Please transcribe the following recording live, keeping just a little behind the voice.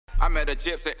met a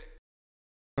gypsy.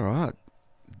 All right,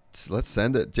 let's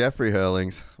send it. Jeffery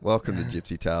Herlings, welcome to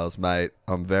Gypsy Tales, mate.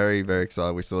 I'm very, very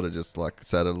excited. We sort of just like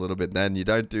said it a little bit then. You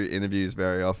don't do interviews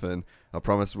very often. I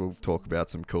promise we'll talk about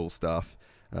some cool stuff.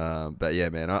 But yeah,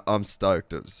 man, I'm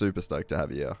stoked, super stoked to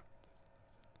have you here.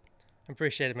 I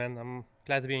appreciate it, man. I'm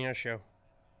glad to be on your show.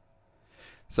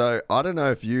 So I don't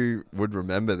know if you would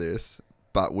remember this,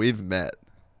 but we've met,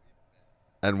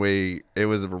 and it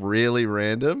was really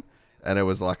random, and it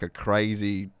was like a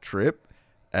crazy trip,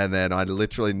 and then I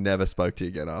literally never spoke to you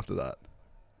again after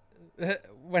that.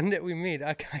 When did we meet?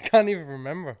 I can't even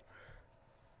remember.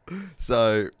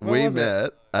 So we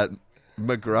met at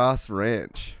McGrath's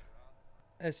ranch.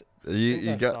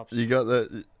 You got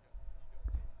the.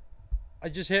 I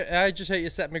just heard you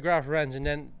said McGrath ranch and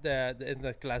then the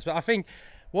internet collapsed. But I think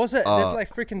that's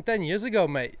like freaking 10 years ago,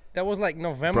 mate. That was like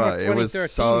November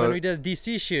 2013 when we did a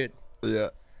DC shoot.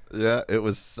 Yeah, it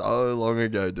was so long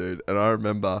ago, dude. And I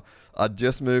remember I'd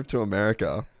just moved to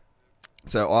America,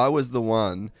 so I was the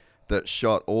one that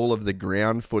shot all of the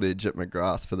ground footage at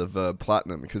McGrath for the Verb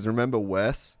Platinum. Because remember,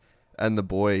 Wes and the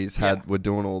boys were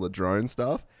doing all the drone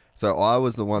stuff. So I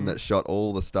was the one that shot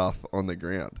all the stuff on the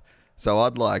ground. So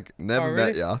I'd like never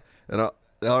met you, and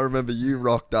I remember you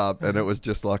rocked up, and it was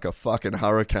just like a fucking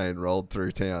hurricane rolled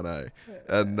through town, eh?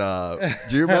 And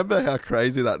do you remember how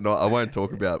crazy that night? I won't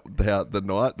talk about the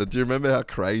night, but do you remember how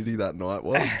crazy that night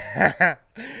was?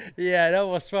 Yeah, that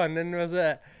was fun. And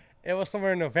it was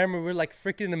somewhere in November. We were like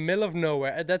freaking in the middle of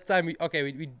nowhere. At that time,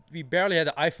 we barely had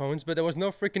the iPhones, but there was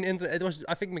no freaking internet. It was,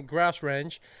 I think, McGrath's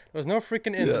ranch. There was no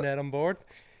freaking internet on board.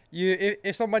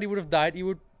 If somebody would have died,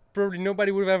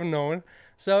 nobody would have ever known.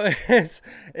 So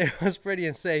it was pretty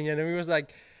insane. And we was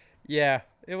like, it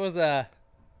was a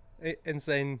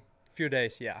insane few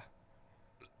days. Yeah.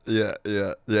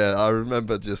 I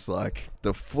remember just like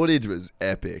the footage was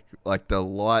epic. Like the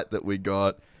light that we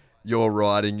got, you're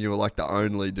riding, you were like the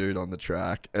only dude on the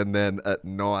track, and then at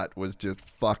night was just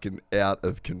fucking out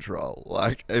of control.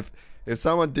 Like if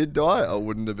someone did die, I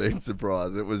wouldn't have been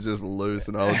surprised. It was just loose,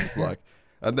 and I was just like,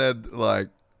 and then like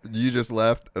you just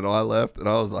left and I left, and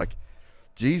I was like,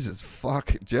 Jesus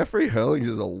fuck, Jeffery Herlings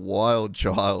is a wild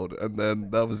child. And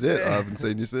then that was it. I haven't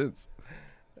seen you since.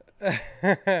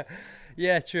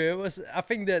 Yeah, true. It was. I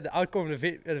think the outcome of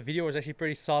the video was actually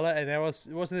pretty solid, and it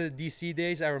wasn't the DC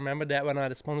days. I remember that when I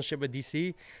had a sponsorship with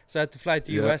DC, so I had to fly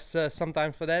to US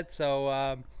sometime for that. So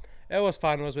it was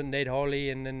fun. It was with Nate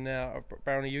Hawley and then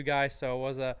apparently you guys. So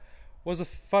it was a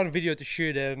fun video to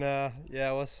shoot, and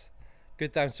it was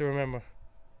good times to remember.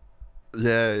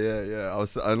 Yeah. I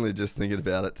was only just thinking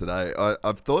about it today.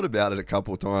 I've thought about it a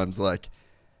couple of times, like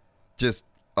just,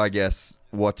 I guess,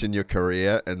 watching your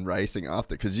career and racing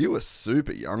after, because you were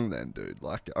super young then, dude.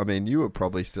 Like, I mean, you were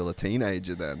probably still a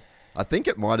teenager then. I think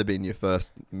it might have been your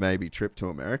first maybe trip to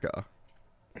America.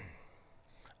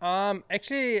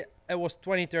 Actually, it was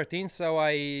 2013, so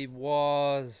I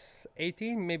was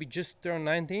 18, maybe just turned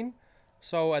 19.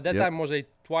 So at that time, I was a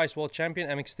twice world champion,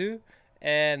 MX2,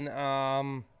 and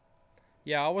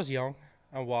I was young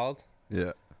and wild.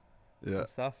 Yeah. And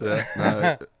stuff.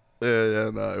 Yeah.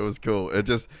 No, it was cool. It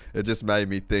just made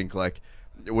me think, like,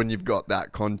 when you've got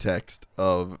that context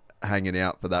of hanging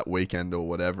out for that weekend or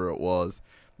whatever it was,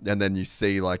 and then you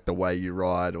see like the way you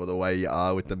ride or the way you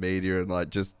are with the media, and like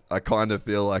just I kind of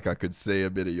feel like I could see a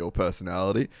bit of your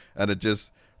personality, and it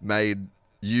just made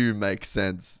you make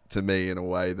sense to me in a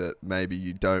way that maybe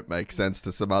you don't make sense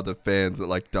to some other fans that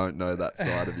like don't know that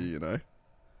side of you, you know?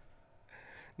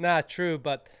 Nah, true,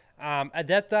 but at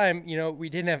that time, we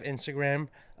didn't have Instagram.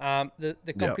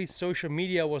 The complete social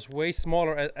media was way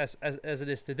smaller as it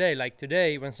is today. Like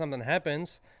today, when something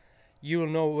happens, you will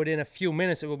know within a few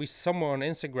minutes. It will be somewhere on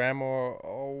Instagram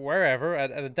or wherever.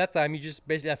 At that time, you just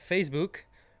basically have Facebook,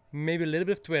 maybe a little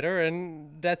bit of Twitter,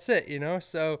 and that's it,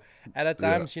 So at that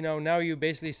times, now you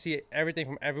basically see everything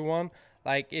from everyone.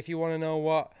 Like if you want to know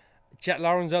what Chad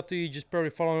Lauren's up to, you just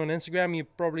probably follow him on Instagram. You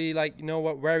probably know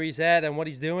where he's at and what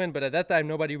he's doing. But at that time,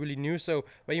 nobody really knew. So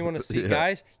when you want to see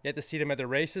guys, you had to see them at the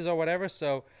races or whatever.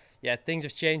 So yeah, things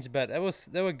have changed, but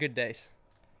they were good days.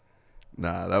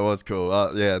 Nah, that was cool.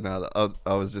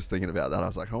 I was just thinking about that. I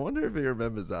was like, I wonder if he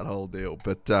remembers that whole deal.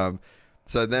 But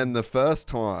so then the first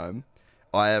time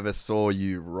I ever saw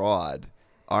you ride,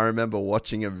 I remember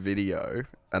watching a video,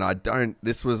 and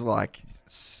this was like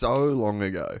so long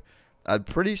ago. I'm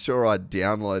pretty sure I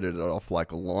downloaded it off like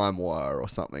LimeWire or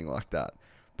something like that.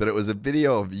 But it was a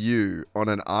video of you on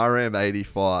an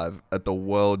RM85 at the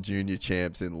World Junior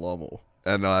Champs in Lommel.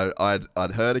 And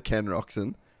I'd heard of Ken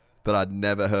Roxon, but I'd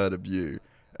never heard of you.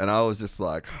 And I was just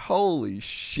like, holy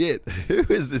shit, who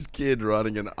is this kid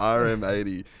riding an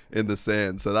RM80 in the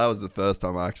sand? So that was the first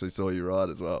time I actually saw you ride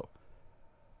as well.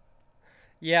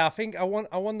 Yeah, I think I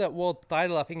won that world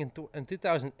title, I think, in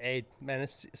 2008. Man, it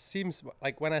seems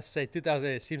like when I say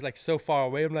 2008, it seems like so far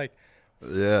away. I'm like,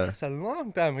 Yeah. it's a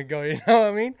long time ago, you know what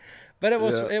I mean? But it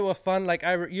Yeah. was fun. Like,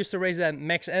 I used to race that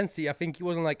Max NC. I think he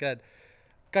was on like a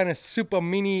kind of super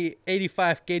mini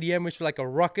 85 KTM, which was like a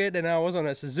rocket, and I was on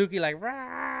a Suzuki like,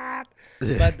 rah!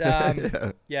 But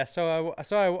yeah. So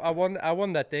I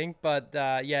won that thing. But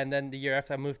yeah, and then the year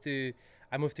after I moved to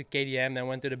KTM, then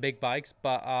went to the big bikes.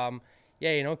 But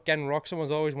yeah, you know, Ken Roxon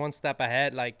was always one step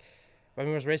ahead. Like when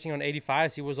we was racing on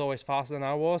 85s, he was always faster than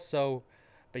I was. So,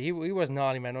 but he was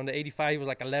naughty, man. On the 85, he was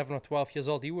like 11 or 12 years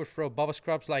old. He would throw bubble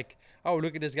scrubs like, oh,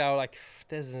 look at this guy. Like,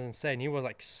 this is insane. He was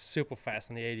like super fast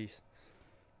in the 80s.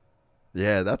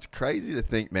 Yeah, that's crazy to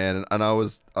think, man. And I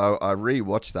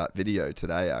rewatched that video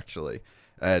today, actually.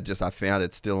 I found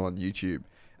it still on YouTube.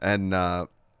 And I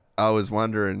was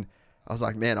wondering, I was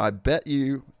like, man, I bet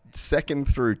you 2nd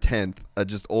through 10th are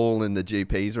just all in the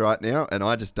GPs right now, and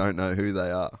I just don't know who they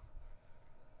are.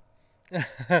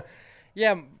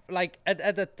 Yeah, like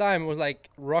at that time, it was like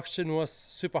Roxon was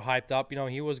super hyped up. You know,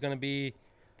 he was going to be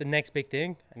the next big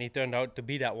thing, and he turned out to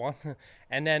be that one.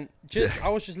 And then I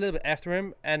was just a little bit after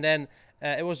him, and then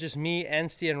it was just me,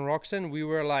 Anstey, and Roxon. We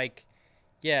were like,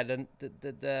 yeah,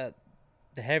 the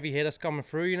heavy hitters coming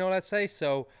through, you know, let's say.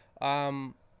 So,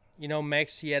 you know,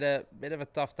 Max, he had a bit of a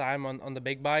tough time on the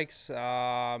big bikes. He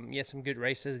had some good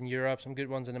races in Europe, some good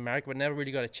ones in America, but never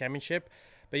really got a championship.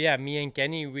 But yeah, me and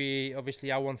Kenny,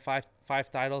 I won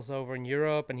five titles over in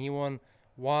Europe, and he won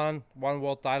one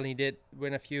world title. He did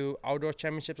win a few outdoor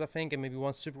championships, I think, and maybe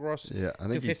one supercross. Yeah, I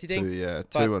think he's 2, thing. yeah,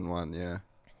 But 2 and 1, yeah.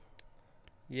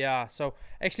 yeah, so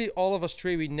actually all of us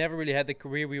three, we never really had the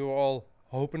career we were all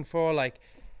hoping for. Like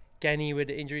Kenny with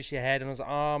the injuries he had on his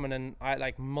arm, and then I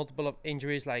like multiple of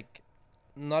injuries, like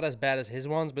not as bad as his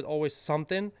ones, but always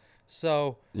something.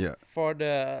 So Yeah. for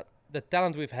the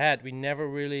talent we've had, we never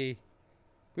really,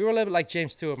 we were a little bit like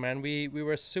James Stewart, man. We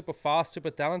were super fast,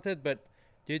 super talented, but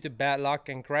due to bad luck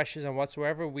and crashes and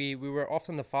whatsoever, we were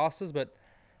often the fastest, but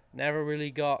never really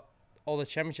got all the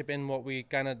championship in what we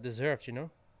kind of deserved, you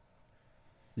know?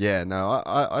 Yeah, no,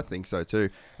 I think so too.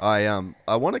 I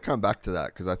want to come back to that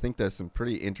because I think there's some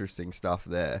pretty interesting stuff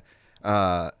there.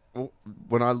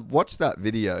 When I watched that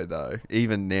video though,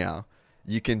 even now,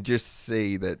 you can just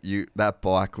see that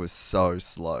bike was so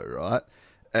slow, right?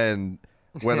 And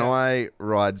when I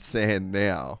ride sand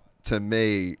now, to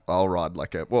me, I'll ride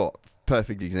like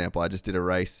perfect example. I just did a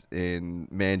race in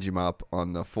Manjimup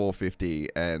on the 450,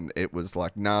 and it was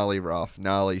like gnarly rough,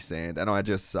 gnarly sand, and I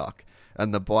just suck.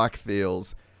 And the bike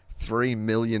feels 3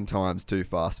 million times too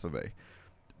fast for me.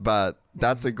 But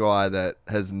that's a guy that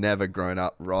has never grown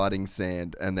up riding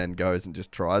sand and then goes and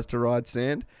just tries to ride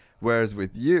sand. Whereas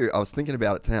with you, I was thinking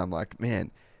about it today. I'm like,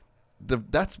 man,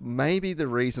 that's maybe the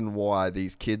reason why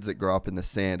these kids that grow up in the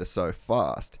sand are so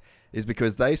fast is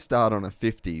because they start on a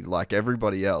 50 like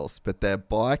everybody else, but their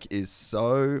bike is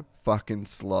so fucking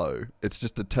slow. It's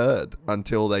just a turd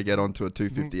until they get onto a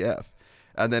 250F.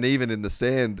 And then even in the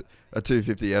sand, a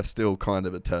 250F still kind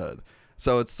of a turd.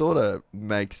 So it sort of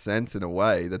makes sense in a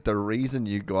way that the reason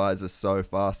you guys are so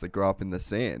fast that grow up in the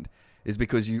sand is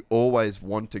because you always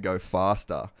want to go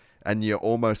faster, and you're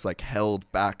almost like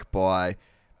held back by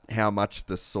how much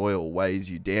the soil weighs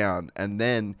you down. And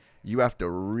then you have to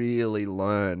really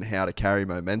learn how to carry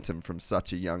momentum from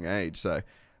such a young age. So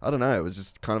I don't know. It was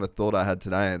just kind of a thought I had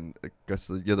today, and I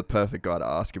guess you're the perfect guy to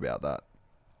ask about that.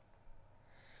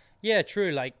 Yeah, true.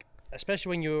 Like,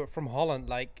 especially when you're from Holland,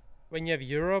 like when you have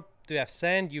Europe to have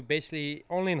sand, you basically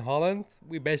only in Holland,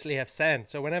 we basically have sand.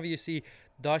 So whenever you see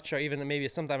Dutch or even maybe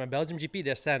sometime a Belgium GP,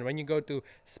 there's sand. When you go to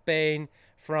Spain,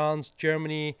 France,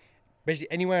 Germany,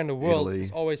 basically anywhere in the world, Italy,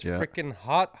 it's always freaking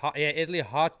hot. Yeah, Italy,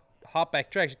 hot back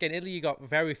tracks. Okay, in Italy, you got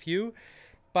very few.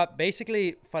 But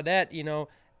basically for that, you know,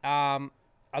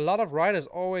 a lot of riders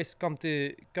always come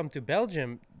to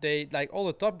Belgium. They, like all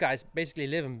the top guys, basically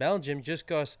live in Belgium just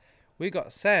because we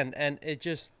got sand, and it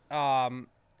just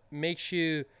makes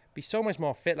you be so much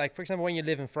more fit. Like, for example, when you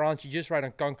live in France, you just ride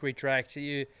on concrete tracks.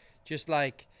 You just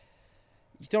like,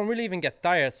 you don't really even get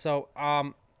tired. So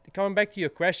coming back to your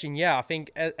question, yeah, I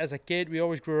think as a kid, we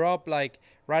always grew up like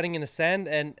riding in the sand,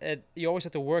 and you always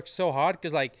had to work so hard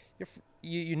because like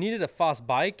you needed a fast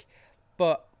bike.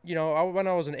 But you know, when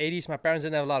I was in the 80s, my parents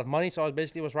didn't have a lot of money, so I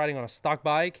was riding on a stock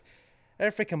bike.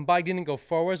 That freaking bike didn't go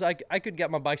forwards. I could get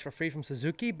my bikes for free from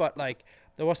Suzuki, but like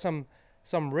there was some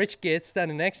rich kids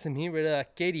standing next to me with a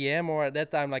KTM, or at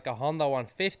that time like a Honda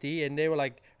 150, and they were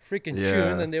like freaking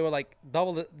tuned, and they were like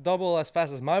double as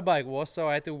fast as my bike was. So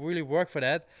I had to really work for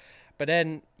that. But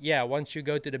then, yeah, once you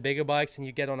go to the bigger bikes and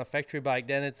you get on a factory bike,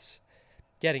 then it's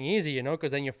getting easy, you know,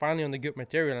 because then you're finally on the good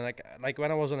material. And like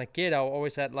when I was on a kid, I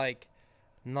always had like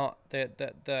not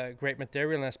the great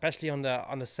material, and especially on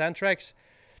the sand tracks.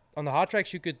 On the hard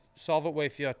tracks, you could solve it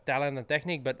with your talent and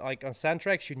technique, but like on sand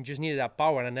tracks, you just needed that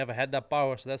power, and I never had that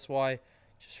power, so that's why I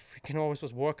just freaking always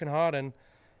was working hard, and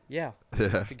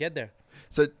to get there.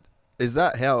 So is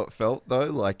that how it felt though?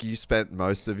 Like you spent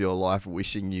most of your life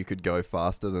wishing you could go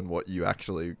faster than what you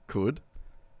actually could?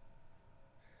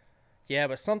 Yeah,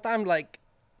 but sometimes like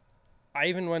I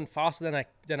even went faster than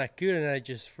I could, and I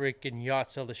just freaking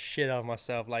yacht sailed the shit out of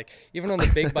myself. Like even on the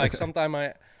big bike,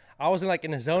 sometimes I was like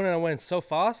in a zone and I went so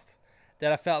fast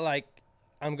that I felt like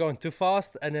I'm going too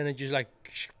fast, and then it just like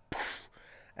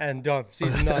and done,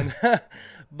 season done.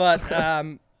 But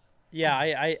yeah,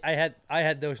 I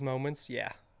had those moments. Yeah.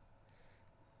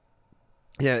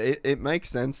 Yeah, it makes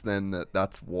sense then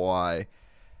that's why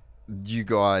you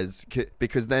guys,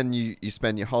 because then you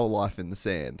spend your whole life in the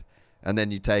sand, and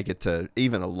then you take it to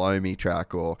even a loamy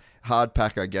track or hard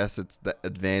pack. I guess it's the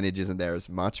advantage isn't there as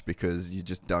much because you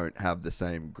just don't have the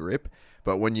same grip.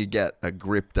 But when you get a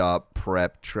gripped up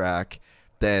prep track,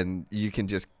 then you can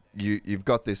just you've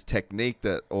got this technique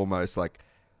that almost like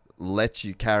lets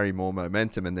you carry more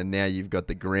momentum, and then now you've got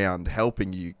the ground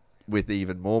helping you with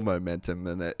even more momentum,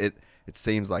 and it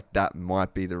seems like that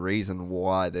might be the reason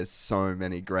why there's so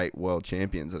many great world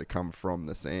champions that have come from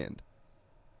the sand.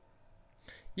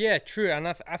 Yeah, true. And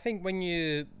I think when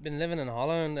you've been living in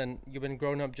Holland and you've been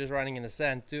growing up just riding in the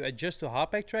sand, to adjust to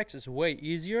hardpack tracks is way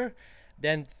easier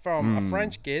than from a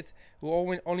French kid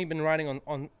who only been riding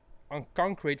on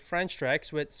concrete French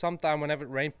tracks with sometime whenever it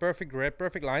rained, perfect grip,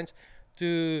 perfect lines,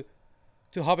 to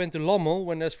hop into Lommel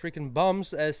when there's freaking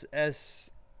bumps as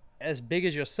big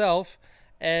as yourself.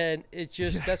 And it's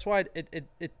just that's why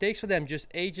it takes for them just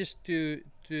ages to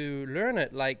learn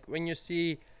it. Like when you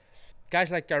see guys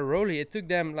like Caroli, it took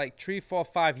them like 3, 4,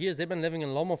 5 years. They've been living in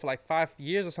Lommel for like 5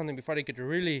 years or something before they could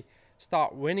really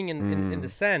start winning in the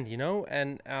sand, you know.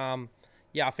 And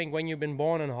I think when you've been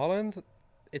born in Holland,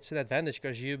 it's an advantage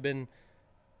because you've been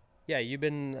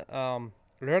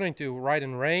learning to ride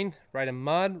in rain, ride in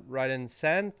mud, ride in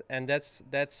sand, and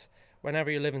that's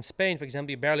whenever you live in Spain, for example,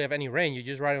 you barely have any rain. You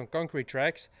just ride on concrete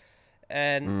tracks,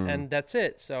 and that's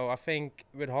it. So I think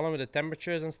with Holland, with the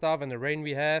temperatures and stuff and the rain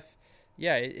we have,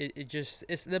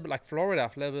 it's a little bit like Florida,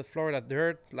 a little bit Florida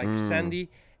dirt, like sandy,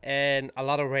 and a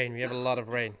lot of rain. We have a lot of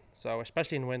rain, so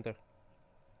especially in winter.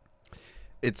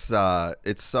 It's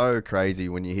so crazy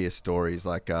when you hear stories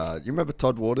like you remember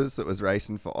Todd Waters that was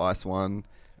racing for Ice One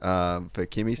for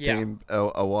Kimmy's team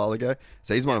a while ago.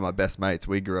 So he's one of my best mates.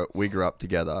 We grew up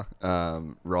together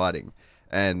riding,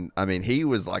 and I mean he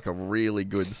was like a really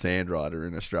good sand rider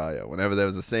in Australia. Whenever there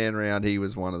was a sand round, he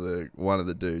was one of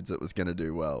the dudes that was going to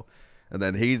do well. And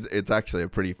then it's actually a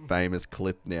pretty famous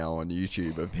clip now on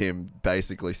YouTube of him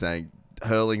basically saying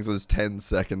Herlings was 10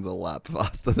 seconds a lap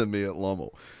faster than me at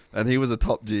Lommel. And he was a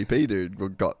top GP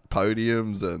dude, got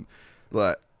podiums, and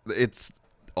like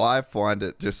I find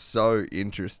it just so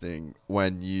interesting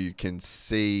when you can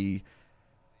see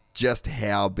just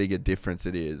how big a difference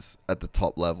it is at the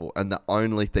top level, and the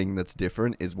only thing that's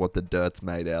different is what the dirt's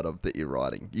made out of that you're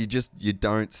riding. You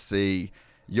don't see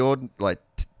you're like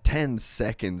 10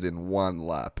 seconds in one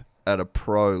lap at a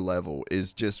pro level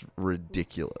is just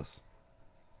ridiculous.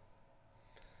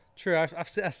 True, I've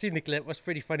seen the clip. It was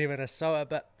pretty funny when I saw it,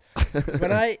 but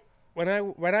when I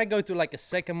go to like a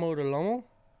second motor Lommel,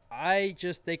 I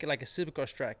just take it like a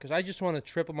supercross track because I just want to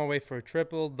triple my way for a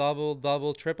triple,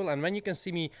 double, triple. And when you can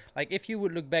see me, like if you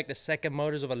would look back the second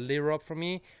motors of a Lirop for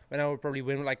me, when I would probably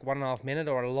win like 1.5 minute,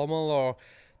 or a Lommel or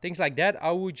things like that,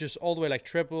 I would just all the way like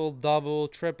triple, double.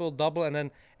 And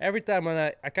then every time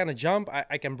when I kind of jump,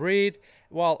 I can breathe,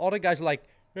 while other guys are like,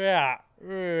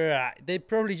 they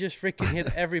probably just freaking hit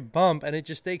every bump, and it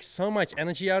just takes so much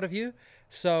energy out of you.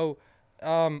 So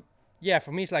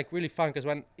for me it's like really fun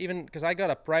because I got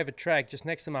a private track just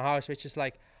next to my house, which is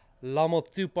like Lommel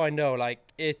 2.0. Like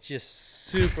it's just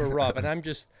super rough, and I'm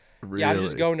just I'm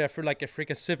just going there for like a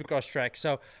freaking supercross track.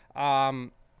 So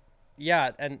and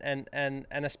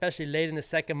especially late in the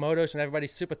second motos when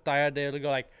everybody's super tired, they'll go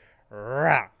like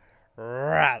rah,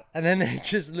 and then they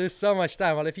just lose so much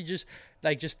time. Well, if you just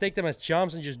take them as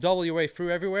jumps and just double your way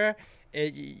through everywhere,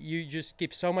 you just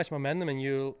keep so much momentum,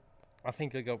 and I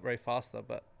think you'll go very faster.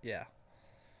 But yeah.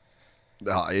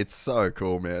 Oh, it's so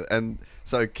cool, man. And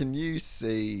so can you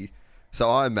see, so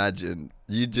I imagine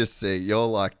you just see you're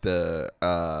like the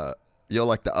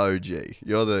OG.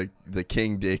 You're the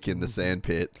king dick in the sand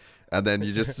pit, And then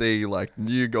you just see like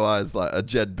new guys like a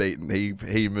Jed Beaton.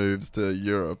 He moves to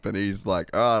Europe and he's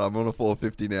like, all right, I'm on a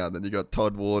 450 now. And then you got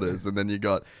Todd Waters, and then you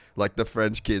got like the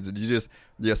French kids, and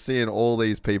you're seeing all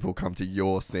these people come to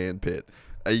your sandpit.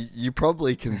 You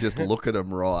probably can just look at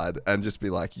them ride and just be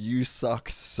like, you suck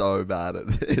so bad at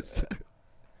this.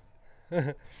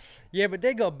 Yeah, but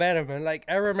they got better, man. Like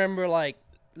I remember like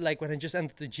when I just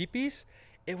entered the GPs,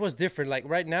 it was different. Like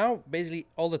right now, basically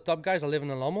all the top guys are living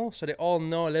in Lommel, so they all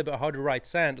know a little bit how to ride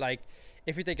sand. Like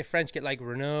if you take a French kid like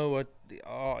Renault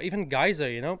or even Geyser,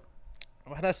 you know,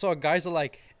 when I saw Geyser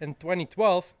like in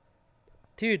 2012,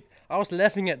 dude, I was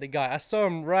laughing at the guy. I saw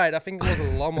him ride. I think it was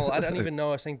a Lommel. I don't even know.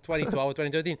 I was saying 2012 or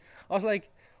 2013. I was like,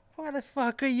 what the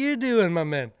fuck are you doing, my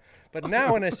man? But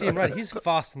now when I see him ride, he's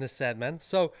fast in the sand, man.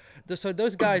 So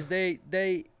those guys, they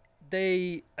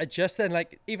adjusted, and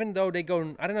like even though they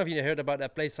go, I don't know if you heard about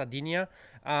that place Sardinia.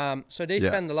 So they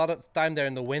spend a lot of time there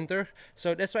in the winter.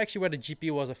 So that's actually where the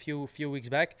GP was a few weeks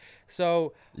back.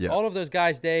 So all of those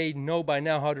guys, they know by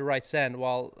now how to ride sand.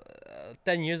 While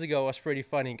 10 years ago it was pretty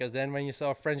funny, because then when you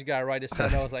saw a French guy ride the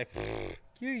sand, I was like,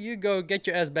 you go get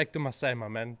your ass back to Marseille, my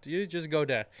man. You just go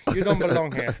there. You don't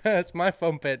belong here. It's my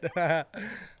foam pit.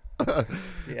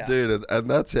 Dude, and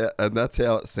that's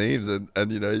how it seems.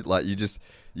 And you know, like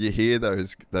you hear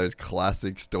those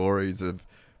classic stories of,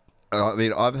 I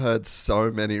mean, I've heard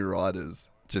so many riders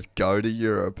just go to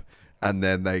Europe and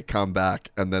then they come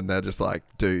back and then they're just like,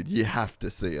 dude, you have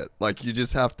to see it. Like, you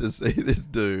just have to see this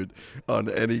dude on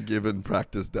any given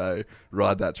practice day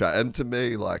ride that track. And to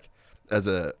me, like, as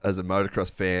a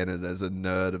motocross fan and as a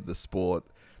nerd of the sport,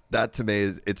 that to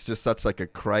me, it's just such like a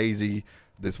crazy,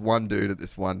 this one dude at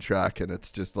this one track, and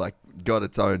it's just like got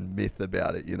its own myth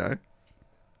about it, you know?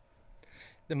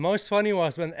 The most funny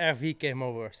was when RV came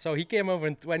over. So he came over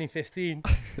in 2015,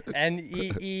 and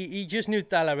he just knew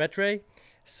Tyler Rattray.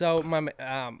 So my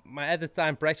at the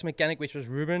time practice mechanic, which was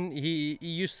Ruben, he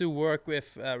used to work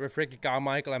with Ricky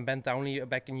Carmichael and Ben Townley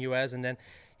back in US, and then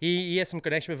he had some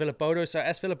connection with Villopoto. So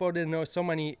as Villopoto didn't know so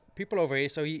many people over here,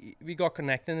 so we got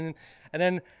connected, and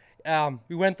then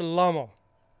we went to Lommel.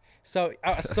 So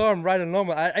I saw him riding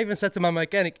Lommel. I even said to my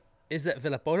mechanic, is that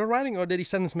Villopoto riding, or did he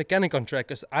send his mechanic on track?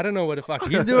 Because I don't know what the fuck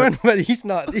he's doing, but he's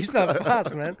not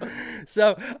fast, man.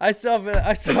 So I saw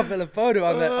Villopoto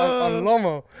on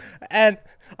Lommel, and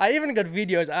I even got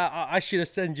videos. I should have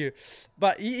sent you,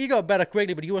 but he got better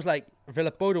quickly. But he was like,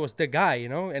 Villopoto was the guy, you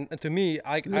know. And to me,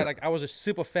 I was a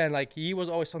super fan. Like, he was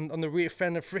always on the rear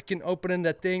fender, freaking opening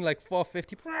that thing like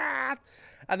 450,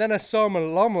 and then I saw him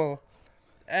on Lommel.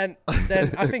 And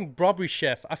then I think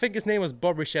Bobryshev, I think his name was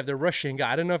Bobryshev, the Russian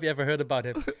guy. I don't know if you ever heard about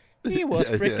him. He was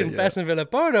freaking passing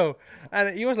Villopoto.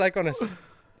 And he was like on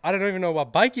I don't even know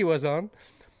what bike he was on.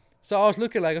 So I was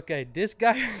looking like, okay, this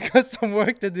guy got some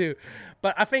work to do.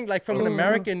 But I think like from an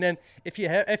American, then if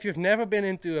you've never been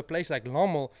into a place like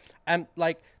Lommel, and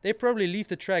like they probably leave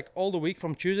the track all the week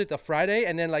from Tuesday to Friday,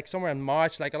 and then like somewhere in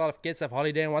March, like a lot of kids have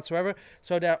holiday and whatsoever.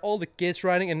 So there are all the kids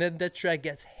riding, and then that track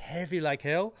gets heavy like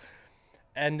hell.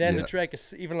 And then the track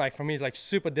is even like, for me, it's like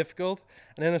super difficult.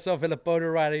 And then I saw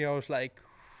Villopoto riding, I was like,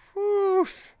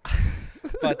 woof.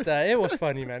 But it was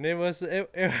funny, man. It was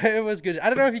good. I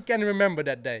don't know if you can remember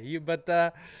that day, but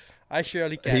I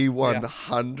surely can. He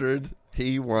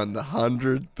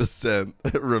 100%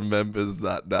 remembers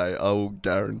that day. I will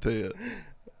guarantee it.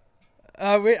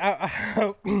 I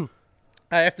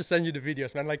have to send you the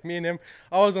videos, man. Like me and him,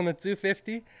 I was on a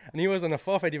 250 and he was on a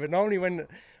 450. But normally when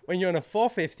you're on a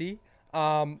 450,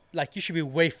 like you should be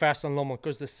way faster on Lommel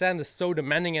because the sand is so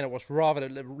demanding and it was raw, but a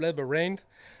little bit rained,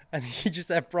 and he just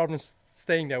had problems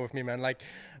staying there with me, man. Like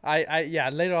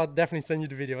later I'll definitely send you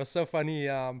the video. It was so funny. We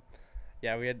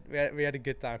had a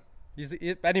good time.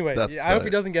 Anyway, I hope he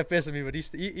doesn't get pissed at me, but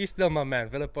he's still my man.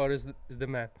 Villopoto is the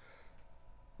man.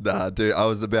 Nah, dude, I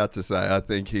was about to say, I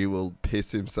think he will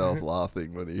piss himself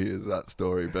laughing when he hears that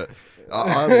story. But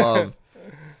I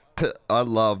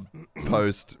love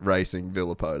post-racing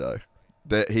Villopoto.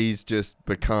 That he's just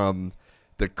become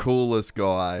the coolest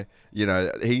guy. You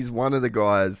know, he's one of the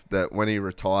guys that when he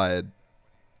retired,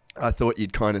 I thought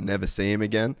you'd kind of never see him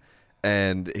again.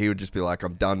 And he would just be like,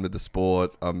 I'm done with the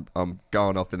sport. I'm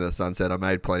going off into the sunset. I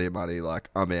made plenty of money. Like,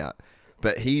 I'm out.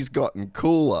 But he's gotten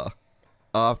cooler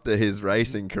after his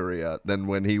racing career than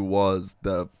when he was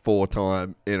the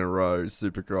 4-time in a row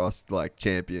supercross like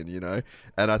champion, you know?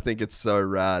 And I think it's so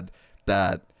rad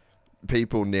that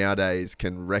people nowadays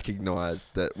can recognize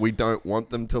that we don't want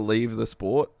them to leave the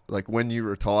sport. Like, when you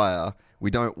retire,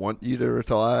 we don't want you to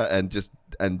retire and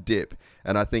dip.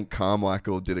 And I think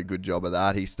Carmichael did a good job of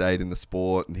that. He stayed in the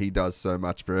sport and he does so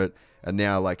much for it. And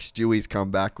now like Stewie's come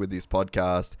back with his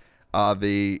podcast.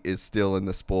 RV is still in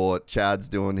the sport. Chad's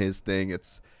doing his thing.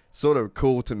 It's sort of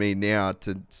cool to me now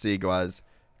to see guys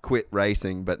quit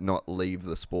racing but not leave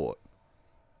the sport.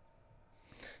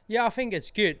 Yeah, I think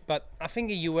it's good, but I think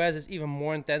the US is even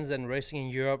more intense than racing in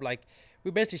Europe. Like,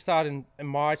 we basically start in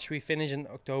March, we finish in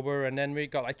October, and then we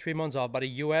got like 3 months off. But the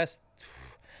US,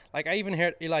 like I even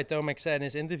heard Eli Tomac say in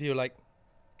his interview, like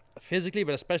physically,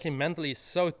 but especially mentally, it's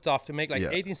so tough to make like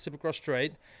 18 Supercross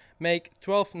straight, make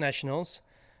 12 nationals,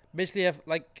 basically have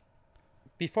like,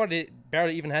 before they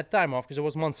barely even had time off because it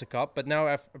was Monster Cup, but now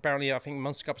apparently I think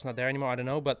Monster Cup is not there anymore, I don't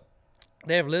know, but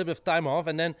they have a little bit of time off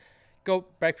and then go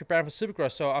back preparing for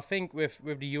Supercross. So I think with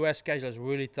the US schedule is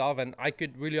really tough, and I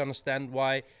could really understand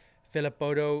why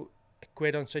Villopoto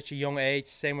quit on such a young age.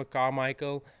 Same with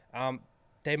Carmichael.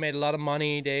 They made a lot of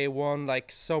money. They won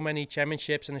like so many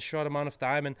championships in a short amount of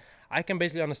time, and I can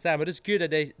basically understand. But it's good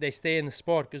that they stay in the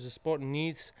sport because the sport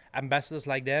needs ambassadors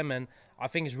like them, and I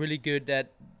think it's really good that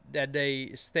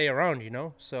they stay around, you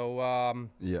know. So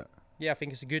yeah, I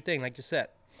think it's a good thing, like you said.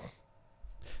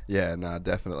 Yeah, no,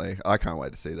 definitely. I can't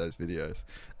wait to see those videos.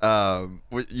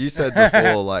 You said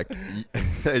before, like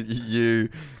you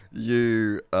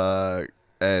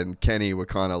and Kenny were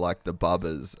kind of like the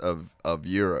bubbers of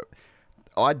Europe.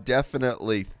 I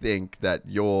definitely think that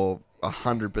you're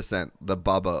 100% the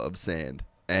bubba of sand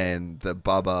and the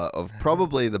bubba of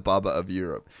probably the bubba of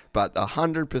Europe, but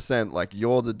 100% like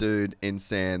you're the dude in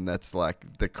sand that's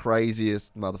like the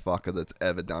craziest motherfucker that's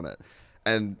ever done it.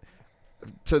 And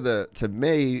to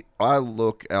me, I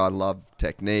love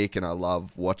technique and I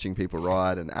love watching people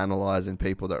ride and analyzing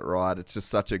people that ride. It's just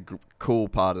such a cool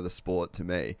part of the sport to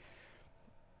me.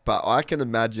 But I can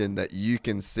imagine that you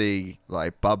can see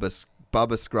like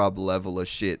Bubba Scrub level of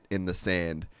shit in the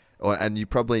sand, and you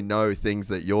probably know things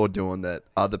that you're doing that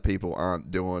other people aren't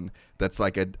doing. That's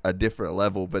like a different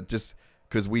level, but just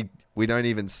because we don't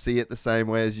even see it the same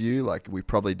way as you, like we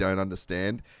probably don't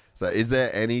understand. So is there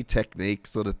any technique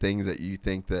sort of things that you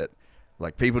think that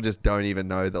like people just don't even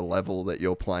know the level that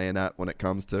you're playing at when it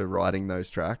comes to riding those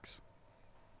tracks?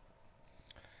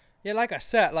 Yeah, like I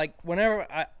said, like whenever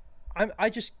I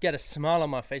just get a smile on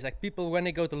my face. Like people when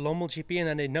they go to Lommel GP and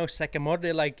then they know Sakamoto,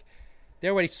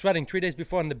 they're already sweating 3 days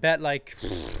before in the bed, like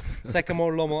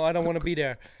Sakamoto Lommel, I don't want to be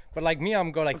there. But like me,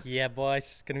 I'm going like, yeah, boys,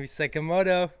 it's gonna be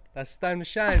Sakamoto. That's time to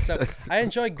shine. So I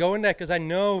enjoy going there because I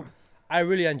know I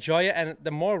really enjoy it, and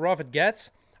the more rough it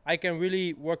gets, I can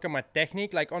really work on my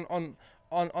technique. Like on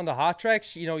the hard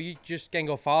tracks, you know, you just can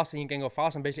go fast and you can go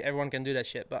fast, and basically everyone can do that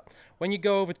shit. But when you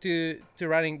go over to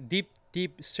riding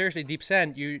seriously deep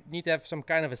sand, you need to have some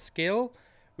kind of a skill,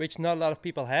 which not a lot of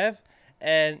people have.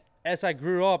 And as I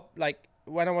grew up, like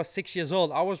when I was 6 years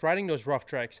old, I was riding those rough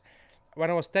tracks. When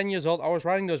I was 10 years old, I was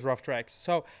riding those rough tracks.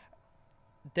 So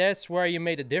that's where you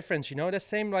made a difference, you know. The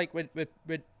same like with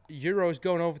Euros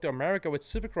going over to America with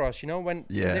Supercross, you know, when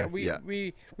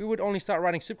we would only start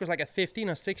riding Supercross like at 15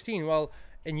 or 16. Well,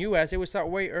 in US they would start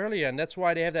way earlier, and that's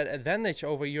why they have that advantage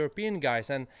over European guys.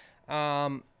 And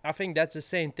I think that's the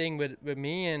same thing with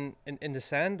me in the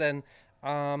sand. And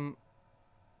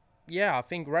yeah, I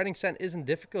think riding sand isn't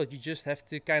difficult. You just have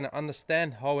to kind of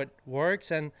understand how it works,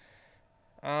 and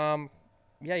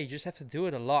yeah, you just have to do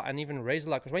it a lot and even race a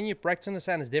lot. Because when you practice in the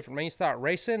sand, it's different. When you start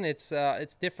racing, it's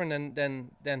different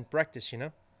than practice, you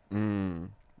know.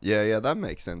 Yeah, that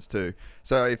makes sense too.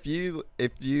 So if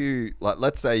you like,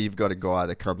 let's say you've got a guy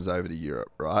that comes over to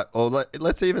Europe, right? Or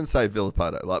let's even say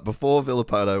Villopoto. Like before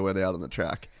Villopoto went out on the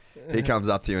track, he comes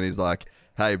up to you and he's like,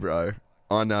 "Hey, bro,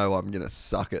 I know I'm gonna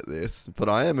suck at this, but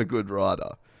I am a good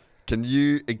rider. Can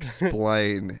you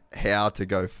explain how to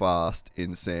go fast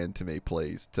in sand to me,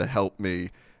 please, to help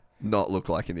me not look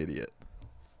like an idiot?"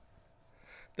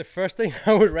 The first thing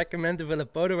I would recommend to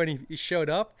Villopoto when he showed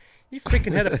up, he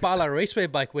freaking had a Pala Raceway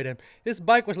bike with him. His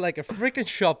bike was like a freaking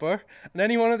chopper, and then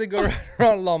he wanted to go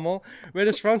around Lommel with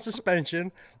his front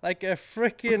suspension, like a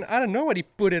freaking, I don't know what he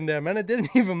put in there, man. It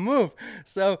didn't even move.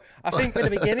 So I think in the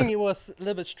beginning he was a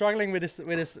little bit struggling with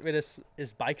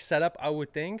his bike setup, I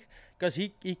would think, because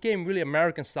he came really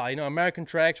American style, you know, American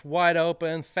tracks, wide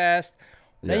open, fast.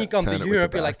 Then you come to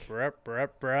Europe, you're like,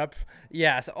 brup.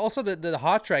 Yeah, so also the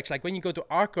hard tracks, like when you go to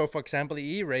Arco, for example,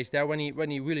 he raced there when he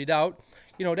wheelied out.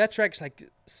 You know, that track's like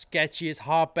sketchy, it's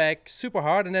hardback, super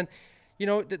hard. And then, you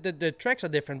know, the tracks are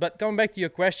different. But coming back to your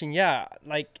question, yeah,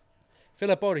 like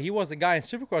Villopoto, he was the guy in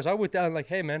Supercross. I would tell him like,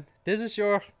 hey, man, this is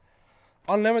your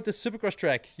unlimited Supercross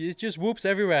track. It just whoops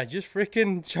everywhere. Just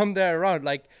freaking jump there around.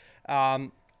 Like,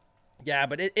 yeah,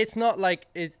 but it's not like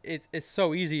it's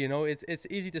so easy, you know. It's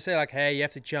easy to say like, hey, you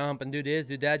have to jump and do this,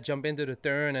 do that, jump into the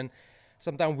turn, and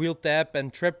sometimes wheel tap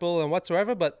and triple and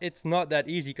whatsoever. But it's not that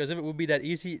easy, because if it would be that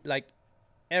easy, like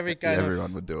every kind everyone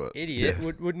of would do it. idiot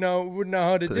would know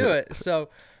how to do it. So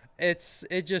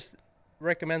it just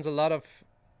recommends a lot of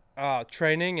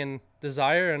training and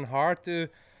desire and heart to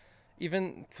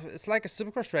even. It's like a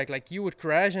supercross track. Like you would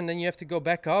crash and then you have to go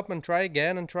back up and try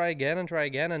again and try again and try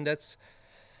again, and that's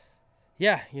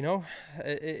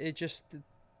it just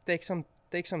takes some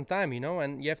time,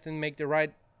 and you have to make the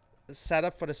right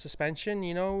setup for the suspension.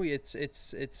 It's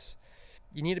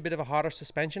you need a bit of a harder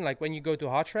suspension. Like when you go to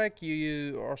hard track,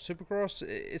 you or supercross,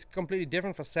 it's completely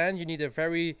different. For sand, you need a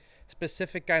very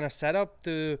specific kind of setup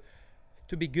to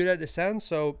be good at the sand.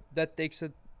 So that takes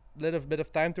a little bit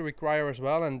of time to require as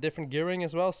well, and different gearing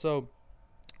as well. So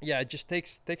yeah, it just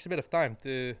takes a bit of time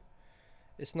to.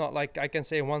 It's not like I can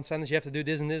say in one sentence you have to do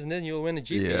this and this and then you'll win a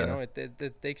GP. Yeah.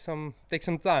 It takes some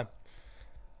time.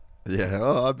 Yeah,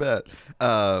 oh, I bet.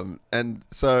 And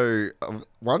so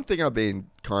one thing I've been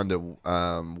kind of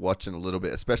watching a little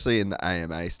bit, especially in the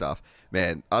AMA stuff,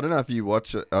 man, I don't know if you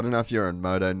watch it. I don't know if you're a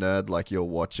moto nerd, like you're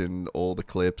watching all the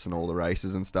clips and all the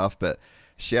races and stuff, but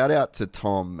shout out to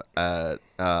Tom at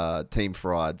Team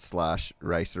Fried /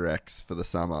 Racer X for the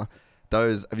summer.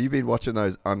 Have you been watching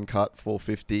those uncut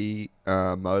 450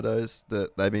 motos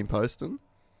that they've been posting?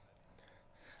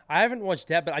 I haven't watched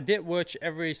that, but I did watch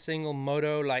every single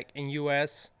moto, like in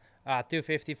US,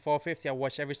 250, 450. I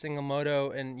watched every single moto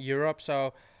in Europe.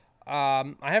 So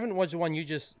I haven't watched the one you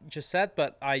just said,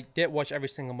 but I did watch every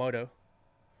single moto.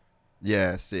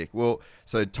 Yeah, sick. Well,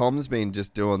 so Tom's been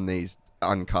just doing these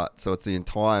uncut, so it's the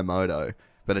entire moto,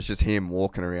 but it's just him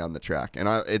walking around the track,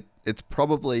 and it's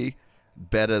probably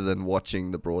better than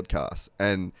watching the broadcast,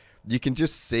 and you can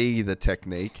just see the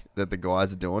technique that the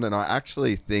guys are doing, and I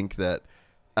actually think that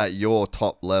at your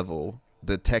top level,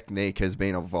 the technique has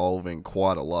been evolving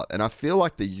quite a lot. And I feel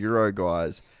like the Euro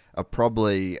guys are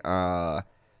probably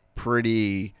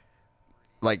pretty...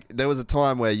 Like, there was a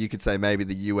time where you could say maybe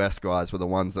the US guys were the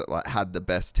ones that like had the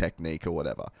best technique or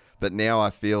whatever. But now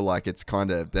I feel like it's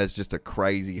kind of... There's just a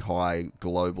crazy high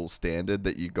global standard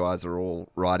that you guys are all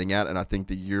riding at. And I think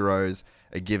the Euros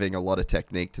are giving a lot of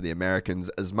technique to the Americans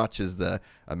as much as the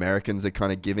Americans are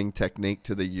kind of giving technique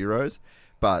to the Euros.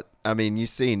 But, I mean, you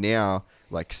see now,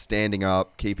 like, standing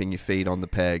up, keeping your feet on the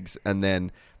pegs, and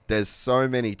then there's so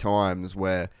many times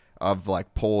where I've,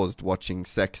 like, paused watching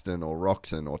Sexton or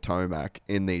Roxon or Tomac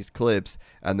in these clips,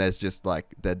 and there's just,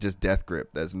 like, they're just death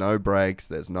grip. There's no brakes,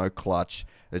 there's no clutch.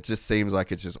 It just seems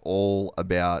like it's just all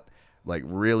about, like,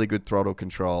 really good throttle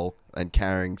control and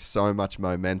carrying so much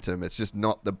momentum. It's just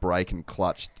not the brake and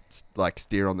clutch, like,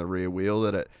 steer on the rear wheel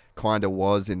that it kind of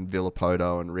was in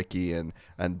Villopoto and Ricky and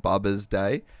Bubba's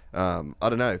day. I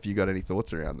don't know if you got any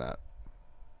thoughts around that.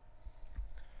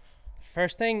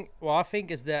 First thing, well, I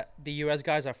think is that the US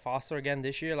guys are faster again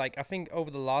this year. Like, I think over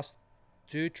the last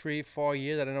 2, 3, 4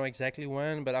 years, I don't know exactly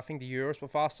when, but I think the Euros were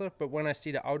faster. But when I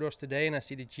see the outdoors today and I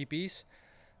see the GPs,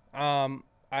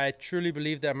 I truly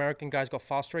believe the American guys got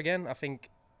faster again. I think,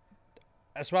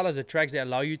 as well as the tracks, they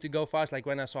allow you to go fast. Like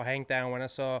when I saw Hangtown, when I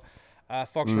saw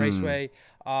Fox Raceway,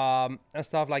 and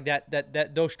stuff like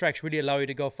that those tracks really allow you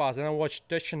to go fast. And I watched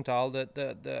Tuchenthal,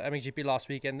 the MXGP last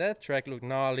week, and that track looked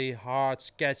gnarly, hard,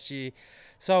 sketchy.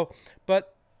 So,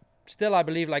 but still, I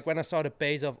believe, like when I saw the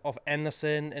pace of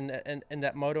Anderson in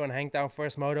that moto and Hangtown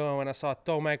first moto, and when I saw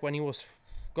Tomac when he was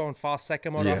going fast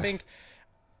second moto, I think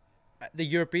the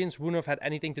Europeans wouldn't have had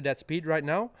anything to that speed right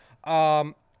now.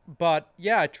 But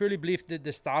yeah, I truly believe that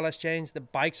the style has changed, the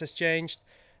bikes has changed.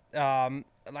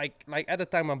 Like at the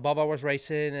time when Bubba was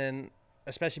racing, and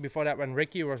especially before that when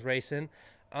Ricky was racing,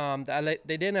 they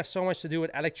didn't have so much to do with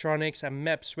electronics and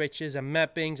map switches and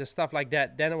mappings and stuff like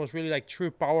that. Then it was really like true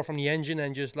power from the engine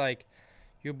and just like,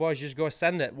 you boys just go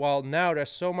send it. While now there's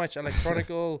so much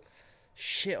electronical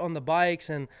shit on the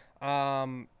bikes, and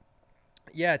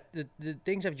yeah, the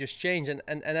things have just changed.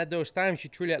 And at those times you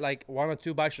truly had like 1 or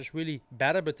 2 bikes was really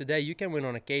better, but today you can win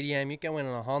on a KTM, you can win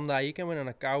on a Honda, you can win on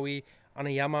a Kawi, on a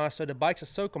Yamaha. So the bikes are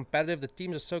so competitive, the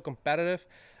teams are so competitive,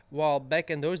 while back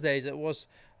in those days it was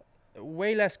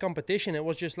way less competition. It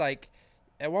was just like,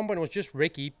 at one point it was just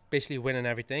Ricky basically winning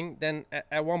everything. Then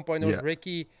at one point it was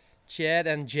Ricky, Chad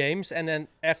and James, and then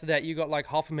after that you got like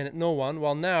half a minute no one.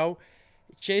 While now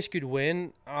Chase could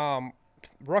win,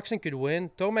 Roxon could win,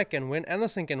 Tomac can win,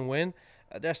 Anderson can win.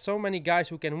 There's so many guys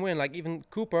who can win. Like even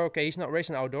Cooper, okay, he's not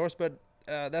racing outdoors, but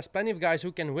there's plenty of guys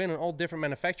who can win on all different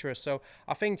manufacturers. So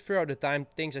I think throughout the time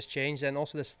things has changed, and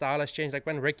also the style has changed. Like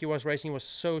when Ricky was racing, he was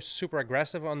so super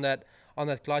aggressive on that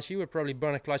clutch. He would probably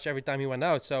burn a clutch every time he went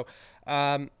out. So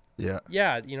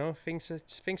yeah, you know, things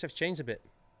have changed a bit.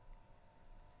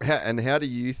 And how do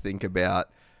you think about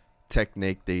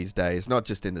technique these days, not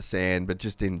just in the sand but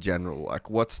just in general? Like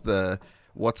what's the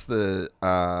what's the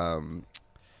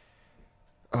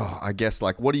I guess,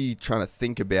 like, what are you trying to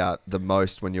think about the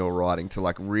most when you're riding to,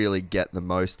 like, really get the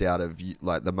most out of you,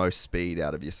 like the most speed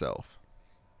out of yourself?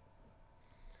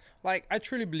 Like, I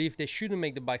truly believe they shouldn't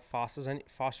make the bike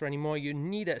faster anymore. You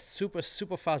need a super,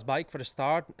 super fast bike for the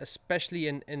start, especially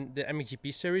in the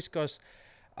MXGP series, because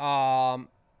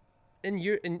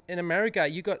in America,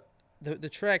 you got the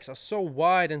tracks are so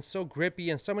wide and so grippy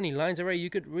and so many lines already. You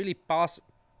could really pass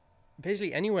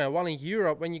basically anywhere. While in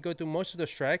Europe, when you go to most of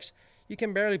those tracks, you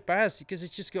can barely pass because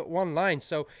it's just got one line.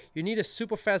 So you need a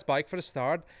super fast bike for the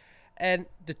start. And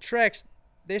the tracks,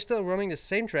 they're still running the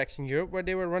same tracks in Europe where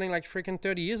they were running like freaking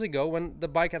 30 years ago when the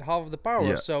bike had half of the power.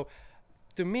 Yeah. So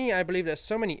to me, I believe there's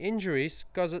so many injuries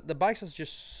because the bikes are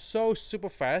just so super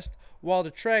fast, while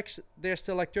the tracks, they're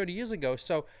still like 30 years ago.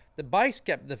 So the bikes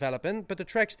kept developing, but the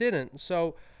tracks didn't.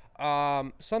 So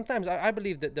sometimes I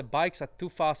believe that the bikes are too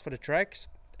fast for the tracks.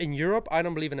 In Europe, I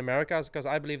don't believe in America, because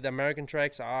I believe the American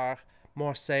tracks are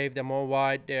more safe, they're more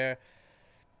wide, they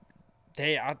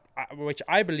are, which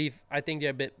I think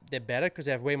they're better because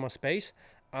they have way more space.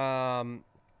 But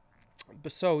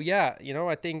so yeah, you know,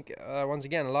 I think once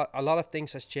again a lot of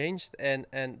things has changed, and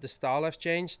the style has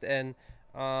changed, and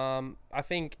I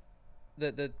think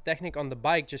the technique on the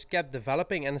bike just kept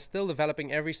developing and is still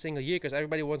developing every single year, because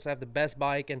everybody wants to have the best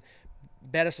bike and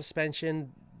better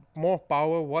suspension, more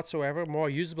power whatsoever, more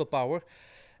usable power.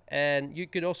 And you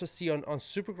could also see on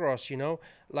supercross, you know,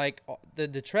 like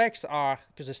the tracks are,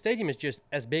 because the stadium is just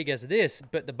as big as it is,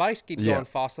 but the bikes keep going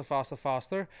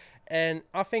faster. And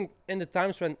I think in the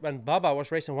times when Baba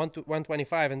was racing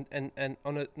 125 and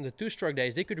on the two-stroke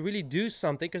days, they could really do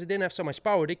something because they didn't have so much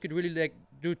power. They could really like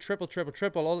do triple.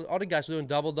 All the other guys were doing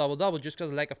double just because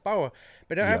of lack of power.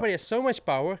 But now everybody has so much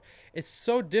power, it's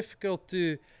so difficult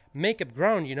to make up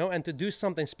ground, you know, and to do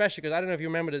something special. Because I don't know if you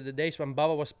remember the days when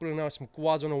Baba was pulling out some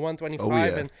quads on a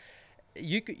 125, and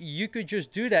you could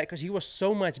just do that because he was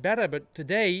so much better. But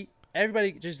today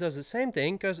everybody just does the same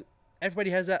thing because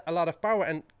everybody has a lot of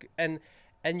power, and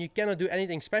you cannot do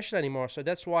anything special anymore. So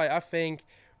that's why I think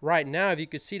right now, if you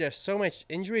could see, there's so much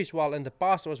injuries, while in the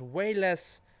past there was way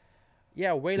less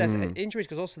injuries,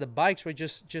 because also the bikes were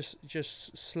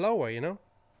just slower, you know.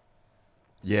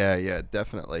 Yeah,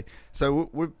 definitely.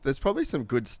 So there's probably some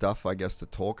good stuff, I guess, to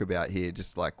talk about here,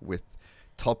 just like with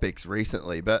topics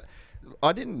recently. But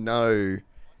I didn't know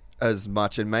as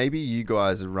much, and maybe you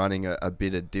guys are running a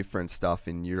bit of different stuff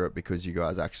in Europe because you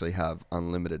guys actually have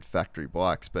unlimited factory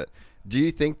bikes. But do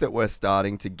you think that we're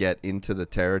starting to get into the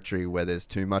territory where there's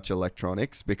too much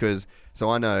electronics? Because,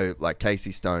 so I know, like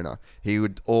Casey Stoner, he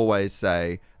would always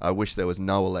say, I wish there was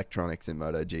no electronics in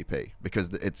MotoGP,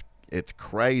 because it's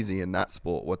crazy in that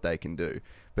sport what they can do.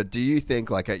 But do you think,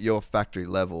 like, at your factory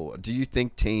level, do you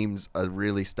think teams are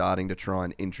really starting to try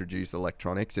and introduce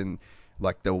electronics in,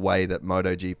 like, the way that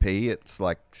MotoGP, it's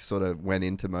like sort of went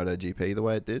into MotoGP the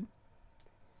way it did?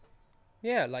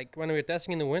 Yeah, like when we were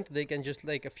testing in the winter, they can just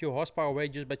like a few horsepower away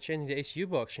just by changing the ECU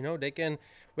box, you know. They can,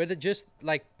 with it just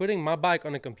like putting my bike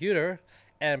on a computer,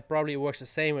 and probably it works the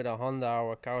same with a Honda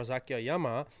or a Kawasaki or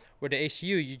Yamaha, where the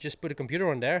ECU, you just put a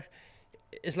computer on there.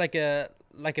 It's like a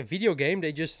video game.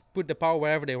 They just put the power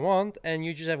wherever they want, and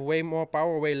you just have way more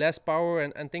power, way less power,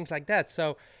 and things like that.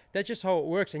 So that's just how it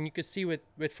works. And you could see with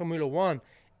Formula One,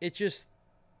 it's just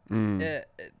the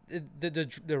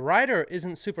rider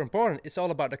isn't super important. It's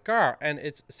all about the car, and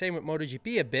it's the same with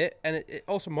MotoGP a bit. And it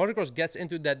also, motocross gets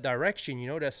into that direction. You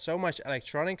know, there's so much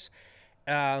electronics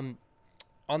on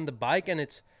the bike, and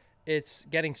it's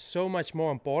getting so much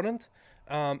more important.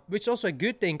 Which is also a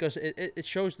good thing, because it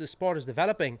shows the sport is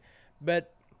developing.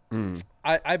 But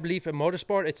I believe in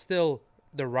motorsport, it's still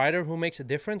the rider who makes a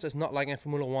difference. It's not like in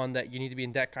Formula One that you need to be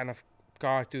in that kind of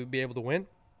car to be able to win.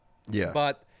 Yeah.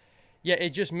 But yeah, it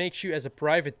just makes you as a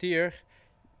privateer,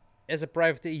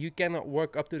 you cannot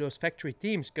work up to those factory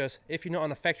teams, because if you're not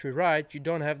on a factory ride, you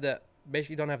don't have the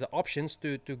options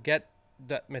to get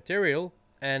that material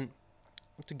and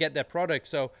to get that product.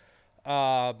 So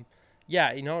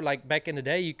yeah, you know, like back in the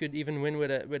day, you could even win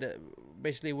with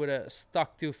a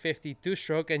stock 250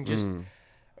 two-stroke and just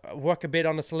work a bit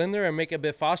on the cylinder and make it a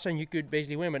bit faster, and you could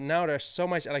basically win. But now there's so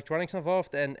much electronics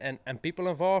involved and people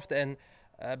involved, and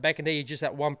back in the day, you just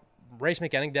had one race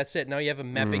mechanic, that's it. Now you have a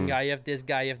mapping guy, you have this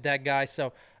guy, you have that guy.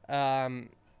 So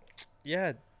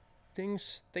yeah,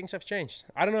 things have changed.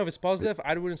 I don't know if it's positive.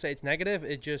 I wouldn't say it's negative.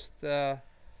 It just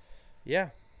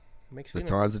makes the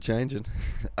times are changing.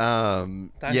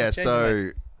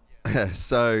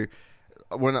 So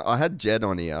when I had Jed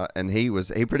on here, and he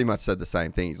pretty much said the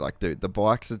same thing. He's like, dude, the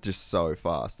bikes are just so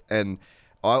fast. And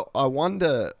I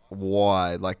wonder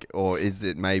why, like, or is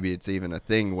it maybe it's even a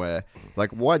thing where,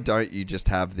 like, why don't you just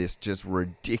have this just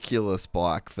ridiculous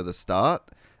bike for the start?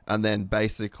 And then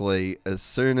basically, as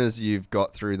soon as you've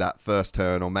got through that first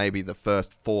turn, or maybe the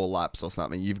first 4 laps or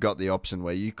something, you've got the option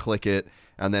where you click it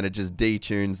and then it just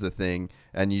detunes the thing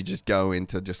and you just go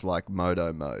into just like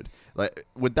moto mode. Like,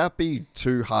 would that be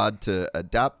too hard to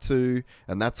adapt to?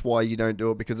 And that's why you don't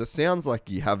do it? Because it sounds like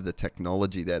you have the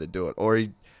technology there to do it. Or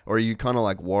are you kind of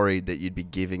like worried that you'd be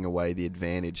giving away the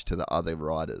advantage to the other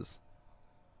riders?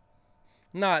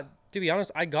 Nah, to be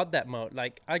honest, I got that mode.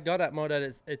 Like, I got that mode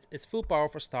that it's full power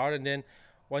for start, and then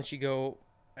once you go,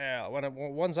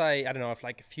 once I don't know, if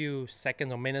like a few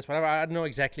seconds or minutes, whatever, I don't know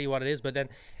exactly what it is, but then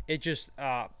it just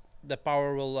the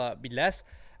power will be less.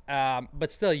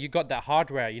 But still, you got that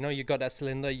hardware. You know, you got that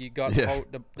cylinder. You got how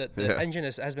the engine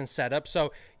has been set up.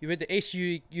 So with the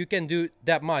ACU, you can do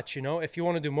that much. You know, if you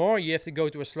want to do more, you have to go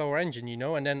to a slower engine. You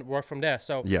know, and then work from there.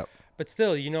 So, but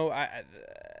still, you know,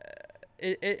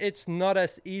 it's not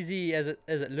as easy as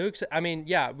it looks. I mean,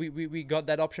 yeah, we got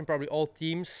that option. Probably all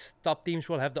top teams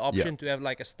will have the option to have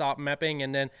like a stop mapping,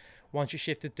 and then once you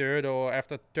shift to third or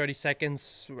after 30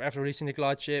 seconds after releasing the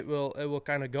clutch, it will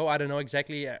kind of go. I don't know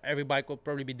exactly. Every bike will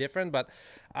probably be different, but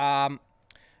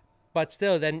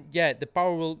still, then the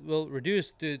power will reduce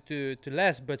to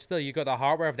less. But still, you got the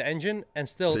hardware of the engine, and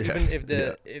still even if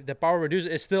the power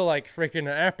reduces, it's still like freaking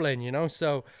an airplane, you know.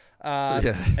 So.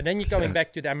 And then you're coming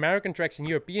back to the American tracks and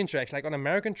European tracks. Like on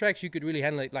American tracks, you could really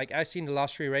handle it. Like I've seen the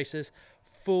last 3 races,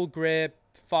 full grip,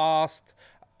 fast,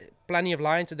 plenty of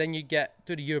lines. And then you get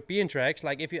to the European tracks.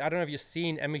 Like I don't know if you've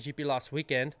seen MXGP last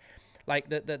weekend. Like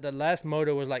the last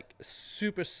moto was like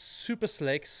super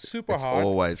slick, super hard. It's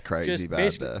always crazy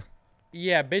bad there.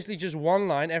 Yeah, basically just one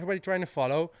line, everybody trying to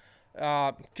follow.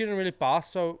 Couldn't really pass,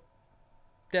 so.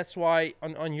 That's why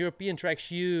on European tracks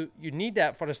you need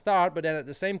that for the start, but then at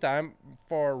the same time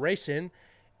for racing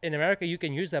in America you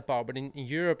can use that power, but in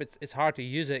Europe it's hard to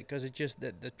use it because it's just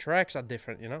the tracks are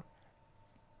different, you know.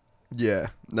 Yeah,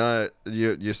 no,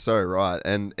 you're so right,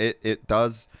 and it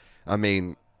does. I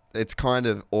mean, it's kind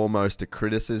of almost a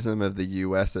criticism of the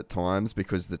US at times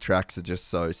because the tracks are just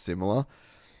so similar.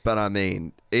 But I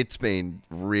mean, it's been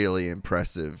really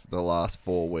impressive the last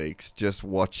 4 weeks just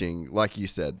watching, like you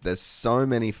said, there's so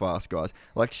many fast guys.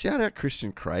 Like, shout out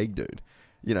Christian Craig, dude.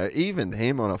 You know, even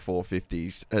him on a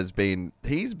 450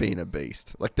 he's been a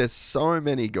beast. Like, there's so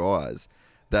many guys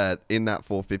that in that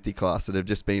 450 class that have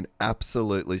just been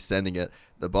absolutely sending it.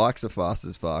 The bikes are fast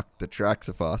as fuck. The tracks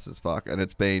are fast as fuck. And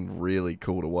it's been really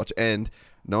cool to watch. And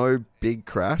no big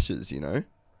crashes, you know?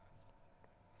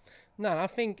 No, I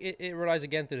think it relies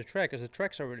again to the track because the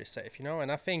tracks are really safe, you know.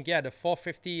 And I think, the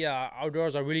 450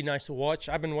 outdoors are really nice to watch.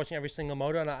 I've been watching every single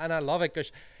moto, and I love it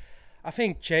because I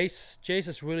think Chase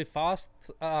is really fast.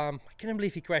 I can't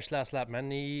believe he crashed last lap, man.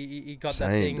 He got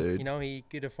that thing, dude. You know. He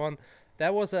could have won.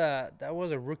 That was a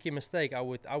rookie mistake, I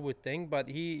would think. But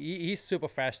he's super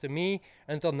fast. To me,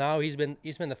 until now, he's been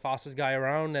the fastest guy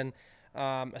around, and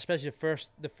especially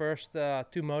the first 2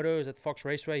 motos at Fox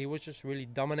Raceway, he was just really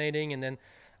dominating, and then.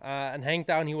 And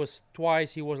Hangtown, he was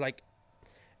twice. He was like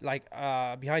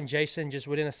behind Jason, just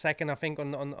within a second, I think, on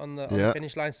the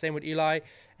finish line. Same with Eli.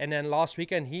 And then last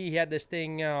weekend, he had this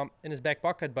thing in his back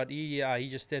pocket, but he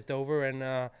just tipped over, and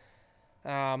that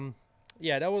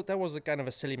was a kind of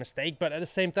a silly mistake. But at the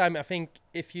same time, I think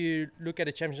if you look at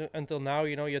the championship until now,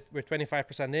 you know, we're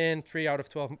 25% in, 3 out of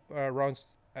 12 rounds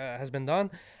has been done.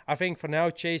 I think for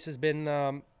now, Chase has been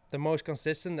the most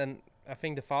consistent and I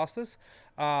think the fastest.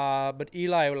 But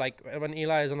Eli, like when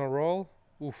Eli is on a roll,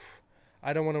 oof,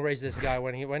 I don't want to race this guy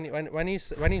when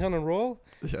he's on a roll.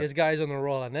 This guy is on a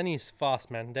roll, and then he's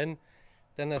fast, man. Then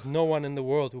there's no one in the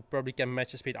world who probably can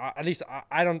match his speed. At least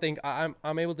I don't think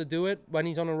I'm able to do it when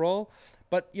he's on a roll.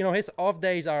 But you know, his off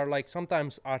days are like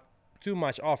sometimes are too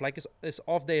much off. Like his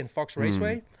off day in Fox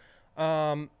Raceway,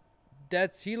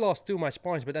 he lost too much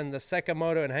points. But then the second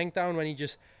moto in Hangtown, when he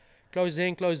just close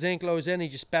in, he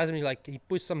just passes me, like he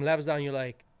puts some laps down. You're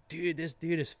like, dude, this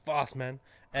dude is fast, man.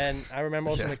 And I remember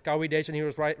also in the Cowie days when he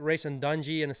was racing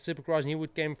Dungey and a supercross, and he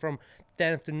would came from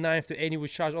 10th to 9th to 8th, he would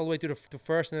charge all the way to the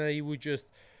first, and then he would just,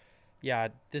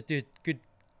 this dude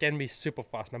can be super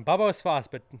fast, man. Bubba is fast,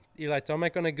 but Eli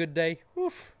Tomac on a good day,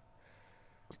 oof.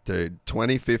 Dude,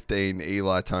 2015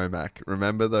 Eli Tomac.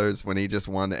 Remember those when he just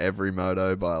won every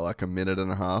moto by like a minute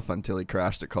and a half until he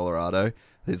crashed at Colorado?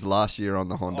 His last year on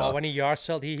the Honda. Oh, when he yard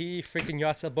sailed, he freaking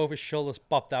yard sailed, both his shoulders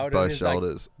popped out. Both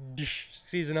shoulders. Like,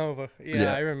 season over.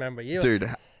 Yeah, I remember. Dude,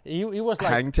 he was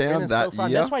like Hangtown that year.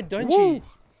 That's why Dungey.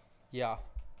 Yeah,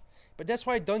 but that's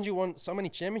why Dungey won so many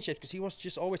championships, because he was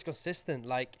just always consistent.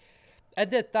 Like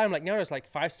at that time, like now there's like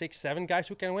 5, 6, 7 guys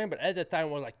who can win, but at that time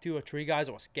it was like 2 or 3 guys.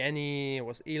 It was Kenny, it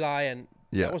was Eli, and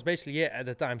that was basically it at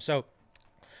the time. So,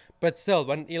 but still,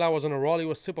 when Eli was on a roll, he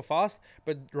was super fast.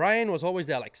 But Ryan was always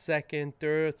there, like second,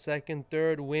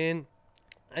 third, win,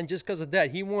 and just because of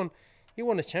that, he won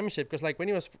his championship. Because like when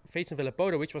he was facing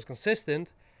Villopoto, which was consistent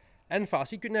and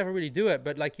fast, he could never really do it.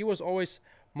 But like he was always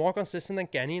more consistent than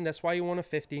Kenny, and that's why he won a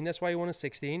 15. That's why he won a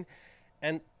 16,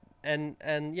 and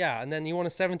then he won a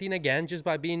 17 again just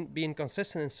by being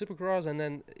consistent in Supercross, and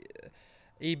then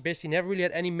he basically never really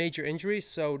had any major injuries.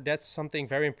 So that's something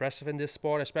very impressive in this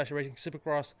sport, especially racing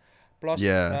Supercross plus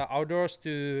outdoors.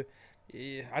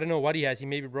 I don't know what he has. He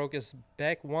maybe broke his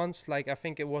back once, like I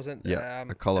think it wasn't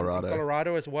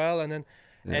Colorado as well, and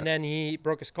then he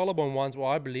broke his collarbone once,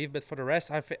 well I believe. But for the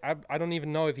rest, I don't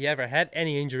even know if he ever had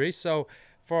any injuries. So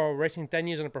for racing 10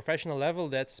 years on a professional level,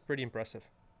 that's pretty impressive.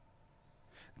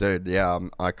 Dude, yeah,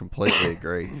 I completely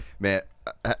agree. Man,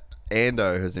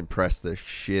 Ando has impressed the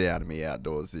shit out of me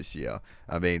outdoors this year.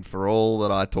 I mean, for all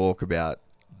that I talk about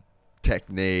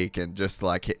technique and just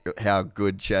like how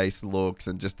good Chase looks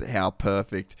and just how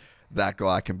perfect that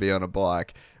guy can be on a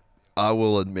bike, I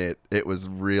will admit it was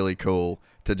really cool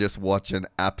to just watch an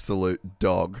absolute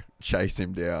dog chase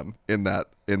him down in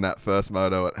that first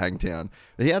moto at Hangtown.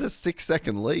 He had a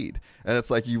 6-second lead, and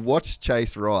it's like you watch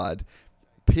Chase ride,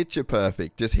 picture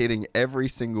perfect, just hitting every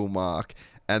single mark,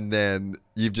 and then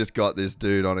you've just got this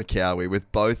dude on a Cowie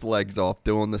with both legs off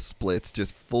doing the splits,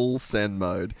 just full send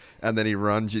mode, and then he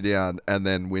runs you down and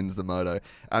then wins the moto.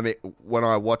 I mean, when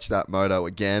I watched that moto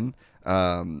again,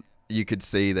 you could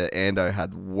see that Ando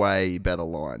had way better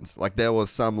lines. Like there was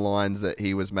some lines that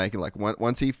he was making, like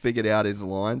once he figured out his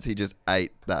lines, he just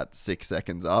ate that 6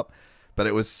 seconds up. But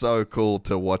it was so cool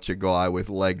to watch a guy with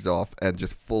legs off and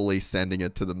just fully sending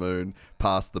it to the moon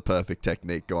past the perfect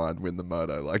technique guy and win the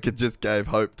moto. Like it just gave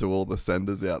hope to all the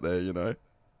senders out there, you know?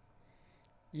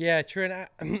 Yeah, true.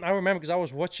 And I remember because I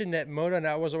was watching that moto and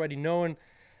I was already knowing,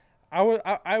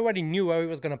 I already knew where he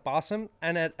was going to pass him.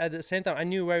 And at the same time, I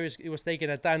knew where he was taking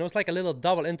that time. It was like a little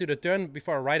double into the turn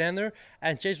before a right-hander.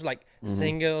 And Chase was like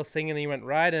single, and he went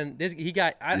right. And he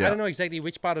got, I don't know exactly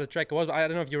which part of the track it was, but I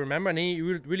don't know if you remember. And he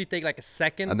would really take like a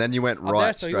second. And then you went right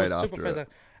there, so straight after it.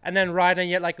 And then right, and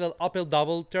you had like a little uphill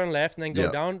double, turn left, and then go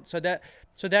down. So that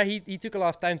he took a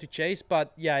lot of time to chase.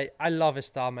 But yeah, I love his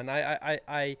style, man.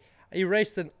 He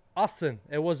raced in Assen.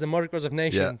 It was the Motocross of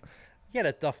Nation. Yeah. He had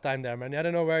a tough time there, man. I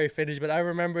don't know where he finished, but I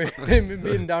remember him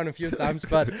being down a few times.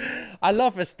 But I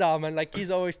love his style, man. Like he's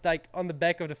always like on the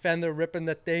back of the fender, ripping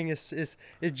that thing, his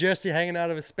jersey hanging out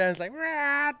of his pants, like.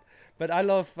 Rah! But I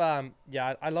love, I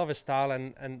love his style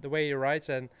and the way he rides.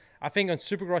 And I think on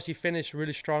Supercross he finished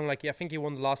really strong. Like I think he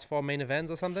won the last 4 main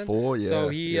events or something. 4, yeah. So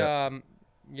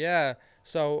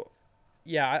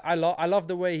he, I love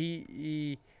the way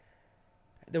he.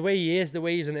 The way he is, the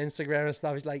way he's on Instagram and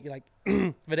stuff, he's like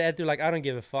with the attitude like I don't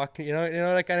give a fuck, you know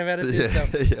that kind of attitude. So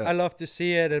I love to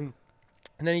see it, and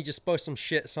then he just posts some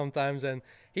shit sometimes, and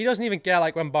he doesn't even care.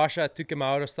 Like when Basha took him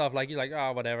out or stuff, like he's like,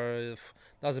 oh whatever,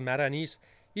 doesn't matter. And he's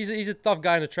a tough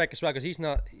guy on the track as well, because he's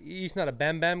not a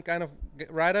bam kind of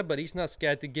rider, but he's not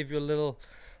scared to give you a little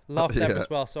love tap as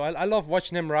well. So I love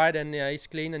watching him ride, and he's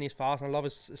clean and he's fast, and I love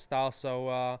his style.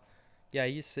 So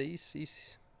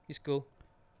he's cool.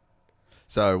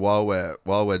 So while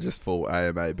we're just full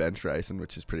AMA bench racing,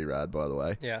 which is pretty rad, by the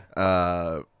way. Yeah.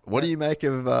 What do you make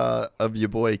of your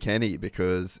boy Kenny?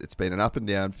 Because it's been an up and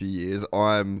down few years.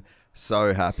 I'm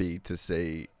so happy to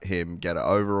see him get an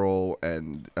overall,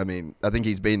 and I mean, I think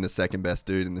he's been the second best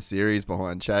dude in the series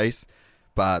behind Chase.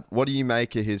 But what do you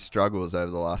make of his struggles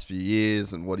over the last few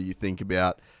years, and what do you think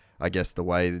about, I guess, the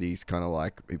way that he's kind of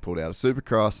like, he pulled out a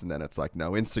Supercross, and then it's like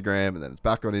no Instagram, and then it's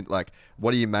back on it. Like,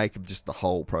 what do you make of just the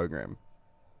whole program?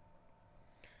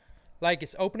 Like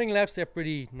his opening laps, they're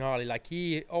pretty gnarly. Like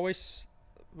he was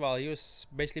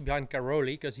basically behind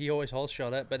Caroli because he always whole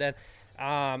shot it. But then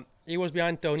he was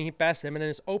behind Tony, he passed him, and then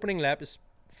his opening lap is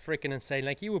freaking insane.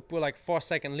 Like he would pull like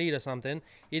 4-second lead or something.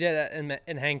 He did that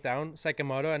in Hangtown, second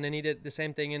moto, and then he did the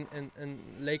same thing in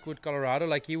Lakewood, Colorado.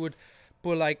 Like he would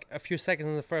pull like a few seconds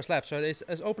in the first lap. So his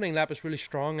opening lap is really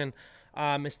strong, and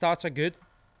his starts are good.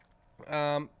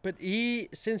 But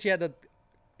since he had that.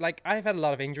 Like, I've had a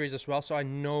lot of injuries as well, so I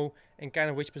know in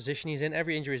kind of which position he's in.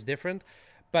 Every injury is different.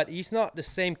 But he's not the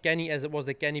same Kenny as it was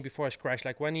the Kenny before his crash.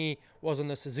 Like, when he was on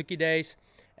the Suzuki days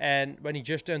and when he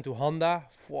just turned to Honda,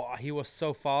 he was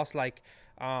so fast. Like,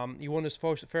 he won his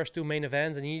first 2 main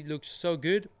events, and he looked so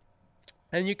good.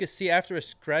 And you could see after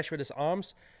his crash with his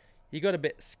arms, he got a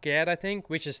bit scared, I think,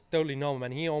 which is totally normal,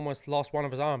 man. He almost lost one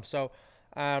of his arms. So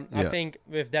I think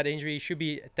with that injury, he should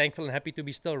be thankful and happy to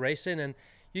be still racing. And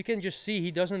you can just see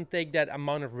he doesn't take that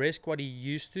amount of risk what he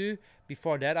used to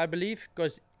before that, I believe,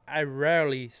 because I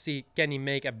rarely see Kenny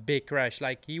make a big crash.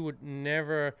 Like, he would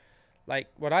never, like,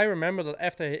 what I remember that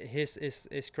after his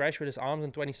crash with his arms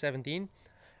in 2017,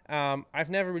 I've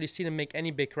never really seen him make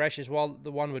any big crashes. Well,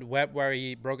 the one with Webb where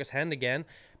he broke his hand again,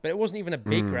 but it wasn't even a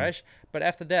big crash. But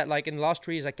after that, like in the last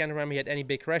 3 years, I can't remember he had any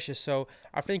big crashes. So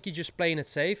I think he's just playing it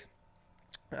safe.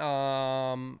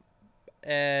 And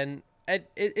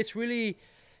it's really,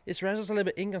 his race is a little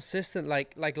bit inconsistent.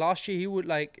 Like last year, he would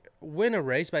like win a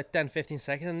race by 10, 15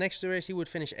 seconds, and next race he would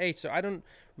finish 8th. So I don't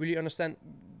really understand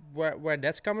where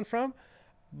that's coming from.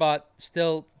 But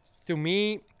still, to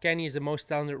me, Kenny is the most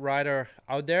talented rider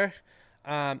out there.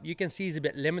 You can see he's a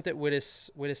bit limited with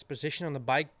his position on the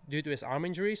bike due to his arm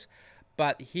injuries,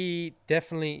 but he's a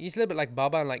little bit like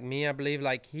Bubba and like me, I believe.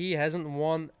 Like, he hasn't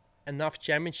won enough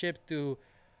championship to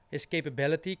his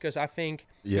capability, because I think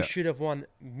he should have won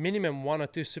minimum 1 or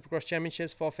 2 Supercross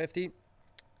championships 450,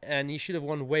 and he should have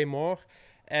won way more.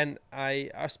 And I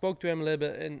spoke to him a little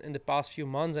bit in the past few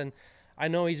months, and I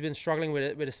know he's been struggling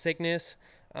with a sickness.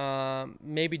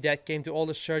 Maybe that came to all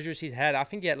the surgeries he's had. I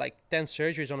think he had like 10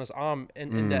 surgeries on his arm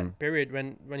in that period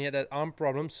when he had that arm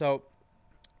problem. So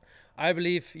I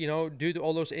believe, due to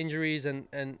all those injuries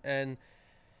and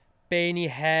pain he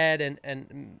had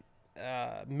and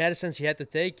medicines he had to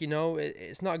take,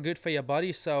 it's not good for your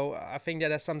body. So I think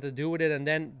that has something to do with it. And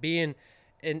then being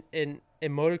in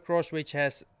motocross, which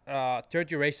has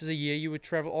 30 races a year, you would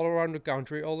travel all around the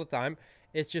country all the time.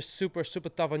 It's just super, super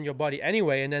tough on your body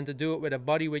anyway. And then to do it with a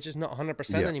body which is not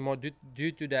 100% anymore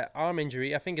due to that arm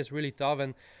injury, I think it's really tough.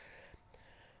 And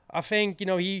I think,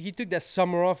 he took that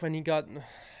summer off when he got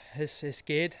his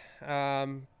kid. I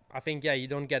think, you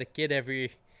don't get a kid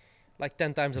every,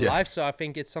 10 times in life. So I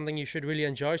think it's something you should really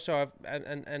enjoy. So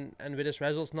and with his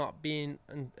results not being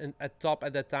at top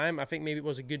at that time, I think maybe it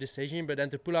was a good decision. But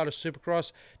then to pull out of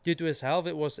Supercross due to his health,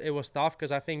 it was tough,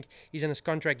 because I think he's in his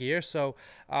contract year. So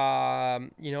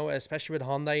especially with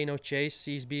Honda, Chase,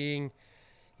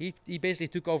 he basically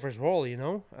took over his role,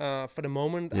 for the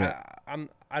moment.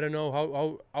 I don't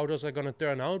know how those are gonna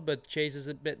turn out, but Chase is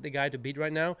a bit the guy to beat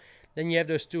right now. Then you have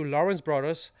those 2 Lawrence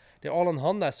brothers. They're all on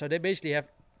Honda, so they basically have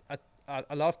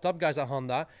a lot of top guys at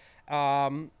Honda.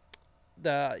 I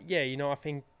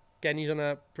think Kenny's on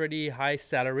a pretty high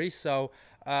salary, so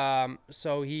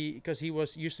because he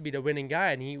used to be the winning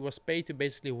guy and he was paid to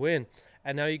basically win,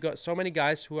 and now you got so many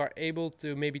guys who are able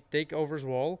to maybe take over his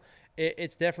role.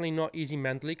 It's definitely not easy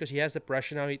mentally, because he has the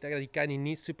pressure now. He kind of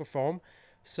needs to perform.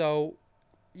 So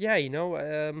he's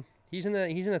in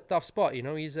a tough spot.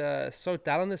 He's so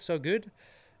talented, so good.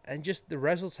 And just the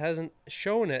results hasn't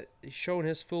shown it. He's shown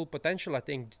his full potential, I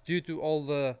think, due to all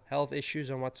the health issues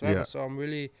and whatsoever. Yeah. So I'm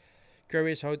really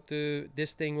curious how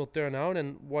this thing will turn out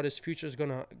and what his future is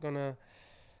gonna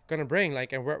bring.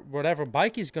 Like, and whatever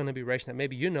bike he's gonna be racing at,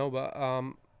 maybe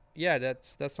but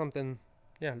that's something.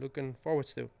 Looking forward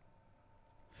to.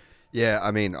 Yeah,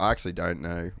 I mean, I actually don't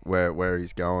know where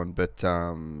he's going, but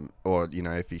or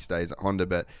if he stays at Honda.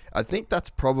 But I think that's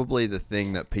probably the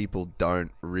thing that people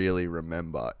don't really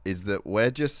remember, is that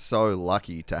we're just so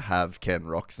lucky to have Ken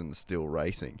Roczen still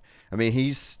racing. I mean,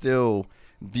 he's still.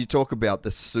 If you talk about the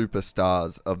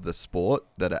superstars of the sport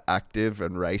that are active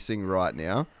and racing right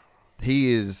now,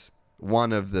 he is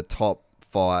one of the top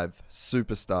 5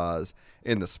 superstars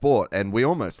in the sport, and we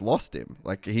almost lost him.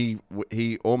 Like, he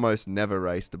almost never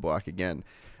raced a bike again.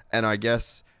 And I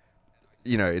guess,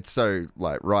 it's so,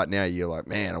 like, right now you're like,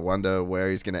 man, I wonder where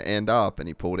he's going to end up, and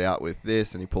he pulled out with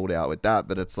this and he pulled out with that.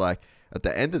 But it's like, at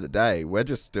the end of the day, we're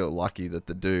just still lucky that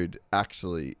the dude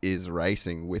actually is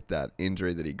racing with that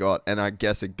injury that he got. And I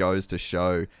guess it goes to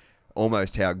show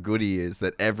almost how good he is,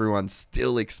 that everyone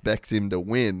still expects him to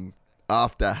win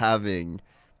after having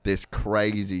this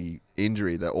crazy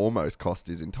injury that almost cost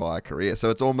his entire career. So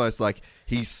it's almost like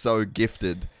he's so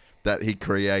gifted that he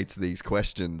creates these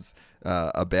questions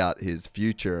about his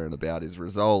future and about his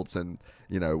results. And,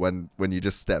 when you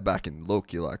just step back and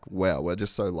look, you're like, wow, we're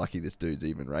just so lucky this dude's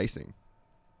even racing.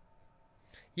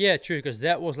 Yeah, true, because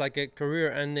that was like a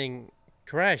career-ending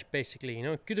crash, basically.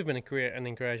 It could have been a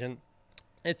career-ending crash, and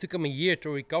it took him a year to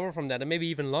recover from that, and maybe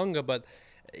even longer. But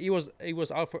he was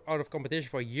out of competition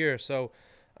for a year. So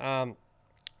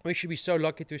we should be so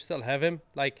lucky to still have him.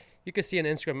 Like, you can see on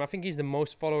Instagram, I think he's the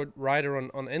most followed rider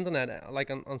on internet,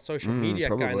 like on social media,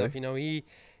 probably. kind of.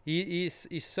 He's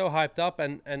so hyped up,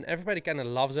 and everybody kind of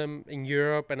loves him in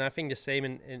Europe, and I think the same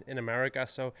in America.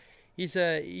 So he's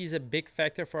a big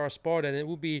factor for our sport, and it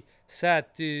would be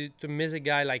sad to miss a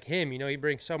guy like him. He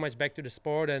brings so much back to the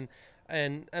sport,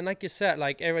 and like you said,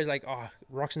 like, everybody's like, oh,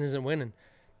 Roczen isn't winning.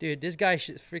 Dude, this guy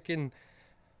should freaking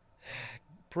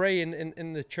pray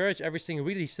in the church every single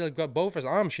week. He still got both his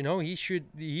arms, you know.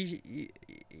 He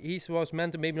was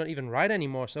meant to maybe not even ride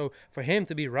anymore. So for him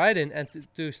to be riding and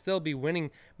to still be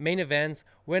winning main events,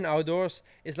 win outdoors,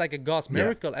 is like a God's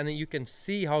miracle. And you can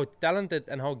see how talented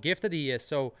and how gifted he is.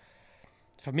 So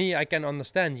for me, I can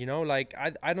understand, you know, like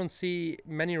I don't see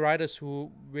many riders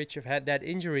which have had that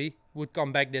injury would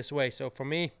come back this way. So for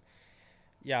me,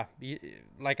 yeah,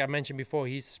 like I mentioned before,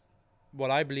 he's what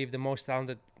I believe the most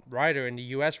talented rider in the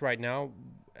US right now.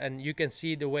 And you can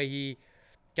see the way he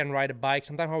can ride a bike,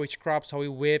 sometimes how he scrubs, how he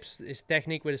whips, his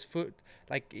technique with his foot.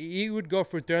 Like he would go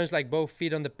through turns like both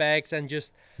feet on the pegs and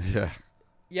just he's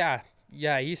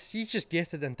just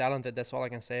gifted and talented. That's all I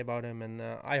can say about him. And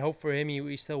I hope for him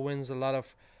he still wins a lot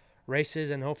of races,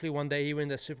 and hopefully one day he wins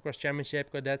the Supercross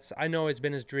Championship, because I know it's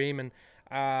been his dream, and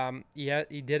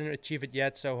he didn't achieve it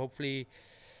yet. So hopefully,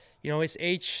 you know, his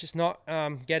age is not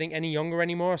getting any younger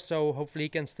anymore, so hopefully he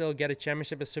can still get a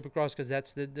championship at Supercross, because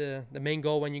that's the main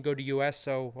goal when you go to US.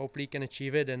 So hopefully he can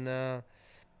achieve it, and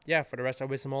for the rest I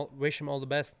wish him all the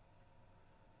best.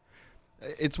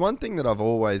 It's one thing that I've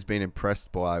always been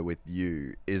impressed by with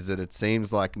you, is that it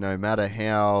seems like no matter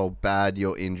how bad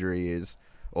your injury is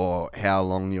or how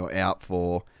long you're out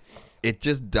for, it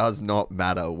just does not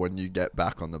matter when you get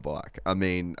back on the bike. I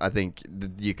mean, I think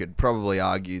you could probably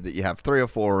argue that you have 3 or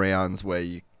 4 rounds where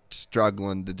you're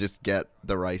struggling to just get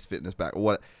the race fitness back.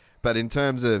 But in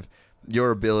terms of your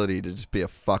ability to just be a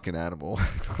fucking animal,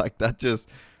 like it just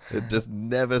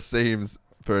never seems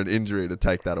for an injury to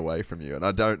take that away from you. And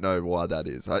I don't know why that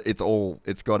is.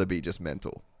 It's got to be just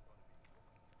mental.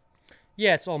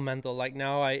 Yeah, it's all mental. Like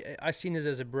now I seen this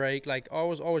as a break. Like I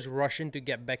was always rushing to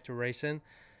get back to racing.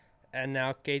 And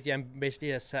now KTM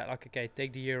basically has said, like, okay,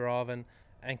 take the year off and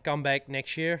come back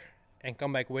next year and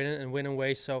come back winning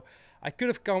ways. So I could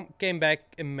have came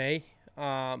back in May,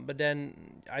 but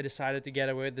then I decided to get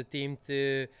away with the team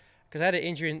because I had an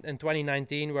injury in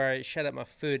 2019 where I shed up my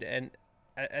foot, and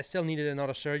I still needed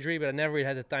another surgery, but I never really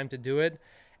had the time to do it.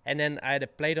 And then I had a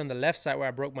plate on the left side where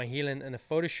I broke my heel in a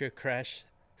photo shoot crash.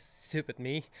 Stupid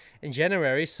me, in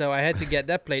January. So I had to get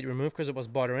that plate removed because it was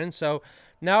bothering. So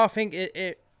now I think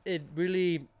it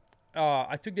really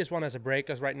I took this one as a break,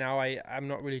 because right now I'm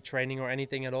not really training or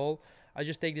anything at all. I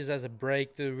just take this as a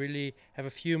break to really have a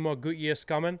few more good years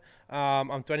coming.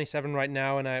 I'm 27 right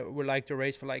now, and I would like to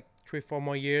race for like 3-4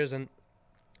 more years. And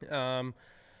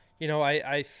you know,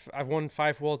 I've won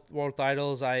 5 world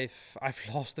titles. I've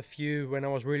lost a few when I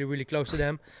was really, really close to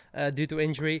them due to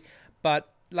injury. But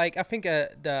like I think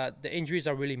the injuries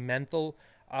are really mental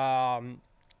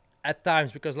at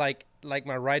times, because like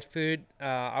my right foot,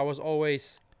 it was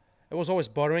always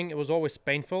bothering. It was always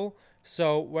painful.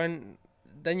 So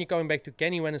then you're going back to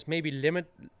Kenny, when it's maybe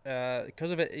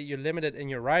because of it, you're limited in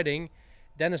your riding,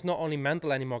 then it's not only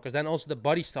mental anymore, because then also the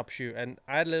body stops you. And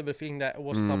I had a little bit of feeling that it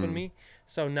was stopping me.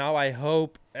 So now I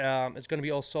hope it's going to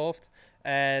be all solved.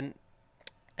 And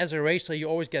as a racer, you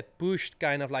always get pushed,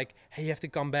 kind of like, hey, you have to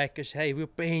come back because, hey, we're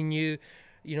paying you.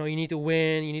 You know, you need to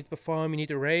win, you need to perform, you need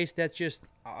to race. I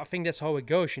think that's how it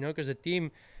goes, you know, because the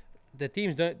teams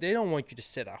don't want you to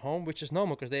sit at home, which is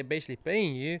normal, because they're basically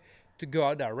paying you to go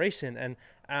out there racing. And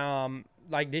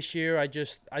like this year, I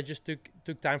just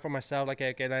took time for myself. Like,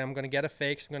 okay, I'm gonna get a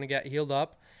fix, I'm gonna get healed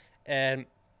up, and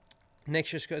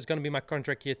next year is gonna be my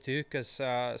contract year too, because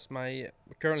it's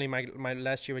currently my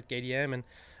last year with KTM, and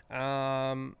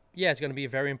it's gonna be a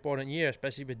very important year,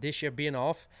 especially with this year being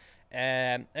off.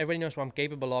 Everybody knows what I'm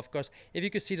capable of, because if you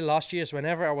could see the last years,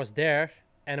 whenever I was there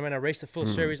and when I raced the full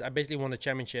series, I basically won the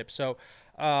championship. So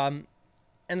and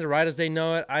the riders, they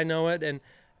know it, I know it, and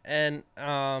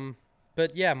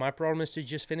but yeah, my problem is to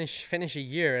just finish a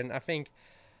year. And I think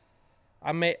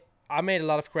I made a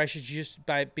lot of crashes just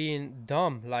by being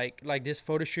dumb, like this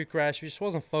photo shoot crash, just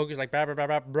wasn't focused, like blah blah blah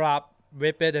blah blah,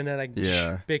 whip it, and then like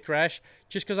big crash,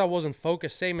 just because I wasn't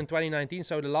focused. Same in 2019.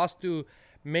 So the last 2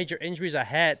 major injuries I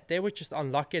had, they were just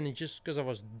unlucky, and just because I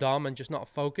was dumb and just not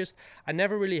focused. I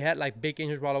never really had like big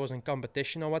injuries while I was in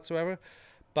competition or whatsoever,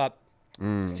 but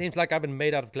it seems like I've been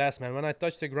made out of glass, man. When I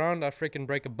touch the ground, I freaking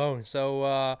break a bone.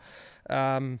 So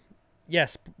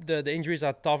yes, the injuries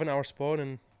are tough in our sport,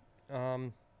 and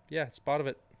it's part of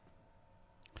it.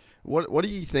 What do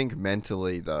you think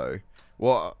mentally though?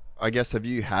 Well, I guess, have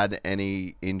you had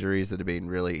any injuries that have been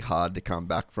really hard to come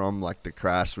back from? Like the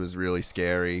crash was really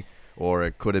scary, or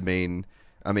it could have been,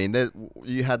 I mean,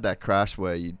 you had that crash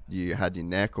where you had your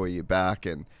neck or your back,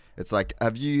 and it's like,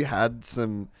 have you had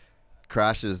some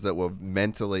crashes that were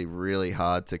mentally really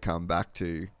hard to come back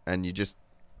to, and you just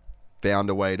found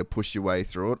a way to push your way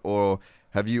through it? Or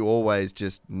have you always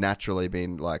just naturally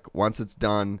been like, once it's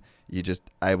done, you're just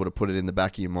able to put it in the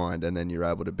back of your mind and then you're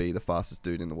able to be the fastest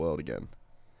dude in the world again?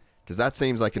 Because that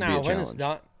seems like it'd be a when challenge. it's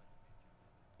done,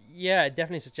 yeah, it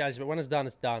definitely is a challenge. But when it's done,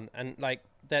 it's done. And like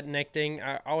that neck thing,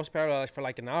 I was paralyzed for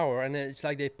like an hour, and it's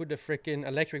like they put the freaking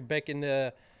electric back in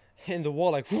the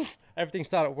wall, like whoosh, everything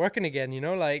started working again. You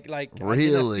know, like Really? I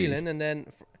did that feeling, and then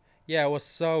yeah, it was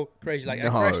so crazy. Like I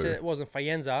crashed it was in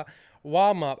Faenza,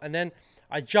 warm up, and then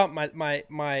I jumped.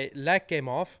 My leg came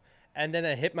off, and then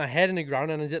I hit my head in the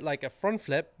ground, and I did like a front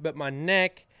flip, but my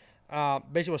neck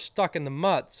basically was stuck in the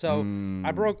mud. So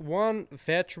I broke one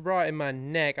vertebra in my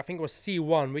neck. I think it was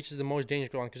C1, which is the most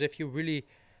dangerous one, because if you really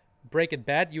break it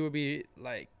bad, you will be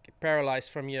like paralyzed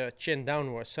from your chin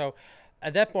downwards. So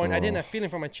at that point, I didn't have feeling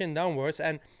from my chin downwards,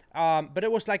 and but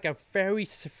it was like a very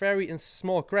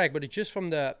small crack. But it just from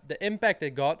the impact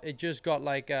it just got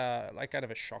like kind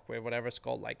of a shockwave, whatever it's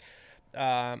called. Like,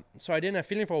 so I didn't have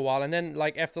feeling for a while, and then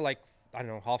like after like, I don't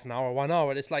know, half an hour, 1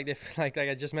 hour, it's like they like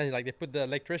I just mentioned, like they put the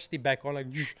electricity back on, like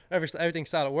everything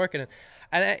started working,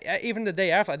 and I, even the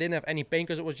day after I didn't have any pain,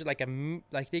 because it was just like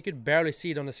like they could barely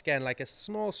see it on the scan, like a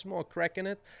small crack in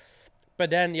it. But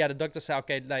then yeah, the doctor said,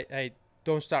 okay, like, hey,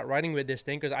 don't start riding with this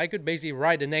thing, because I could basically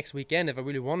ride the next weekend if I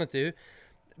really wanted to,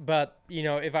 but you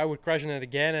know, if I would crash on it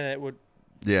again and it would,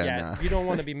 you don't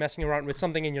want to be messing around with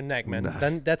something in your neck, man.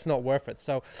 Then that's not worth it.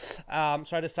 So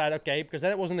so I decided, okay, because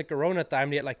then it wasn't the corona time,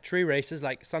 they had like 3 races,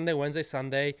 like Sunday, Wednesday,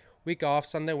 Sunday, week off,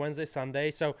 Sunday, Wednesday, Sunday.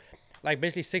 So like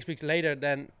basically 6 weeks later,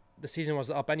 then the season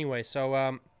was up anyway.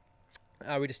 So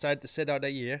we decided to sit out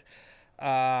that year.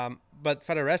 But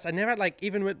for the rest, I never had, like,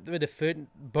 even with the foot,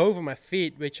 both of my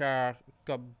feet, which got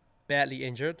badly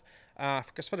injured,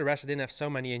 because for the rest I didn't have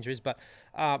so many injuries, but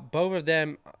both of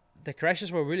them, the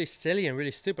crashes were really silly and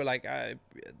really stupid. Like,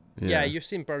 yeah, you've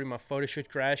seen probably my photo shoot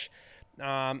crash.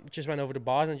 Just went over the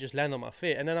bars and just landed on my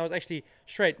feet. And then I was actually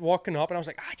straight walking up, and I was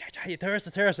like, it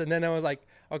hurts. And then I was like,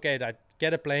 okay, I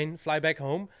get a plane, fly back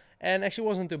home. And actually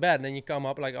wasn't too bad. And then you come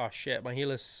up like, oh shit, my heel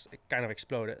is kind of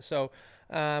exploded. So,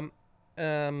 yeah,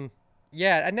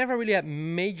 I never really had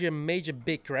major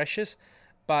big crashes.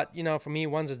 But, you know, for me,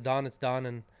 once it's done, it's done.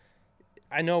 And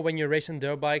I know when you're racing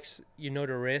dirt bikes, you know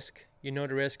the risk. You know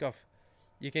the risk of,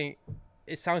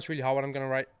 it sounds really hard what I'm going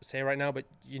to say right now, but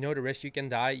you know the risk you can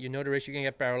die. You know the risk you can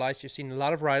get paralyzed. You've seen a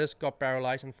lot of riders got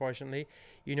paralyzed, unfortunately.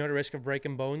 You know the risk of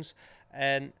breaking bones.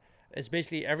 And it's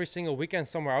basically every single weekend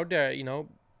somewhere out there, you know,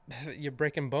 you're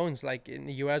breaking bones. Like in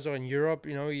the US or in Europe,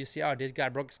 you know, you see, oh, this guy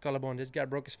broke his collarbone, this guy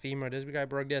broke his femur, this guy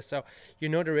broke this. So you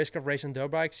know the risk of racing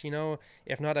dirt bikes. You know,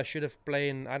 if not, I should have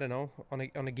played, I don't know,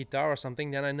 on a guitar or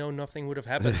something. Then I know nothing would have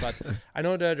happened. But I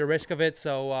know the risk of it.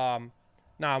 So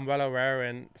now I'm well aware.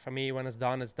 And for me, when it's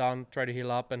done, it's done. Try to heal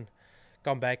up and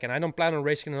come back. And I don't plan on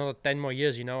racing another 10 more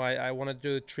years. You know, I want to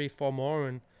do 3-4 more,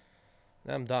 and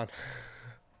then I'm done.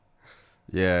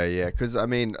 Yeah, because, I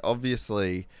mean,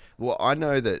 obviously, well, I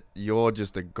know that you're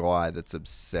just a guy that's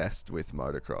obsessed with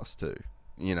motocross too.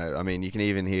 You know, I mean, you can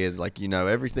even hear, like, you know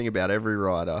everything about every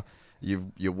rider.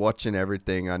 You're watching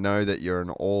everything. I know that you're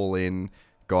an all-in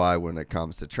guy when it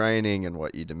comes to training and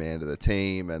what you demand of the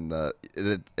team. And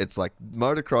it's like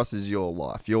motocross is your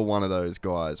life. You're one of those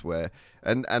guys where,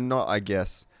 and not, I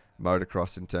guess,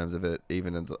 motocross in terms of it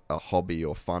even as a hobby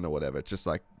or fun or whatever. It's just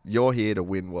like, you're here to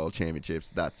win world championships.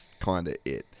 That's kind of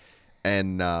it.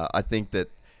 And I think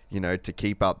that, you know, to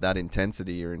keep up that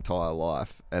intensity your entire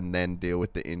life and then deal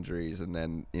with the injuries and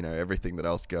then, you know, everything that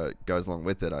else goes along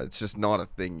with it, it's just not a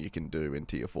thing you can do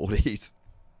into your 40s.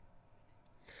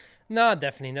 No,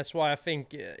 definitely. That's why I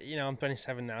think, you know, I'm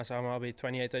 27 now, so I'll be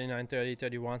 28, 29, 30,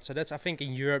 31. So that's, I think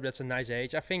in Europe, that's a nice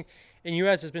age. I think in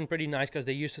US, it's been pretty nice because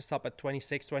they used to stop at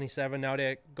 26, 27. Now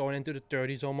they're going into the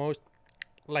 30s almost.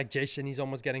 Like Jason, he's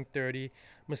almost getting 30.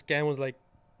 Muscan was like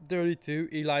 32.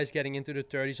 Eli's getting into the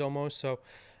 30s almost. So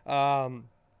I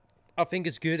think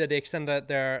it's good that they extend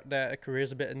their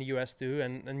careers a bit in the US too.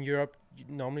 And in Europe,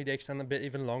 normally they extend a bit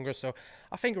even longer. So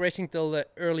I think racing till the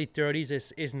early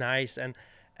 30s is nice. And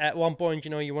at one point,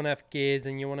 you know, you want to have kids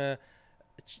and you want to,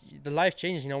 the life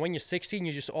changes. You know, when you're 16,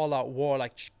 you're just all out war.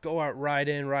 Like, just go out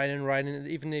riding.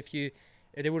 Even if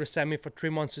they would have sent me for 3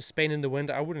 months to Spain in the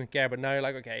winter, I wouldn't care. But now you're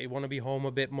like, okay, you want to be home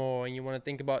a bit more and you want to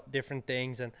think about different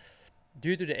things. And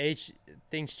due to the age,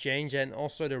 things change. And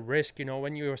also the risk, you know,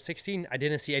 when you were 16, I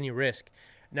didn't see any risk.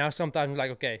 Now sometimes like,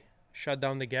 okay, shut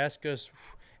down the gas because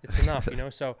it's enough, you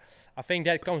know. So I think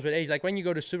that comes with age. Like when you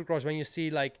go to Supercross, when you see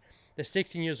like the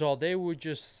 16 years old, they would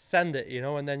just send it, you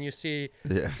know. And then you see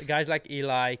guys like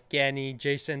Eli, Kenny,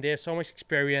 Jason, they have so much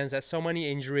experience, have so many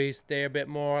injuries. They're a bit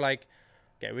more like,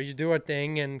 okay, we just do our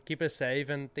thing and keep it safe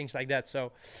and things like that.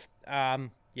 So,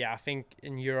 yeah, I think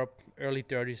in Europe, early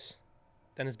 30s,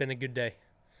 then it's been a good day.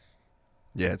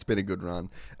 Yeah, it's been a good run.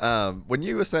 When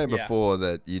you were saying Yeah. before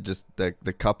that you just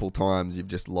the couple times you've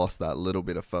just lost that little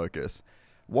bit of focus,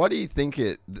 why do you think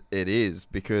it is?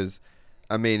 Because,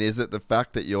 I mean, is it the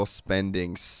fact that you're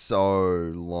spending so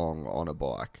long on a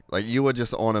bike? Like, you were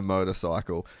just on a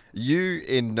motorcycle. You,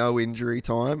 in no injury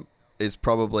time, is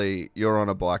probably, you're on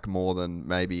a bike more than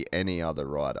maybe any other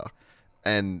rider.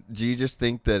 And do you just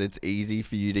think that it's easy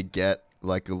for you to get,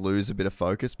 like, lose a bit of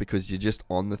focus because you're just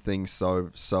on the thing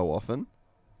so often?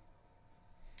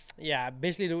 Yeah,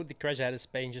 basically the crash I had in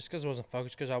Spain just because I wasn't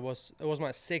focused because it was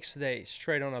my 6th day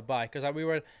straight on a bike because we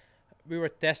were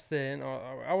testing,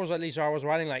 or I was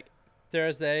riding like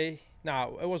Thursday.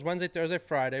 No, it was Wednesday, Thursday,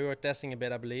 Friday. We were testing a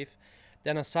bit, I believe.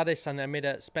 Then on Saturday, Sunday, I made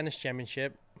a Spanish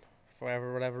championship.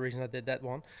 For whatever reason, I did that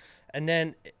one. And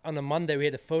then on a Monday, we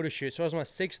had a photo shoot. So it was my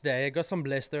 6th day. I got some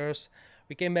blisters.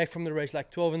 We came back from the race like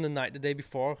 12 in the night the day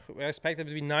before. We expected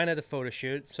to be 9 at the photo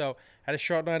shoot. So had a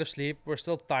short night of sleep. We're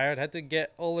still tired. Had to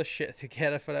get all the shit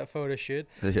together for that photo shoot.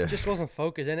 Yeah. It just wasn't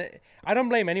focused. And I don't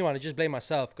blame anyone. I just blame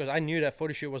myself because I knew that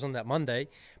photo shoot was on that Monday.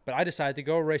 But I decided to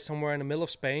go race somewhere in the middle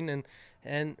of Spain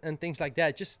and things like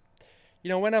that. Just, you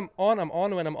know, when I'm on, I'm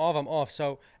on. When I'm off, I'm off.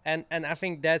 So, and I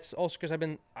think that's also because I've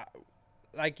been...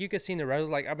 like you can see in the results,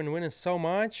 like I've been winning so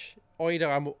much, or either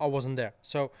I wasn't there.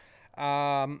 So,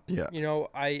 you know,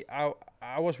 I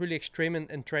was really extreme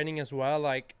in training as well.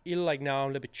 Like either like now I'm a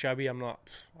little bit chubby. I'm not.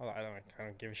 I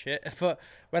don't give a shit. But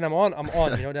when I'm on, I'm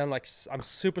on. You know, then like I'm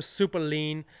super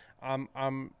lean.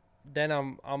 I'm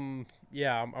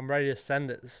ready to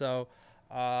send it. So.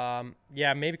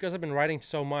 Yeah, maybe because I've been riding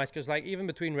so much. Because like even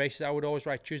between races, I would always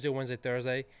ride Tuesday, Wednesday,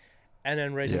 Thursday. And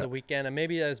then race on the weekend, and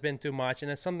maybe that's been too much.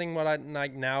 And it's something what I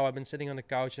like now. I've been sitting on the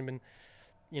couch and been,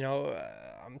 you know,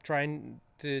 I'm trying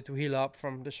to heal up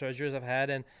from the surgeries I've had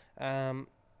and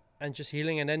just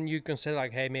healing. And then you consider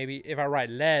like, hey, maybe if I ride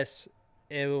less,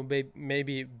 it will be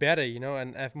maybe better, you know,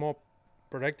 and have more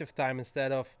productive time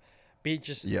instead of be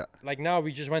just like now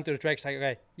we just went to the tracks like,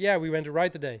 okay, yeah, we went to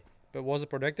ride today, but was it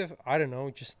productive? I don't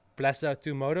know. Just blast out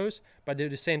 2 motos, but do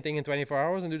the same thing in 24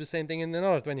 hours and do the same thing in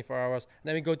another 24 hours. And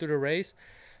then we go to the race.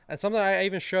 And sometimes I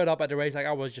even showed up at the race like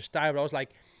I was just tired. But I was like,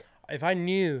 if I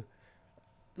knew,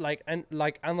 like end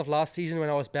of last season when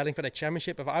I was battling for the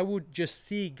championship, if I would just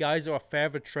see guys who are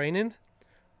favorite training,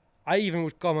 I even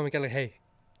would come and get like, hey,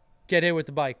 get in with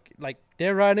the bike. Like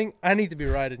they're riding, I need to be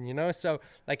riding, you know? So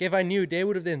like if I knew they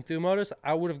would have done 2 motos,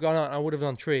 I would have gone on, I would have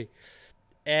done 3.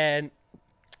 And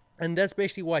that's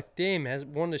basically why Tim has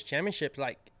won this championship.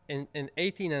 Like in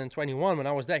 18 and in 21, when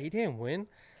I was there, he didn't win.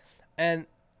 And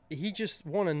he just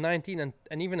won in 19 and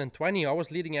even in 20. I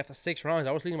was leading after 6 rounds.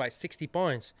 I was leading by 60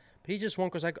 points. But he just won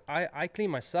because I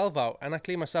cleaned myself out. And I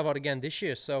cleaned myself out again this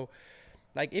year. So,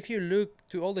 like, if you look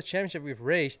to all the championships we've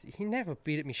raced, he never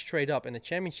beat me straight up in a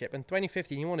championship. In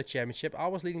 2015, he won a championship. I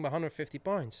was leading by 150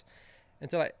 points.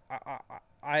 Until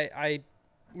I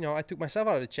took myself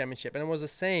out of the championship. And it was the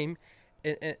same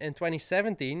in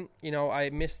 2017, you know, I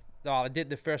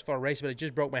did the first 4 races, but I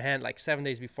just broke my hand like 7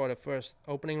 days before the first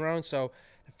opening round. So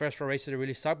the first 4 races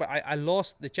really sucked, but I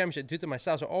lost the championship due to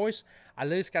myself. So always I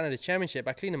lose kind of the championship.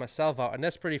 I cleaned myself out, and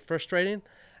that's pretty frustrating.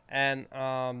 And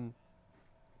and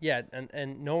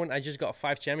knowing I just got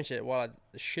 5 championships, well, I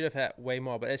should have had way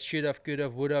more, but it should have, could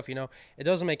have, would have, you know, it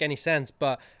doesn't make any sense.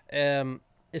 But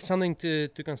it's something to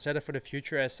consider for the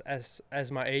future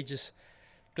as my age is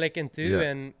clicking too,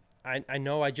 and I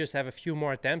know I just have a few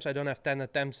more attempts. I don't have 10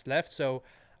 attempts left, so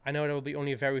I know there will be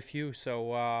only very few.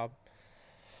 So,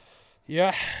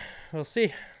 we'll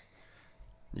see.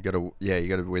 You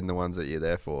gotta win the ones that you're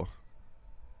there for.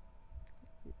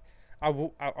 I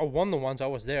won the ones I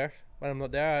was there. When I'm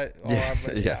not there,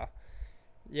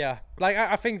 Like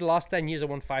I think the last 10 years I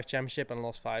won 5 championships and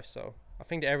lost 5. So I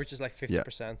think the average is like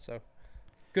 50%. So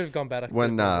could have gone better.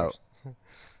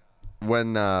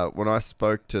 When I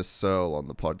spoke to Searle on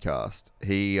the podcast,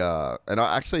 he and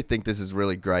I actually think this is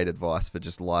really great advice for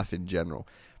just life in general.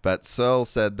 But Searle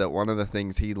said that one of the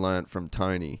things he learnt from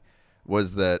Tony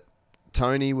was that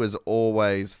Tony was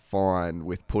always fine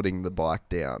with putting the bike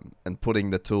down and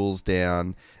putting the tools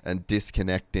down and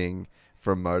disconnecting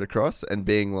from motocross and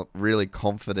being really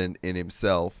confident in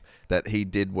himself that he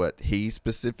did what he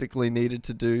specifically needed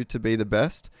to do to be the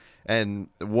best. And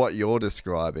what you're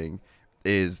describing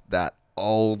is that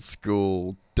old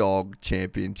school dog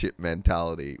championship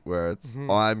mentality where it's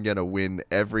I'm going to win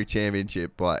every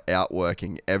championship by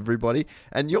outworking everybody.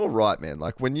 And you're right, man.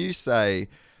 Like when you say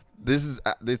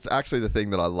it's actually the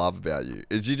thing that I love about you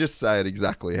is you just say it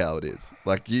exactly how it is.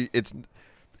 Like it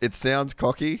sounds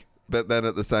cocky, but then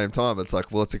at the same time, it's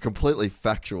like, well, it's a completely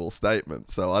factual statement.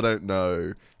 So I don't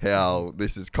know how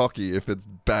this is cocky if it's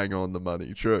bang on the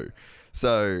money true.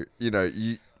 So,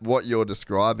 what you're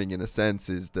describing in a sense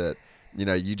is that,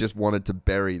 you just wanted to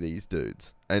bury these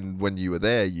dudes. And when you were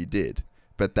there, you did.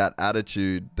 But that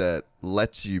attitude that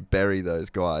lets you bury those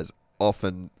guys,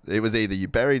 often it was either you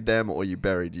buried them or you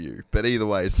buried you. But either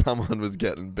way, someone was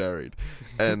getting buried.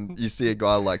 And you see a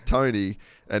guy like Tony,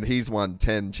 and he's won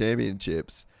 10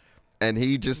 championships, and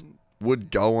he just would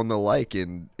go on the lake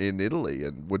in Italy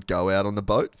and would go out on the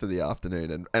boat for the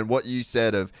afternoon. And what you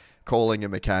said of calling a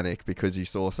mechanic because you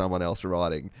saw someone else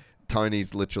riding,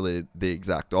 Tony's literally the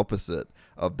exact opposite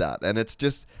of that. And it's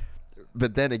just...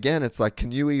 But then again, it's like,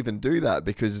 can you even do that?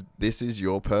 Because this is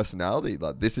your personality.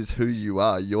 Like, this is who you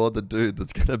are. You're the dude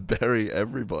that's going to bury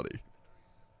everybody.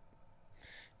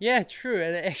 Yeah, true.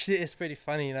 And actually, it's pretty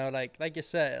funny, like you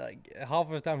said, like half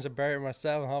of the times I buried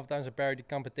myself and half the times I buried the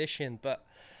competition. But,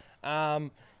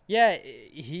 yeah,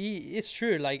 it's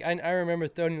true. Like, I remember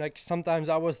Tony, like, sometimes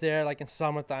I was there, like, in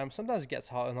summertime. Sometimes it gets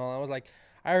hot and all. I was like,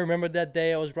 I remember that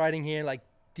day I was riding here, like,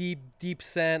 deep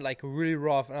sand, like really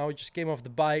rough, and I just came off the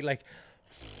bike like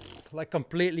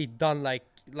completely done,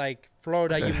 like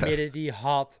Florida humidity,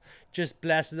 hot, just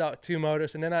blasted out 2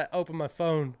 motors. And then I opened my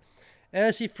phone and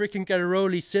I see freaking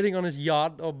Caroli sitting on his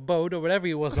yacht or boat or whatever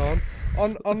he was on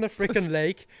the freaking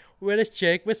lake with his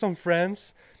chick, with some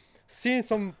friends, seeing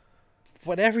some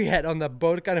whatever he had on that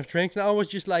boat kind of drinks. And I was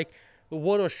just like, the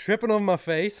water was dripping on my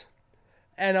face,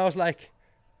 and I was like,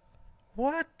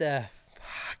 what the fuck,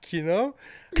 and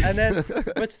then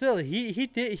but still he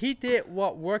did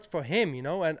what worked for him,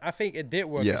 and I think it did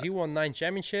work. Yeah. He won 9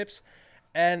 championships,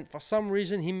 and for some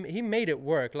reason he made it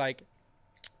work. Like,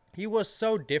 he was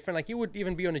so different. Like, he would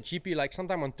even be on a GP like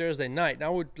sometime on Thursday night, and I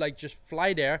would like just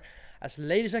fly there as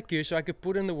late as I could so I could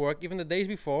put in the work even the days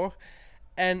before.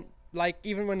 And like,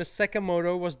 even when the second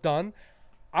moto was done,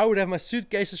 I would have my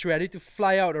suitcases ready to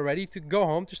fly out already to go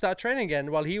home to start training again,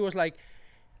 while he was like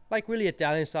really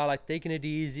Italian style, like taking it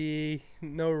easy,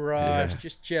 no rush,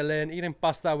 just chilling, eating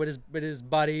pasta with his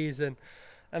buddies, and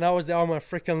I was there on my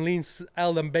freaking lean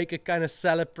Eldon Baker kind of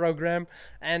salad program,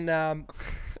 and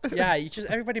yeah,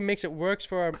 everybody makes it works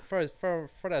for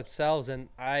themselves, and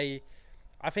I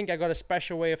think I got a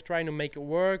special way of trying to make it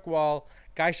work, while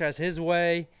Kaiser has his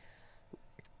way,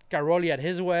 Caroli had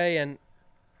his way, and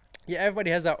yeah,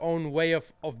 everybody has their own way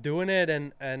of doing it,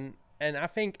 and I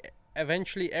think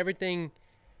eventually everything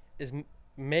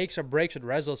makes or breaks with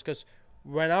results. Because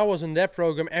when I was in that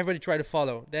program, everybody tried to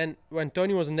follow. Then when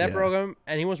Tony was in that program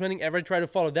and he was winning, everybody tried to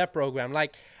follow that program.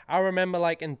 Like, I remember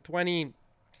like in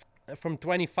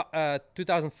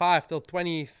 2005 till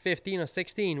 2015 or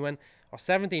 16 or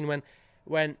 17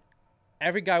 when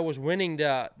every guy was winning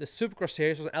the Supercross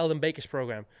series, was Eldon Baker's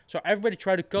program. So everybody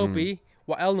tried to copy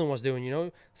what Eldon was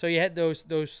doing, So you had those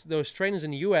trainers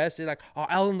in the US. They're like, oh,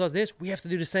 Eldon does this, we have to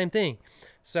do the same thing.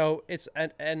 So it's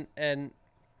and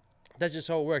that's just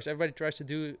how it works. Everybody tries to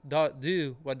do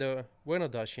what the winner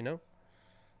does,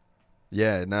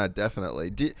 Yeah, no,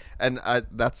 definitely.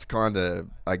 That's kind of,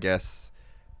 I guess,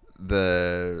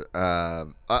 I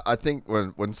think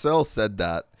when Searle said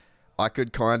that, I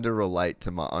could kind of relate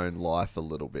to my own life a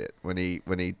little bit when he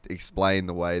explained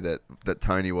the way that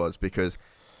Tony was, because,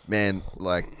 man,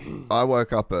 like, I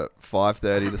woke up at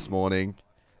 5:30 this morning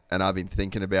and I've been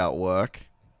thinking about work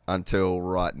until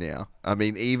right now. I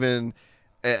mean, even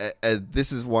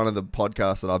this is one of the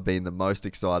podcasts that I've been the most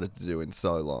excited to do in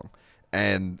so long.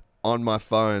 And on my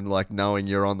phone, like, knowing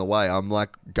you're on the way, I'm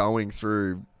like going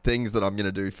through things that I'm going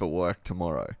to do for work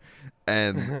tomorrow.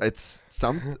 And that's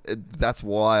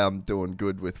why I'm doing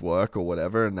good with work or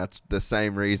whatever. And that's the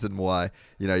same reason why,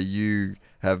 you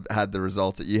have had the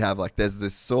results that you have. Like, there's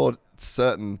this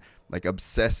certain like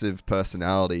obsessive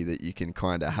personality that you can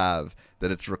kind of have, that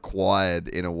it's required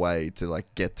in a way to like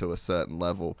get to a certain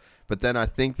level. But then I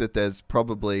think that there's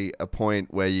probably a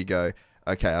point where you go,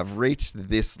 okay, I've reached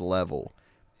this level,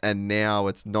 and now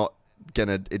it's not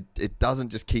it doesn't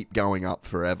just keep going up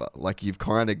forever. Like, you've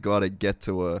kind of got to get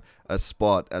to a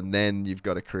spot, and then you've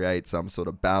got to create some sort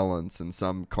of balance and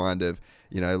some kind of,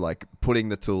 like putting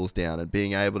the tools down and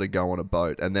being able to go on a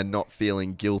boat, and then not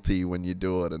feeling guilty when you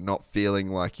do it, and not feeling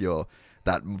like you're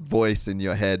that voice in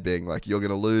your head being like, you're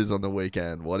going to lose on the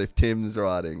weekend. What if Tim's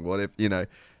riding? What if,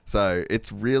 so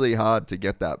it's really hard to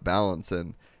get that balance.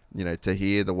 And, to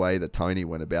hear the way that Tony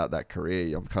went about that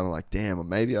career, I'm kind of like, damn,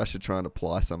 maybe I should try and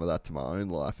apply some of that to my own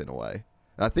life in a way.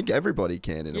 And I think everybody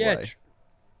can in a way.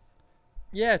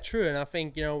 Yeah, true. And I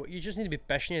think, you just need to be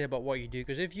passionate about what you do.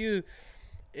 Because if you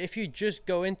just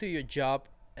go into your job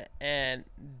and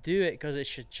do it because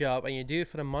it's your job and you do it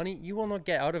for the money, you will not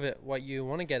get out of it what you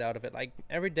want to get out of it. Like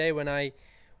every day when I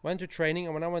went to training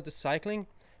and when I went to cycling,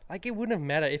 like it wouldn't have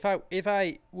mattered if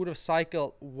I would have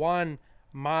cycled 1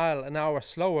 mile an hour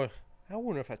slower. I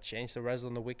wouldn't have changed the rest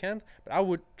on the weekend, but I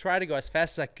would try to go as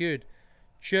fast as I could,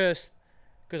 just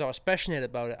because I was passionate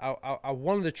about it. I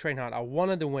wanted to train hard. I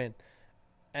wanted to win,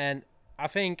 and I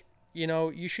think, you know,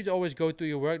 you should always go through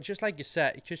your work, just like you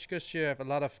said, just because you have a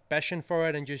lot of passion for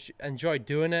it and just enjoy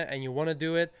doing it and you want to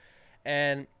do it.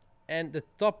 And the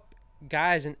top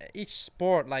guys in each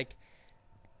sport, like,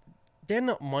 they're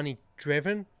not money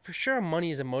driven. For sure,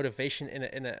 money is a motivation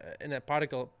in a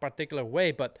particular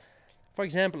way. But for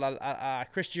example,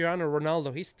 Cristiano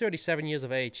Ronaldo, he's 37 years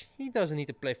of age. He doesn't need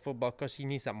to play football because he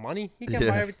needs that money. He can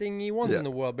buy everything he wants in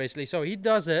the world, basically. So he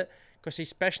does it because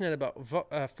he's passionate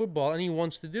about football and he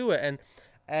wants to do it.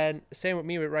 And same with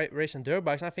me with racing dirt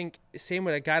bikes. And I think same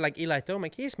with a guy like Eli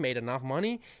Tomac. He's made enough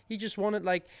money. He just wanted,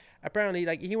 like, apparently,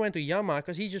 like, he went to Yamaha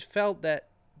because he just felt that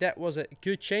was a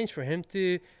good change for him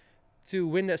to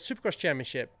win that supercross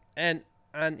championship. And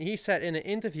he said in an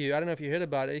interview, I don't know if you heard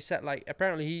about it, he said, like,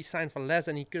 apparently he signed for less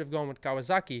and he could have gone with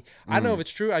Kawasaki. I don't know if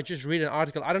it's true. I just read an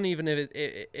article. I don't even know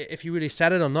if he really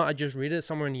said it or not. I just read it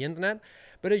somewhere on the internet.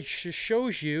 But it just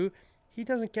shows you he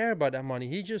doesn't care about that money.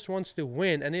 He just wants to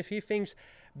win. And if he thinks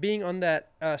being on that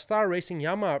Star Racing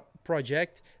Yamaha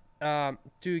project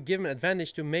to give him an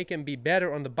advantage to make him be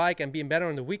better on the bike and being better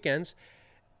on the weekends,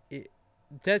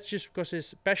 that's just because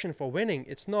his passion for winning.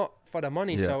 It's not for the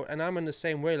money. So, and I'm in the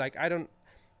same way. Like,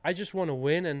 I just want to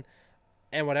win,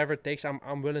 and whatever it takes,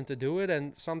 I'm willing to do it.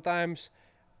 And sometimes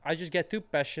I just get too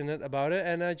passionate about it,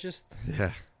 and I just,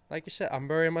 like you said, I'm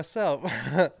burying myself.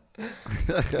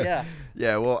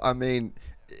 Yeah. Well, I mean,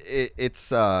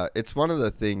 it's one of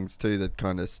the things too that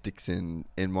kind of sticks in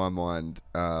my mind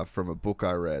from a book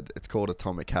I read. It's called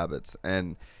Atomic Habits,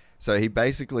 and so he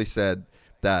basically said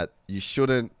that you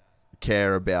shouldn't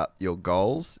care about your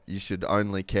goals. You should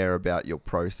only care about your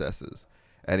processes.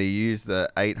 And he used the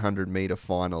 800-meter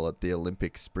final at the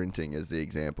Olympic sprinting as the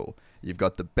example. You've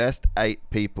got the best 8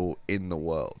 people in the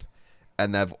world,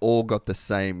 and they've all got the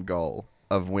same goal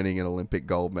of winning an Olympic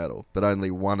gold medal, but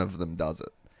only one of them does it.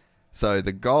 So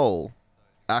the goal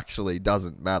actually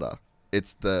doesn't matter.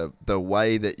 It's the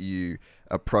way that you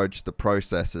approach the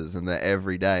processes and the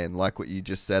everyday. And like what you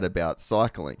just said about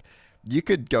cycling, you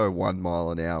could go 1 mile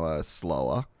an hour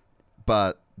slower,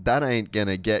 but that ain't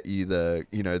gonna get you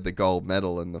the gold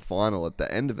medal in the final at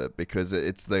the end of it, because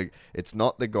it's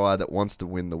not the guy that wants to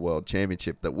win the world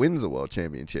championship that wins the world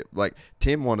championship. Like,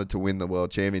 Tim wanted to win the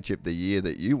world championship the year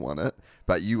that you won it,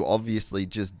 but you obviously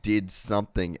just did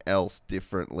something else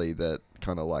differently that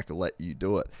kind of like let you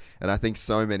do it. And I think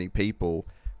so many people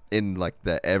in like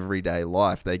their everyday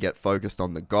life, they get focused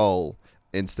on the goal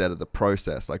instead of the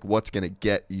process. Like, what's going to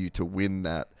get you to win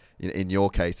that? In your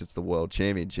case, it's the world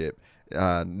championship.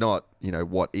 Not,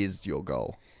 what is your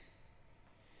goal?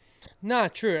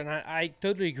 Not true, and I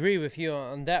totally agree with you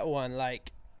on that one.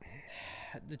 Like,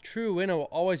 the true winner will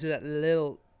always do that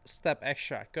little step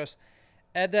extra, because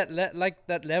at that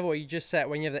that level you just said,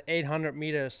 when you have the 800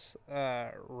 meters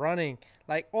running,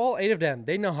 like, all 8 of them,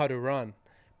 they know how to run,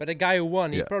 but the guy who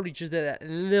won, he probably just did that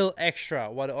little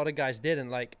extra what the other guys didn't.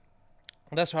 Like,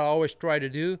 that's what I always try to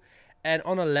do. And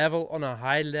on a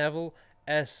high level,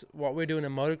 as what we're doing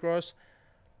in motocross,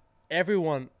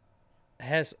 everyone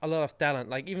has a lot of talent.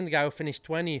 Like, even the guy who finished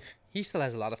 20th, he still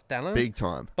has a lot of talent. Big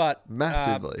time. But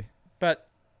massively. But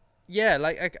yeah,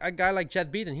 like a guy like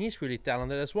Jet Beaton, he's really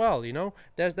talented as well,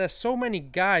 There's so many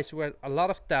guys who have a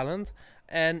lot of talent,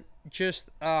 and just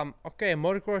okay, in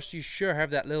motocross you sure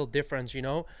have that little difference,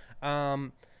 there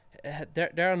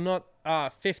are not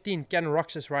 15 Ken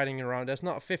Roxas riding around. There's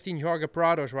not 15 Jorge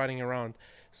Prados riding around.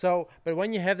 So, but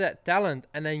when you have that talent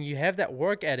and then you have that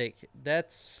work ethic,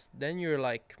 then you're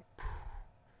like,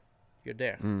 you're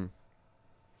there.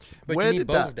 But where you need did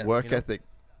both that of them, work ethic?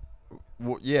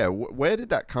 Where did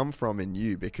that come from in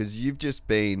you? Because you've just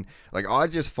been like, I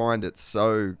just find it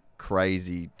so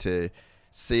crazy to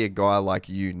see a guy like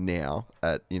you now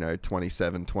at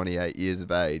 27, 28 years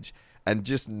of age, and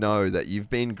just know that you've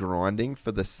been grinding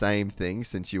for the same thing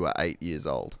since you were 8 years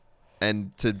old.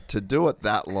 And to do it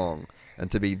that long and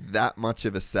to be that much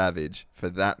of a savage for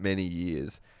that many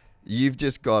years, you've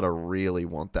just got to really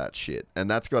want that shit. And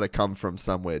that's got to come from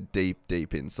somewhere deep,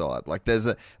 deep inside. Like,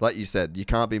 like you said, you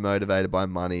can't be motivated by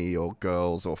money or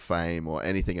girls or fame or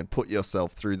anything and put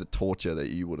yourself through the torture that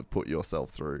you would have put yourself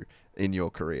through in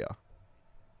your career.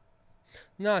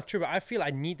 No, true, but I feel I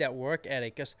need that work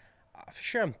ethic, because for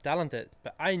sure I'm talented,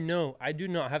 but I know I do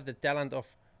not have the talent of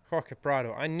Jorge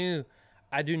Prado. I knew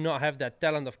I do not have that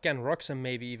talent of Ken Roxon,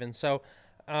 maybe even. So,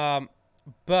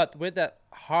 but with that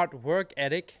hard work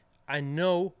ethic, I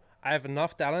know I have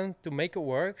enough talent to make it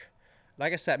work.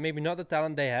 Like I said, maybe not the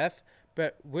talent they have,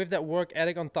 but with that work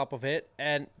ethic on top of it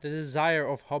and the desire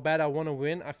of how bad I want to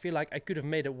win, I feel like I could have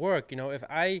made it work. You know, if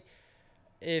I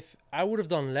would have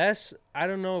done less, I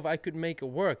don't know if I could make it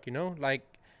work. You know, like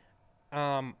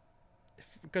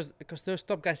because those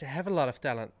top guys, they have a lot of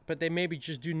talent, but they maybe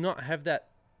just do not have that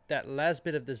last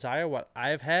bit of desire what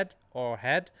I've had or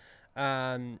had.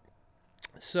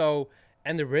 So,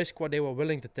 and the risk what they were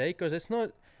willing to take, because it's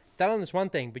not, talent is one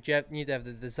thing, but you need to have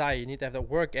the desire, you need to have the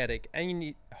work ethic, and you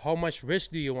need, how much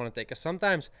risk do you want to take? Because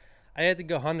sometimes I had to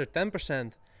go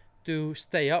 110% to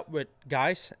stay up with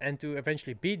guys and to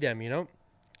eventually beat them, you know,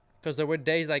 because there were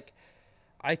days like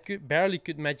I barely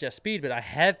could match their speed, but I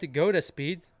had to go that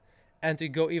speed and to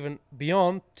go even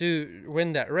beyond to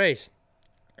win that race.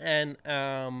 And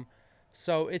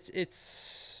so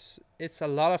it's a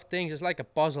lot of things. It's like a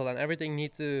puzzle, and everything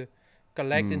needs to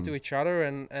collect into each other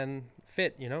and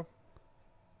fit, you know.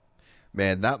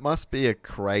 Man, that must be a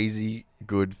crazy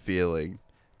good feeling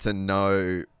to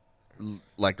know,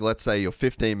 like, let's say you're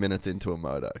 15 minutes into a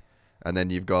moto and then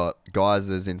you've got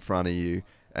geysers in front of you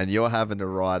and you're having to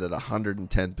ride at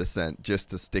 110% just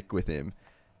to stick with him.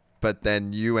 But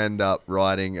then you end up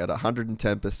riding at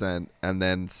 110% and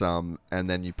then some, and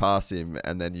then you pass him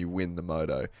and then you win the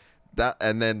moto. That,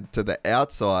 and then to the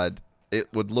outside, it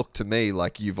would look to me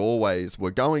like you've always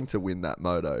were going to win that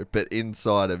moto. But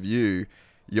inside of you,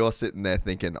 you're sitting there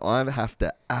thinking, I have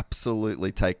to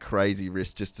absolutely take crazy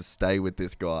risks just to stay with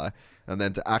this guy. And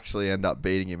then to actually end up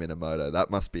beating him in a moto, that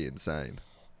must be insane.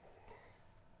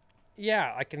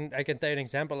 Yeah, I can tell you an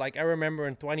example. Like, I remember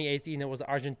in 2018, it was the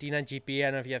Argentina GP. I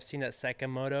don't know if you have seen that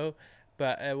second moto,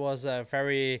 but it was a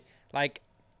very, like...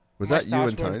 Was that you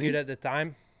and Tony? Good at the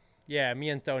time. Yeah, me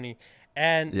and Tony.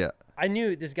 And yeah. I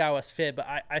knew this guy was fit, but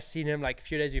I seen him like a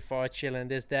few days before, chilling,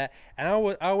 this, that. And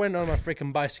I went on my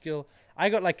freaking bicycle. I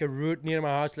got like a route near my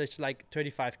house, which is like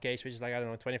 35 km, which is like, I don't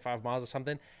know, 25 miles or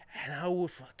something. And I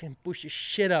would fucking push the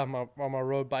shit out on my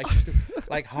road bike,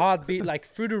 like heartbeat, like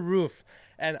through the roof.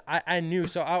 And I knew,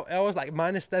 so I was like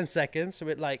minus 10 seconds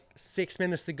with like 6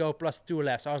 minutes to go plus 2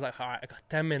 laps. So I was like, all right, I got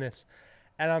 10 minutes.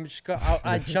 And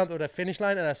I jumped over the finish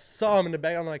line and I saw him in the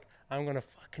back. I'm like, I'm going to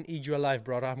fucking eat you alive,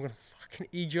 brother. I'm going to fucking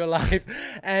eat you alive.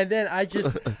 And then I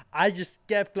just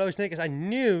kept close because I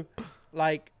knew,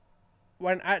 like,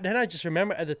 then I just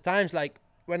remember at the times, like,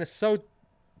 when it's so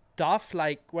tough,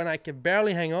 like, when I can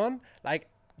barely hang on, like,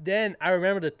 then I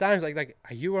remember the times, like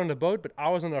you were on the boat, but I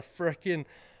was on a freaking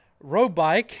road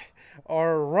bike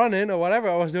or running or whatever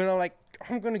I was doing. I'm like,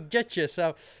 I'm going to get you.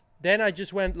 So then I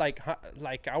just went, like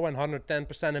I went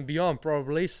 110% and beyond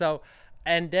probably. So,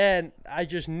 and then I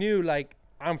just knew, like,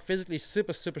 I'm physically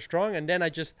super, super strong. And then I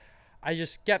just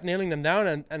kept nailing them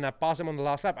down and I passed them on the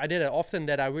last lap. I did it often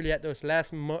that I really had those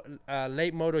last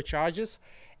late moto charges.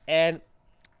 And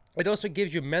it also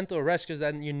gives you mental rest because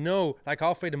then you know, like,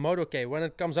 halfway the moto, okay, when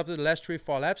it comes up to the last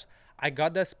 3-4 laps, I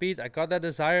got that speed, I got that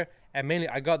desire, and mainly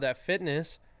I got that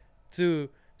fitness to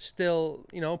still,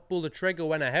 you know, pull the trigger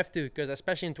when I have to. Because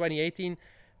especially in 2018,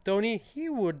 Tony, he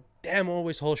would damn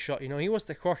always whole shot, you know. He was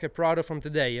the Jorge Prado from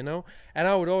today, you know. And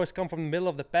I would always come from the middle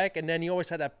of the pack, and then he always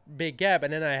had that big gap,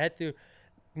 and then I had to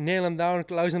nail him down,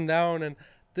 close him down, and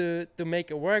to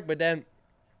make it work. But then,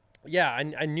 yeah,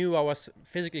 I knew I was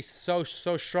physically so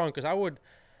strong because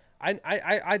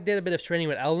I did a bit of training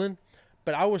with Eldon,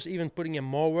 but I was even putting in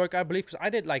more work, I believe, because I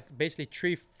did like basically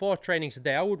 3-4 trainings a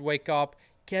day. I would wake up,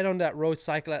 get on that road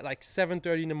cycle at like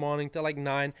 7:30 in the morning till like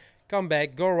 9, come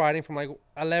back, go riding from like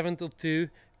 11 till 2,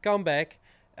 come back,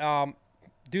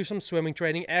 do some swimming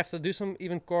training, after do some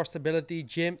even core stability,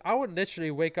 gym. I would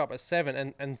literally wake up at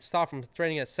 7 and start from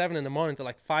training at 7 in the morning till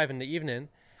like 5 in the evening.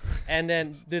 And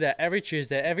then do that every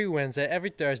Tuesday, every Wednesday,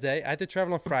 every Thursday. I had to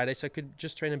travel on Friday, so I could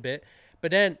just train a bit. But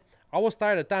then I was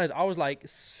tired at times. I was like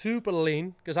super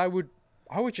lean because I would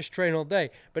just train all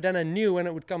day. But then I knew when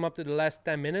it would come up to the last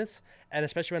 10 minutes, and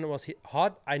especially when it was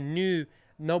hot, I knew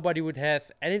nobody would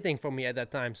have anything for me at that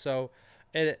time. So,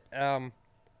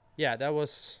 yeah, that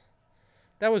was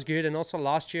good. And also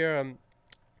last year,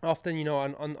 often, you know,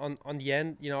 on the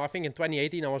end, you know, I think in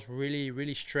 2018 I was really,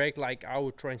 really strict. Like, I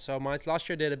would train so much. Last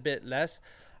year I did a bit less,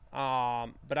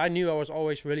 but I knew I was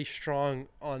always really strong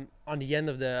on the end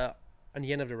of the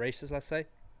races, let's say.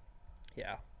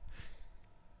 Yeah.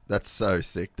 That's so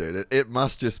sick, dude. It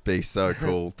must just be so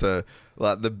cool to,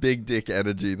 like, the big dick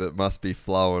energy that must be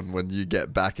flowing when you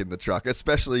get back in the truck,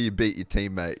 especially you beat your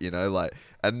teammate, you know, like,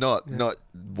 and not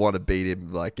want to beat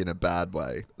him like in a bad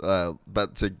way,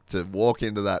 but to walk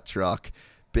into that truck,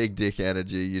 big dick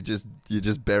energy. You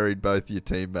just buried both your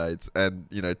teammates, and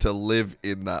you know, to live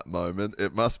in that moment,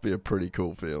 it must be a pretty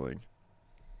cool feeling.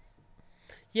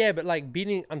 Yeah, but like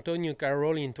beating Antonio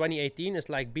Caroli in 2018 is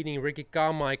like beating Ricky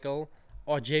Carmichael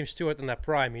or James Stewart in their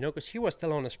prime, you know, because he was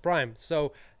still on his prime.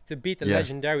 So to beat the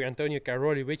legendary Antonio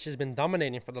Caroli, which has been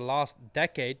dominating for the last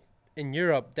decade in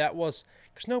Europe, that was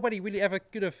because nobody really ever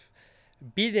could have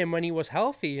beat him when he was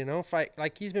healthy, you know.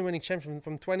 Like he's been winning champions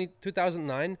from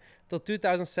 2009 till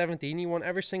 2017. He won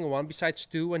every single one besides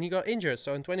 2 when he got injured.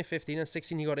 So in 2015 and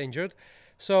 16 he got injured.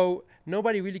 So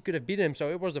nobody really could have beat him.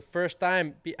 So it was the first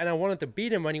time, and I wanted to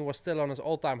beat him when he was still on his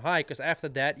all-time high, because after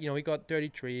that, you know, he got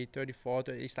 33, 34,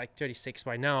 he's like 36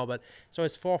 by now. But so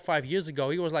it's 4 or 5 years ago.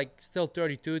 He was like still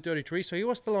 32, 33. So he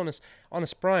was still on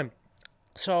his prime.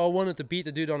 So I wanted to beat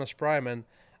the dude on his prime, and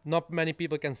not many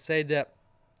people can say that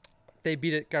they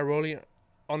beat Caroli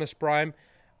on his prime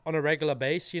on a regular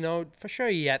base. You know, for sure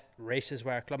he had races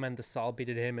where Clement de Sal beat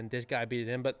him and this guy beat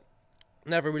him, but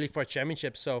never really for a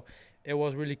championship. So it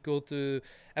was really cool to...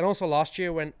 And also last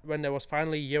year when there was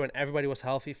finally a year when everybody was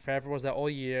healthy, Favre was there all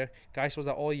year, Guys was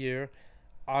there all year.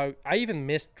 I even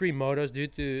missed 3 motos due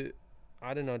to,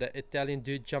 I don't know, the Italian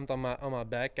dude jumped on my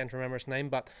back, can't remember his name,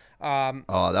 but that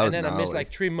was and then gnarly. I missed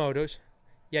like 3 motos.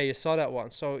 Yeah, you saw that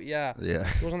one. So yeah,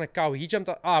 it was on a cow. He jumped.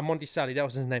 Monticelli, that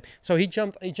was his name. So he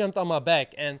jumped on my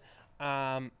back, and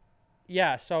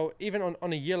yeah. So even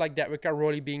on a year like that, with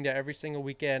Caroli being there every single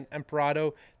weekend, and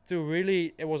Prado, to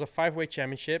really, it was a 5-way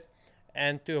championship,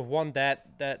 and to have won that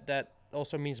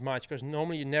also means much, because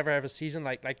normally you never have a season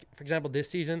like for example this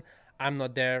season I'm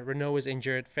not there. Renault is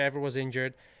injured. Favre was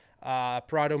injured.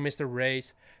 Prado missed a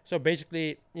race. So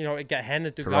basically, you know, it got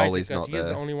handed to guys because he is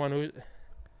the only one who.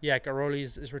 Yeah, Caroli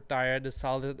is retired. The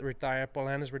Sal is retired.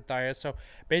 Polan is retired. So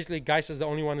basically, Geis is the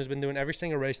only one who's been doing every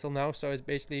single race till now. So it's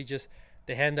basically just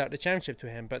they hand out the championship to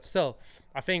him. But still,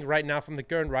 I think right now from the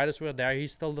current riders who are there,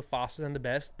 he's still the fastest and the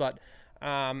best. But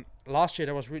last year,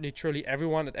 there was really truly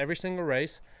everyone at every single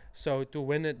race. So to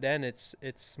win it then,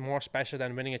 it's more special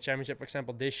than winning a championship, for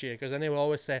example, this year. Because then they will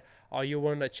always say, oh, you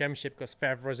won that championship because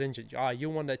Favre was injured. Oh,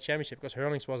 you won that championship because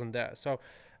Herlings wasn't there. So...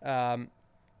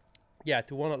 yeah,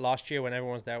 to win it last year when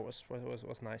everyone's there was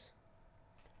nice.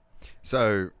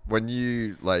 So when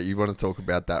you want to talk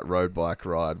about that road bike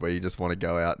ride where you just want to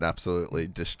go out and absolutely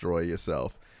destroy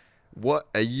yourself, what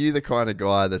are you the kind of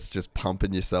guy that's just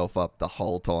pumping yourself up the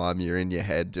whole time? You're in your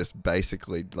head just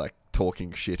basically like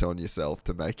talking shit on yourself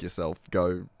to make yourself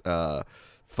go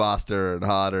faster and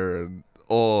harder,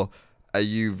 or are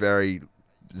you very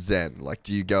zen? Like,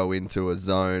 do you go into a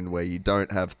zone where you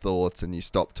don't have thoughts and you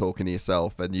stop talking to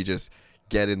yourself and you just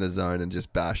get in the zone and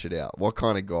just bash it out? What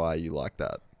kind of guy are you like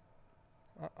that?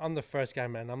 I'm the first guy,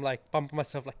 man. I'm like pumping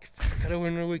myself like, gotta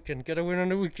win on the weekend.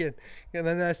 And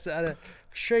then for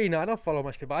sure, you know, I don't follow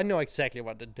much people. I know exactly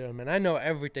what they're doing, man. I know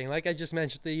everything. Like I just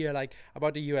mentioned to you, like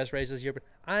about the US races here, but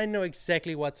I know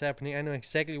exactly what's happening. I know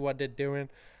exactly what they're doing.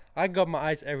 I got my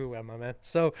eyes everywhere, my man.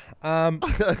 So,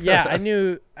 yeah, I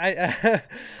knew.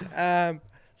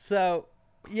 So,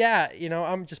 yeah, you know,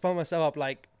 I'm just pumping myself up,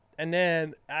 like, and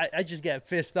then I just get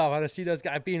pissed off. I see those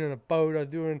guys being on a boat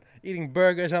or eating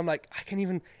burgers. I'm like, I can't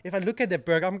even. If I look at that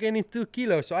burger, I'm getting 2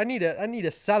 kilos. So I need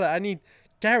a salad. I need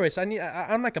carrots.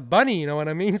 I'm like a bunny, you know what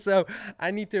I mean? So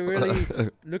I need to really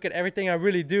look at everything I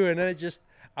really do, and then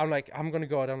I'm like, I'm gonna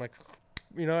go out. I'm like.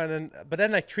 You know, but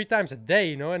then like 3 times a day,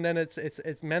 you know, and then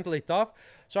it's mentally tough.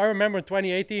 So I remember in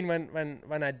 2018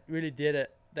 when I really did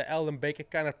it, the Eldon Baker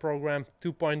kind of program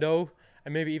 2.0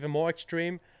 and maybe even more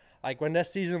extreme. Like when that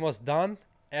season was done,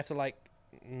 after like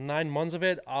 9 months of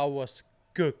it, I was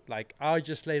cooked. Like I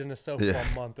just laid on the sofa for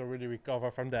a month to really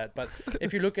recover from that. But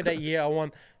if you look at that year, I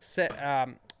won.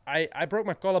 I broke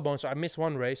my collarbone, so I missed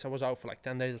 1 race. I was out for like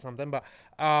 10 days or something. But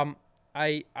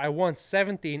I won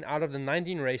 17 out of the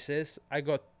 19 races. I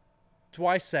got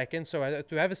twice second. So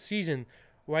to have a season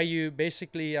where you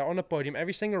basically are on a podium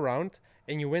every single round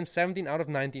and you win 17 out of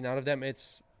 19 out of them,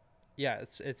 it's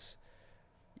that's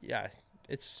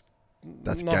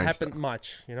not gangsta. happened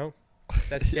much, you know.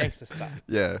 That's gangster stuff.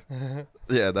 Yeah,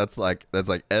 yeah. That's like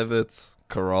Everts,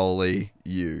 Caroli,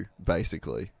 you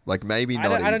basically. Like maybe not.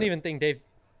 I don't even think they've.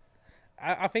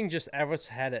 I think just Everts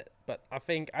had it, but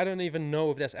I don't even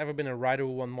know if there's ever been a rider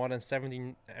who won more than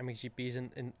 17 MXGPs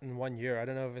in 1 year. I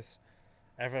don't know if it's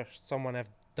ever someone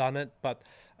have done it, but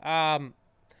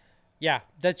yeah,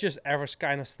 that's just Everts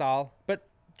kind of style. But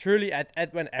truly,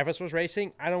 at when Everts was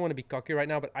racing, I don't want to be cocky right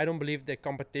now, but I don't believe the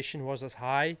competition was as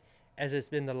high as it's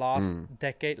been the last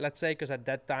decade, let's say, because at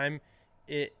that time,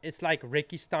 it's like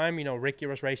Ricky's time. You know, Ricky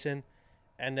was racing,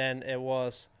 and then it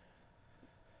was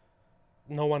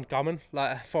no one coming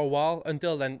like for a while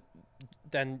until then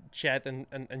then Chad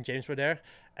and James were there,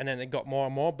 and then it got more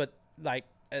and more. But like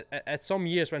at some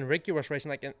years when Ricky was racing,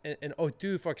 like in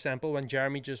 '02, for example, when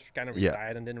Jeremy just kind of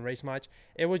retired and didn't race much,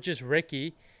 it was just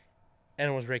Ricky,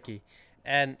 and it was Ricky,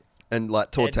 and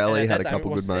like Tortelli had a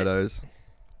couple good motos.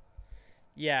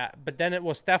 Yeah, but then it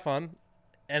was Stefan,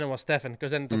 and it was Stefan,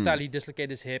 because then Tortelli dislocated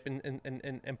his hip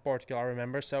in Portugal, I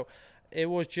remember. So it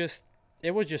was just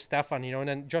Stefan, you know. And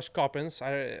then Josh Coppens,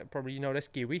 I probably know this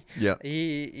Kiwi. Yeah.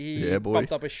 He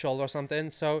popped up his shoulder or something.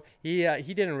 So he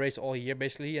didn't race all year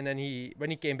basically. And then when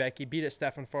he came back, he beat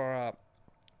Stefan for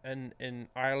in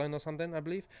Ireland or something, I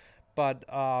believe. But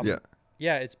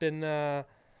it's been.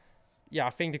 I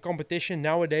think the competition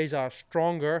nowadays are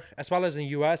stronger, as well as in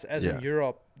US as in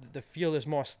Europe. The field is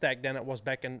more stacked than it was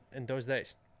back in those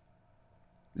days.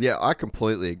 Yeah, I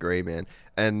completely agree, man.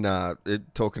 And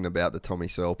talking about the Tommy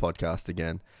Searle podcast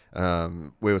again,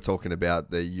 we were talking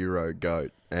about the Euro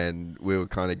GOAT, and we were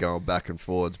kind of going back and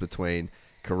forwards between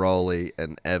Caroli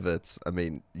and Everts. I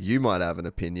mean, you might have an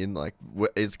opinion. Like,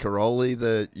 is Caroli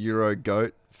the Euro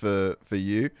GOAT for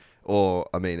you? Or,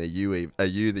 I mean, are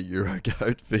you the Euro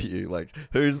GOAT for you? Like,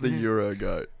 who's the Euro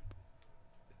GOAT?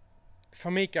 For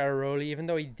me, Caroli, even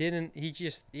though I think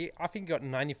he got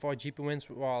 94 GP wins,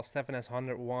 while Stefan has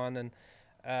 101 and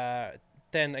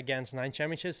 10 against 9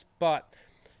 championships. But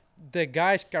the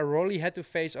guys Caroli had to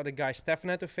face, or the guys Stefan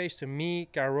had to face, to me,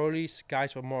 Caroli's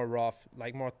guys were more rough,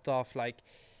 like more tough. Like,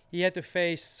 he had to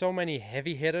face so many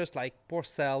heavy hitters, like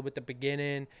Porcel with the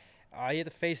beginning. He had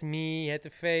to face me. He had to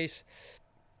face...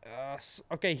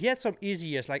 he had some easy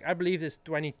years. Like, I believe this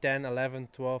 2010, 11,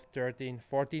 12, 13,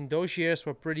 14. Those years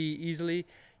were pretty easily.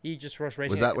 He just was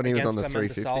racing. Was that when he was on the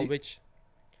Clemente 350? Salvage.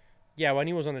 Yeah, when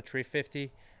he was on the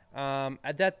 350.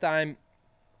 At that time,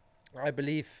 I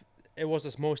believe it was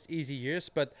his most easy years.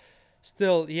 But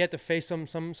still, he had to face some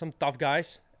tough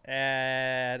guys.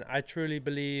 And I truly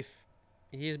believe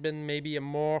he's been maybe a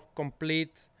more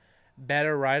complete,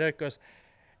 better rider. Because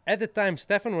at the time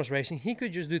Stefan was racing, he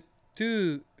could just do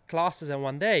 2 classes in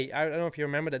one day. I don't know if you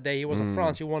remember the day he was in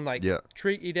France. He won like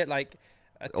 3. He did like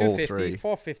a 250,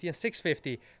 450, and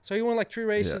 650. So he won like 3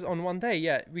 races on one day.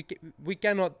 Yeah, we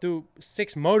cannot do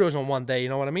 6 motos on one day. You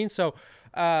know what I mean? So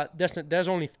there's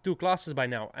only 2 classes by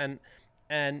now, and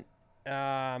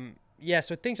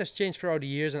so things has changed throughout the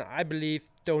years, and I believe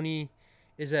Tony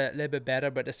is a little bit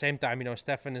better. But at the same time, you know,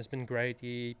 Stefan has been great.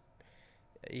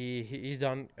 He's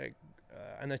done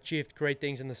and achieved great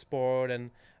things in the sport,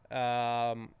 and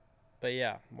but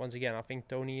yeah, once again, I think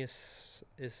Tony is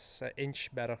an inch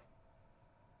better.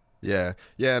 Yeah,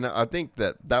 and I think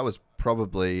that was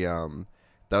probably I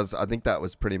think that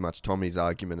was pretty much Tommy's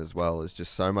argument as well. Is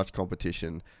just so much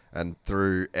competition, and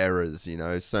through errors, you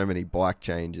know, so many bike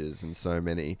changes, and so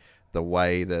many the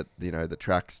way that, you know, the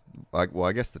tracks. I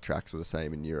guess the tracks were the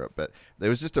same in Europe, but there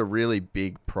was just a really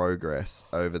big progress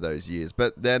over those years.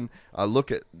 But then I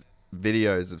look at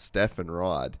videos of Stefan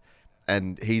ride,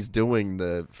 and he's doing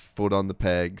the foot on the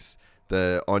pegs,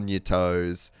 the on your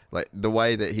toes, like the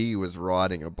way that he was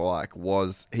riding a bike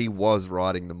he was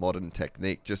riding the modern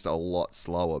technique, just a lot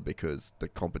slower because the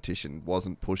competition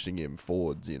wasn't pushing him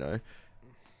forwards, you know.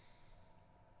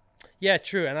 Yeah,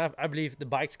 true. And I believe the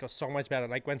bikes got so much better.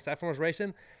 Like when Stefan was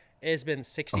racing, it's been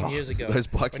 16 years ago. Those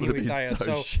bikes would have been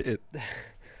so shit.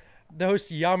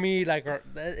 Those yummy, like,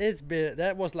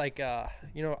 that was like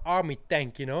army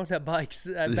tank, you know, the bikes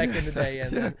back in the day.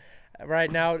 And right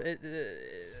now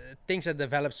things have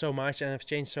developed so much and have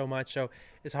changed so much, so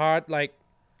it's hard like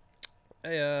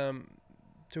to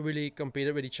really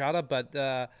compete with each other. But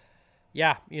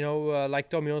like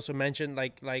Tommy also mentioned,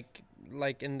 like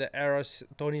in the eras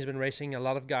Tony's been racing, a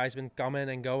lot of guys been coming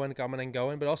and going,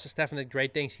 but also Stefan did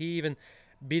great things. He even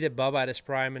beat Bubba at his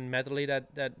prime in medley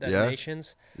that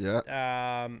Nations.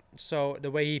 Yeah. So the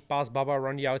way he passed Bubba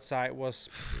around the outside was,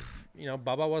 you know,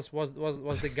 Bubba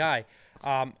was the guy.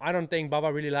 I don't think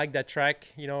Bubba really liked that track.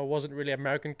 You know, it wasn't really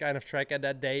American kind of track at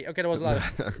that day. Okay, there was a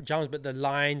lot of jumps, but the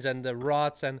lines and the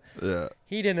ruts, and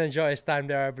he didn't enjoy his time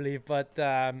there, I believe. But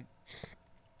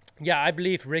I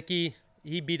believe Ricky,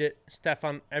 he beat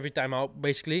Stefan every time out,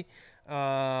 basically.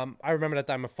 I remember that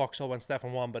time in Vauxhall when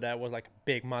Stefan won, but that was like a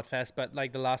big mud fest. But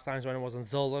like the last times when it was in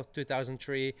Zolder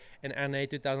 2003, in NA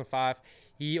 2005,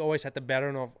 he always had the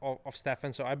better of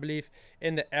Stefan. So I believe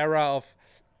in the era of,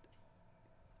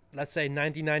 let's say,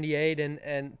 1998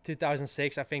 and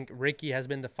 2006, I think Ricky has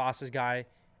been the fastest guy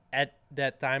at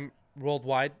that time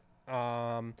worldwide.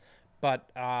 I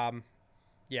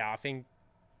think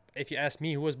if you ask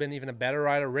me who has been even a better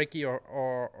rider, Ricky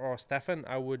or Stefan,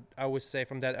 I would say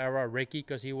from that era Ricky,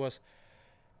 because he was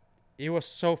he was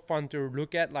so fun to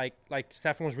look at. Like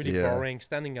Stefan was really Yeah. boring,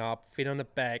 standing up, feet on the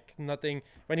back, nothing.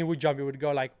 When he would jump, he would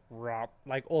go like rap,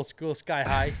 like old school sky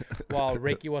high, while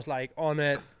Ricky was like on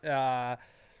it,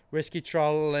 risky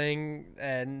throttling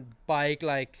and bike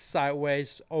like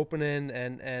sideways opening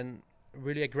and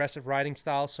really aggressive riding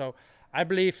style. So I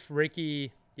believe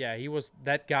Ricky, yeah, he was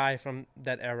that guy from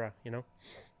that era, you know.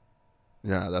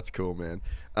 Yeah, that's cool, man.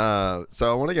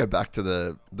 So I want to go back to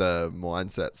the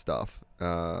mindset stuff,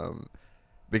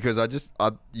 because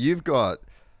you've got,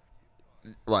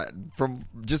 like, from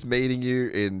just meeting you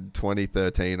in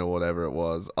 2013 or whatever it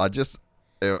was,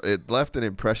 it left an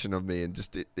impression of me, and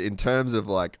just in terms of,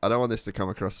 like, I don't want this to come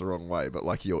across the wrong way, but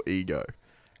like your ego.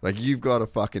 Like, you've got a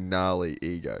fucking gnarly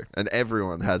ego, and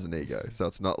everyone has an ego. So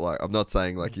it's not like, I'm not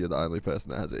saying like you're the only person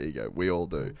that has an ego. We all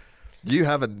do. You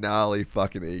have a gnarly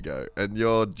fucking ego, and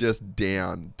you're just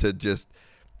down to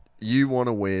you want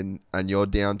to win, and you're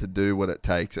down to do what it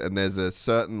takes. And there's a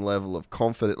certain level of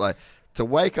confidence, like, to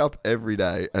wake up every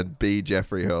day and be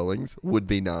Jeffery Herlings would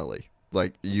be gnarly.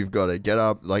 Like, you've got to get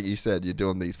up, like you said, you're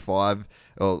doing these 5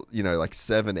 or, you know, like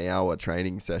 7-hour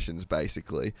training sessions,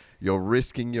 basically. You're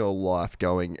risking your life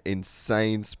going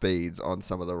insane speeds on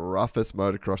some of the roughest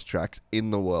motocross tracks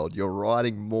in the world. You're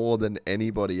riding more than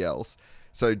anybody else.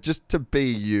 So just to be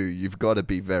you, you've got to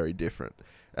be very different.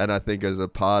 And I think as a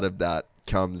part of that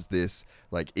comes this,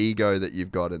 like, ego that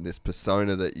you've got and this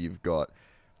persona that you've got.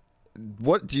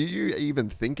 What do you even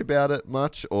think about it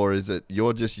much? Or is it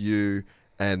you're just you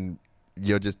and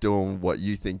you're just doing what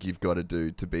you think you've got to do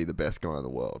to be the best guy in the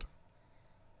world?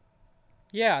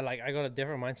 Yeah, like, I got a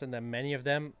different mindset than many of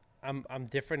them. I'm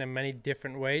different in many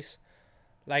different ways.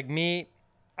 Like me,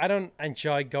 I don't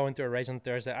enjoy going to a race on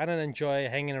Thursday. I don't enjoy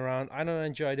hanging around. I don't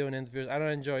enjoy doing interviews. I don't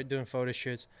enjoy doing photo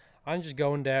shoots. I'm just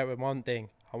going there with one thing.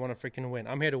 I want to freaking win.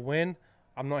 I'm here to win.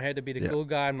 I'm not here to be the cool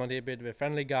guy. I'm not here to be the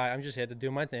friendly guy. I'm just here to do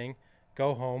my thing,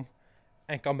 go home,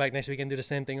 and come back next week and do the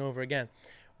same thing over again.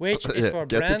 Which is for a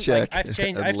brand. Like, I've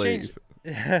changed.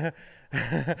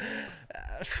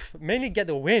 Mainly get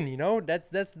the win, you know.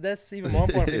 That's even more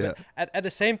important. Yeah. But at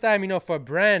the same time, you know, for a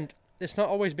brand, it's not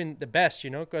always been the best, you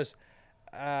know, because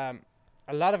a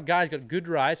lot of guys got good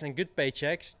rides and good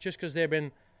paychecks just because they've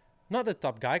been not the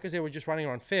top guy because they were just running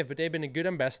around 5th, but they've been a good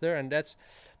ambassador. And that's,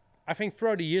 I think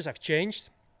throughout the years I've changed,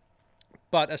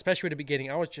 but especially at the beginning,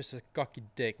 I was just a cocky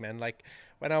dick, man. Like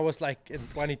when I was like in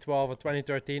 2012 or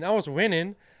 2013, I was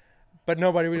winning, but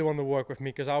nobody really wanted to work with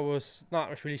me because I was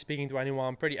not really speaking to anyone.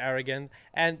 I'm pretty arrogant.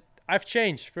 And I've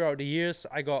changed throughout the years.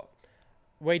 I got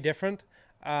way different.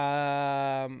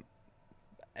 And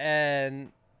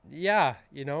yeah,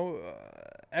 you know,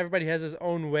 everybody has his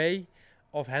own way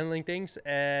of handling things.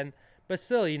 But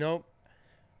still, you know,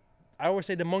 I always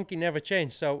say the monkey never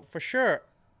changed. So for sure,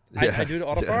 I do the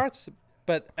other parts.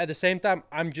 But at the same time,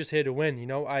 I'm just here to win. You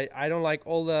know, I don't like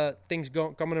all the things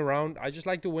coming around. I just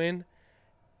like to win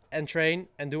and train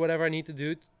and do whatever I need to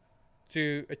do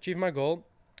to achieve my goal.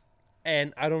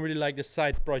 And I don't really like the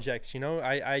side projects, you know.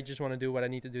 I just want to do what I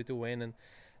need to do to win. And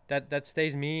that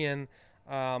stays me. And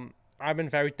I've been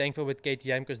very thankful with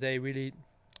KTM because they really,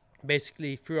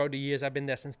 basically throughout the years, I've been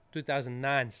there since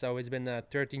 2009. So it's been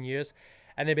 13 years.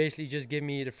 And they basically just give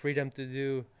me the freedom to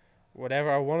do whatever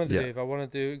I want to do. If I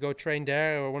wanted to go train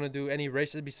there or I want to do any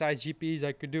races besides GPs,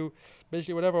 I could do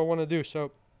basically whatever I want to do.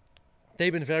 So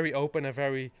they've been very open and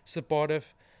very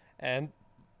supportive, and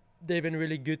they've been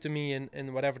really good to me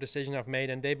in whatever decision I've made.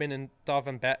 And they've been in tough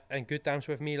and bad and good times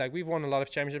with me. Like, we've won a lot of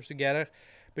championships together,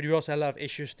 but we also had a lot of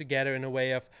issues together in a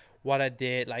way of what I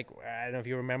did. Like, I don't know if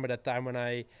you remember that time when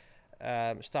I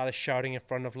started shouting in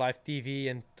front of live TV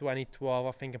in 2012,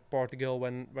 I think in Portugal,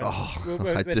 when with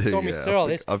Tommy Searle,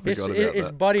 his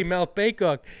buddy Mel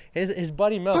Paycock, his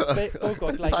buddy Mel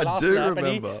Paycock, like laughed at,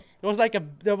 and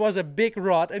there was a big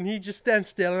rod, and he just stands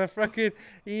still, and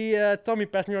Tommy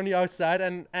passed me on the outside,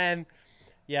 and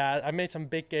yeah, I made some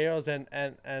big chaos, and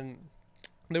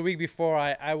the week before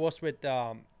I was with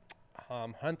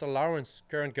Hunter Lawrence's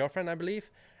current girlfriend, I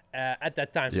believe. At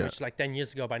that time, which is like 10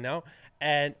 years ago by now,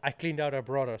 and I cleaned out her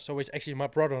brother, so it's actually my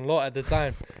brother-in-law at the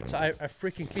time. So I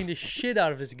freaking cleaned the shit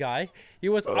out of this guy. He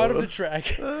was out of the track,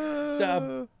 so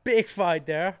a big fight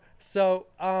there. So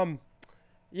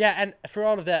yeah, and for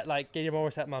all of that, like, KTM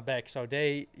always had my back. So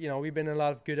they, you know, we've been in a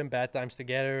lot of good and bad times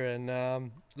together,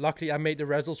 and luckily I made the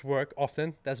results work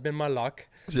often. That's been my luck.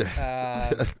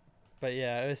 But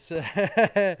yeah, it's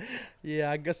yeah,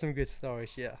 I got some good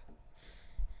stories. Yeah.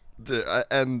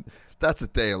 And that's the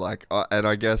thing, like, and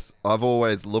I guess I've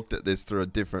always looked at this through a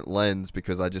different lens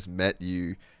because I just met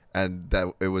you, and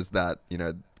that it was that, you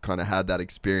know, kind of had that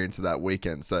experience of that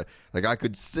weekend. So, like, I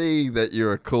could see that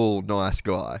you're a cool, nice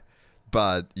guy,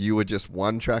 but you were just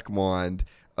one track mind,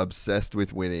 obsessed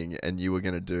with winning, and you were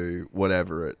going to do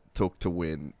whatever it took to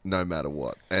win, no matter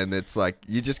what. And it's like,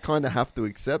 you just kind of have to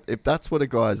accept, if that's what a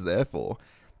guy's there for,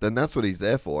 then that's what he's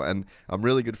there for. And I'm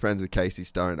really good friends with Casey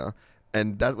Stoner,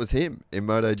 and that was him in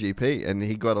MotoGP, and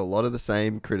he got a lot of the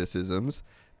same criticisms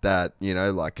that, you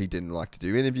know, like he didn't like to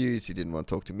do interviews, he didn't want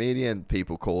to talk to media, and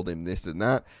people called him this and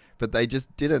that, but they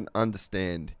just didn't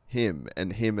understand him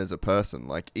and him as a person.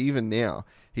 Like, even now,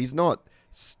 he's not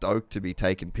stoked to be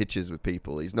taking pictures with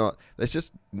people. That's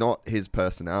just not his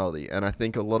personality. And I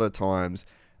think a lot of times,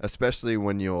 especially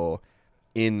when you're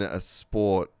in a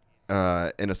sport,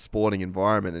 in a sporting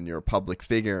environment, and you're a public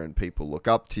figure and people look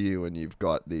up to you and you've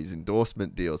got these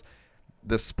endorsement deals,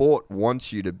 the sport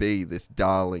wants you to be this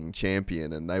darling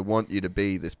champion and they want you to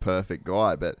be this perfect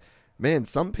guy. But man,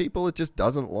 some people, it just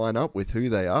doesn't line up with who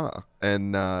they are.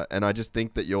 And I just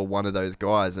think that you're one of those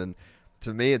guys. And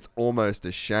to me, it's almost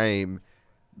a shame,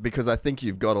 because I think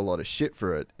you've got a lot of shit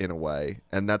for it in a way,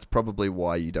 and that's probably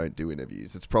why you don't do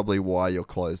interviews. It's probably why you're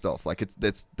closed off. Like,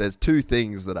 there's two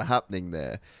things that are happening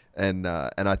there, and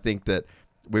I think that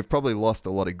we've probably lost a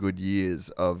lot of good years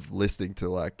of listening to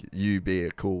like you be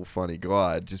a cool, funny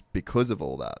guy just because of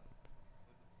all that.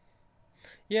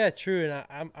 Yeah, true.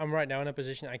 And I'm right now in a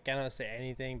position I cannot say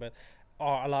anything, but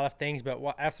a lot of things. But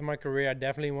after my career, I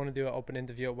definitely want to do an open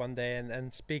interview one day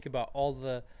and speak about all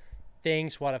the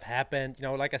things what have happened. You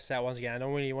know, like I said, once again, I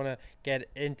don't really want to get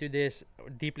into this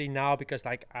deeply now, because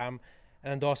like I'm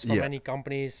an endorser for many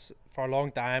companies for a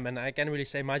long time, and I can't really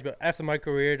say much. But after my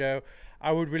career, though,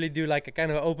 I would really do like a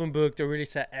kind of open book to really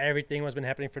say everything what's been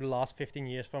happening for the last 15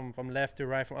 years, from left to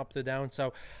right, from up to down.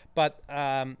 So, but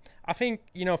I think,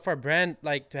 you know, for a brand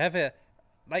like to have a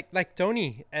like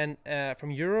Tony and from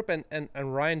Europe and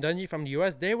Ryan Dungey from the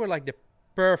US, they were like the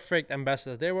perfect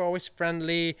ambassadors. They were always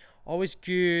friendly, always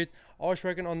good, always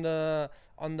working on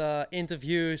the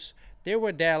interviews. They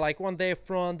were there like one day up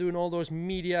front doing all those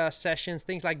media sessions,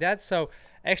 things like that. So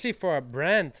actually for a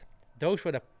brand, those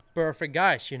were the perfect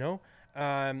guys, you know.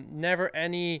 Never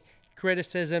any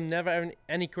criticism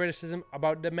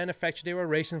about the manufacturer they were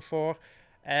racing for.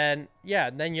 And yeah,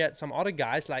 then you had some other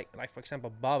guys like for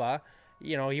example Baba.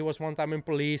 You know, he was one time in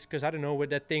police because, I don't know, with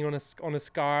that thing on his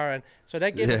car, and so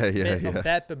that gave a bit of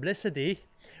bad publicity,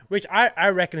 which I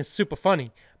reckon is super funny.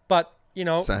 But you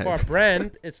know, for a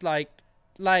brand, it's like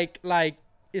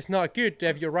it's not good to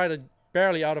have your rider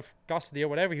barely out of custody or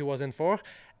whatever he was in for,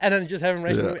 and then just have him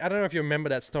racing. I don't know if you remember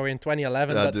that story in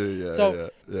 2011. I do, yeah. So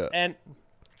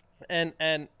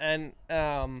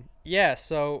yeah.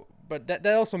 So but that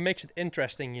also makes it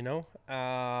interesting, you know.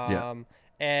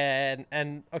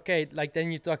 And okay, like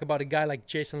then you talk about a guy like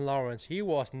Jason Lawrence. He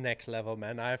was next level,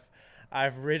 man.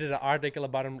 I've read an article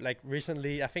about him like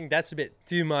recently. I think that's a bit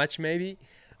too much maybe,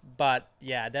 but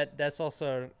yeah, that's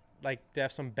also like to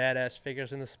have some badass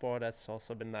figures in the sport. That's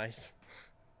also been nice.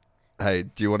 Hey,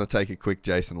 do you want to take a quick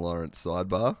Jason Lawrence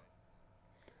sidebar?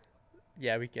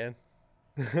 Yeah, we can.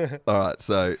 All right,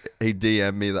 so he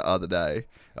DM'd me the other day.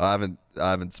 I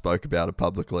haven't spoke about it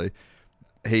publicly.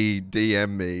 He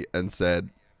DM'd me and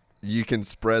said, "You can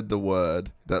spread the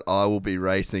word that I will be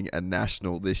racing a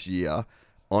national this year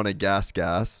on a gas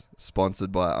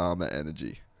sponsored by Armour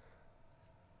Energy."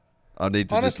 I need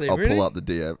to I'll pull up the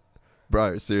DM.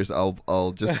 Bro, seriously,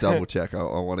 I'll just double check. I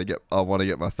want to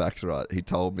get my facts right. He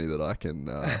told me that I can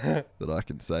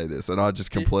say this, and I just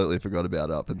completely forgot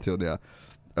about it up until now.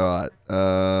 All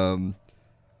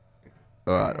right.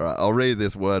 I'll read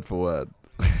this word for word.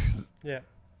 Yeah.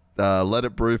 Let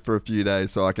it brew for a few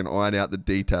days so I can iron out the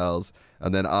details,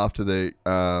 and then after I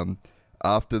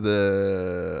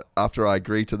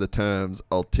agree to the terms,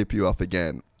 I'll tip you off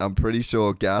again. I'm pretty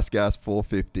sure Gas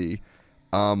 450,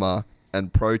 Armour,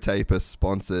 and Pro Taper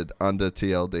sponsored under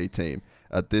TLD team.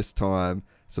 At this time,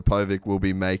 Sapovic will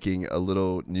be making a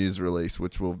little news release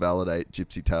which will validate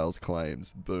Gypsy Tales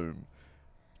claims. Boom.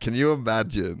 Can you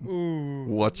imagine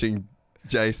watching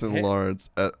Jason Lawrence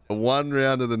at one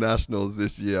round of the Nationals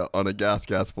this year on a Gas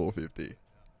 450?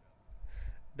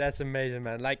 That's amazing,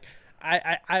 man. Like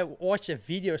I watched a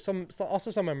video, some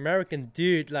American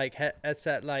dude like had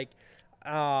said like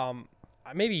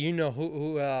maybe you know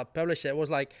who published it. It was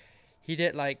like he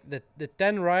did like the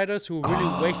 10 riders who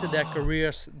really wasted their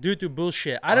careers due to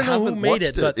bullshit. I don't know who made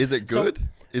it, but is it good?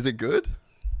 Is it good?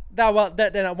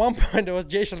 Then at one point there was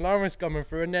Jason Lawrence coming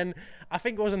through, and then I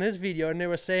think it was on his video, and they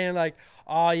were saying like,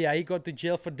 oh yeah, he got to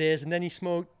jail for this, and then he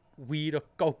smoked weed or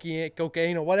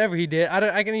cocaine or whatever he did. I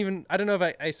don't know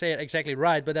if I say it exactly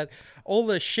right, but that all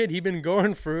the shit he'd been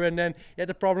going through, and then he had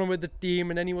the problem with the team,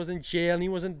 and then he was in jail, and he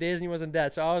wasn't this, and he wasn't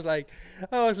that. So I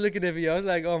was looking at you, I was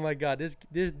like, oh my god, this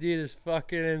dude is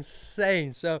fucking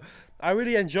insane. So I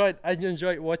really enjoyed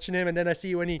watching him, and then I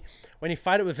see when he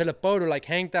fought with Villopoto, like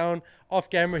Hangtown off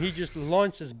camera, he just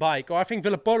launched his bike, or I think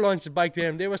Villopoto launched his bike to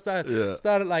him. They were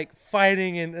started like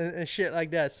fighting and shit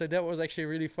like that. So that was actually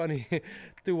really funny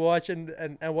to watch,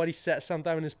 and what he said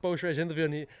sometime in his post race interview,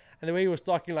 and the way he was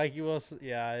talking, like he was,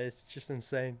 it's just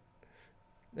insane.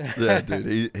 Yeah,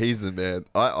 dude, he's the man.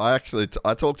 I actually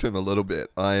I talked to him a little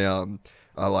bit. I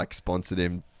like sponsored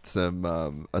him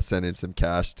some. I sent him some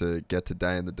cash to get to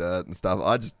Day in the Dirt and stuff.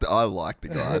 I like the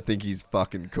guy. I think he's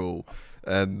fucking cool,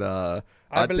 and I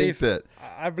believe.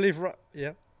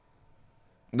 Yeah.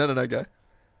 No, go.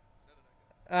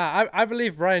 I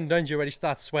believe Ryan Dungey when he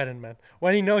starts sweating, man.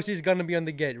 When he knows he's gonna be on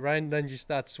the gate, Ryan Dungey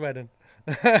starts sweating.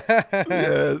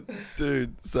 Yeah,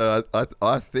 dude. So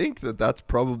I think that's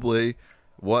probably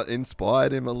what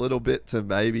inspired him a little bit to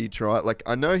maybe try. Like,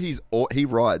 I know he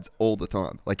rides all the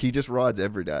time. Like, he just rides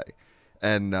every day,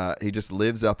 and he just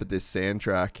lives up at this sand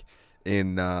track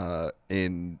in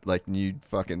like New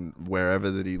fucking wherever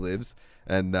that he lives,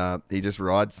 and he just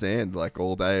rides sand like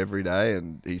all day every day,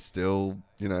 and he still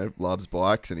loves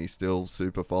bikes, and he still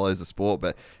super follows the sport.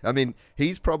 But I mean,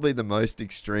 he's probably the most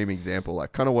extreme example,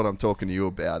 like kind of what I'm talking to you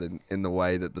about, in the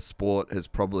way that the sport has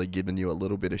probably given you a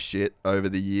little bit of shit over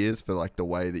the years for like the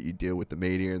way that you deal with the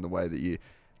media and the way that you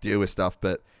deal with stuff.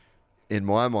 But in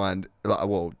my mind,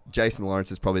 well, Jason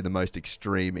Lawrence is probably the most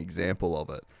extreme example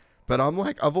of it. But I'm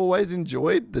like, I've always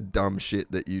enjoyed the dumb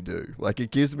shit that you do. Like, it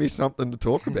gives me something to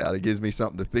talk about. It gives me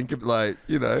something to think of, like,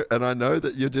 and I know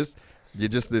that you're just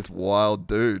this wild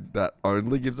dude that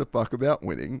only gives a fuck about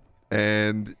winning,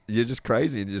 and you're just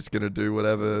crazy, and you're just going to do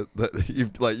whatever that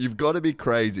you've got to be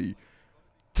crazy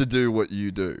to do what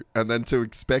you do. And then to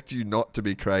expect you not to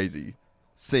be crazy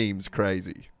seems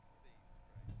crazy.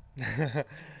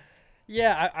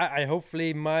 Yeah, I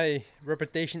hopefully my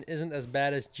reputation isn't as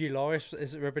bad as G.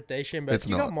 Law's reputation, but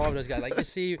you got more of those guys. Like you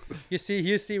see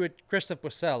with Christophe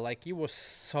Bussell, like he was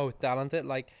so talented.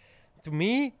 Like, to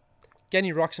me,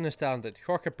 Kenny Roxon is talented,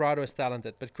 Jorge Prado is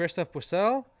talented, but Christophe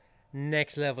Bussell,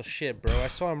 next level shit, bro. I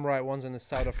saw him ride once in the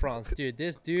south of France, dude.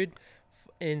 This dude,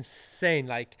 insane.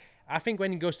 Like, I think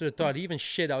when he goes to the top, he even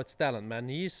shit out his talent, man.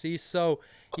 He's so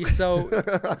so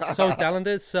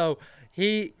talented. So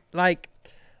he like.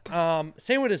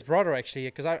 Same with his brother, actually,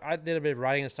 because I did a bit of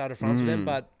riding in the south of France with him,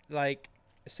 but like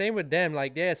same with them,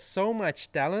 like they had so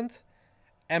much talent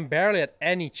and barely at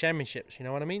any championships, you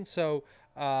know what I mean? So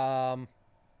but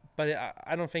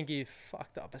I don't think he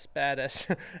fucked up as bad as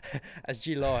as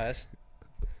G Law has.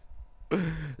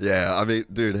 Yeah, I mean,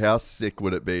 dude, how sick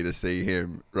would it be to see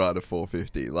him ride a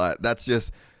 450? Like, that's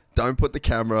just, don't put the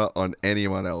camera on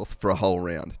anyone else for a whole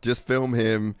round. Just film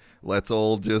him. Let's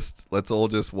all just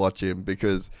watch him,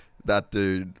 because that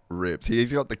dude rips.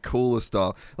 He's got the coolest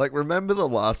style. Like, remember the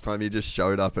last time he just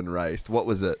showed up and raced? What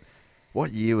was it?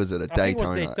 What year was it?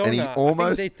 Daytona. And he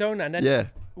almost Daytona, and then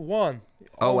won.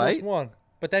 Almost won.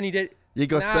 But then he did. You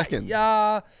got second.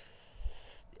 Yeah,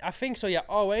 I think so. Yeah,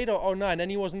 08 or 09. Then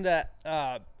he was in that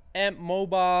Amp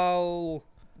Mobile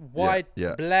white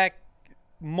black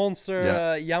monster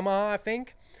Yamaha, I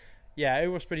think. Yeah, it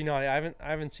was pretty naughty. I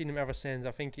haven't seen him ever since.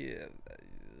 I think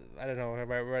I don't know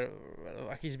where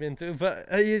he's been to,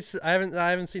 but I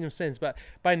haven't seen him since. But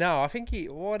by now, I think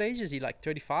what age is he? Like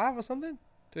 35 or something?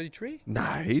 33? No,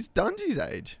 he's Dungey's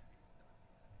age.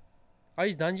 Oh,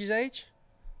 he's Dungey's age?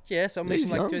 Yeah, so makes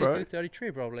him like 32, bro.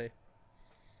 33 probably.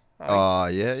 Oh,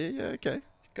 yeah, okay.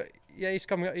 He's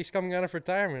coming out of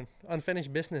retirement,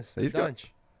 unfinished business. He's got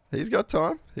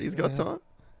time. He's got time.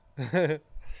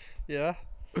 Yeah,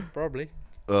 probably.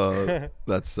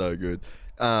 That's so good.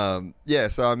 Yeah,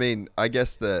 so I mean, I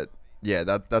guess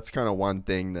that's kind of one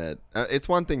thing that it's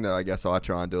one thing that I guess I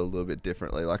try and do a little bit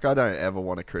differently. Like, I don't ever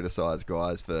want to criticize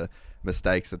guys for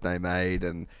mistakes that they made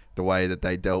and the way that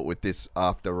they dealt with this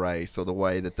after race, or the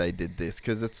way that they did this,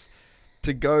 because it's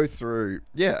to go through.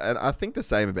 Yeah, and I think the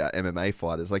same about MMA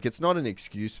fighters. Like, it's not an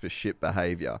excuse for shit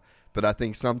behavior, but I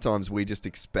think sometimes we just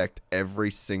expect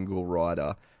every single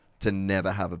rider to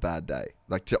never have a bad day,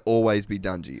 like to always be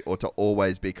Dungey or to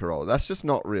always be Carolla. That's just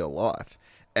not real life,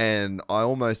 and I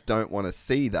almost don't want to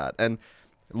see that. And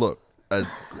look,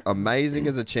 as amazing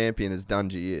as a champion as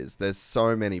Dungey is, there's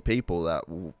so many people that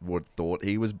would thought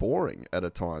he was boring at a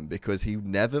time because he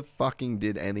never fucking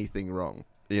did anything wrong,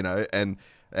 and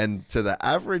to the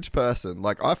average person,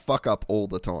 like, I fuck up all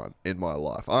the time in my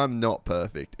life. I'm not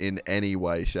perfect in any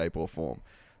way, shape, or form.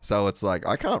 So it's like,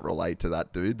 I can't relate to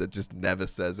that dude that just never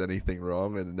says anything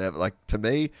wrong and never, like, to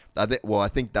me, I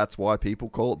think that's why people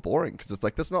call it boring, because it's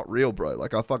like, that's not real, bro.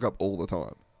 Like, I fuck up all the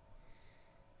time.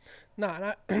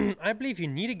 No, and I believe you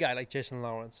need a guy like Jason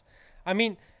Lawrence. I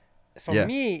mean, for Yeah.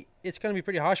 me, it's going to be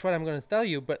pretty harsh what I'm going to tell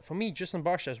you, but for me, Justin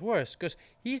Barcia is worse because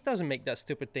he doesn't make that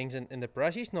stupid things in the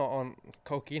press. He's not on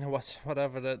cocaine or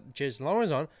whatever that Jason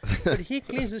Lawrence on, but he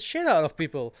cleans the shit out of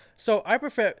people. So I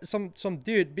prefer some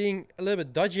dude being a little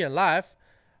bit dodgy and live,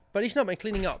 but he's not been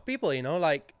cleaning out people, you know,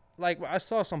 like I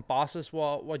saw some passes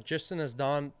what Justin has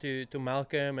done to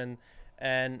Malcolm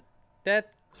and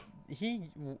that he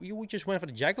just went for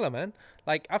the jugular, man.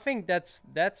 Like, I think that's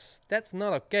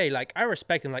not okay. Like, I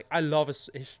respect him. Like, I love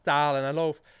his style and I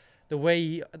love the way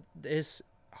he is,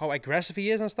 how aggressive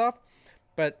he is and stuff.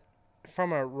 But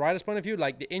from a rider's point of view,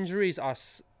 like, the injuries are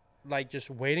like just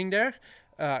waiting there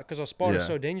because our sport is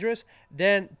so dangerous.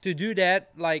 Then to do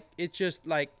that, like, it's just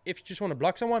like, if you just want to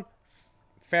block someone,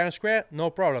 fair and square, no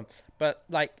problem. But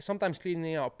like, sometimes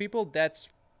cleaning out people, that's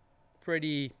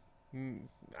pretty.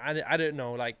 I don't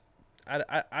know, like.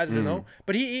 I don't know,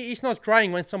 but he's not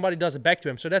crying when somebody does it back to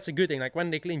him, so that's a good thing. Like, when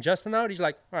they clean Justin out, he's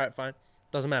like, all right, fine,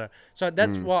 doesn't matter. So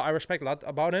that's what I respect a lot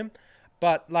about him.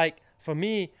 But like, for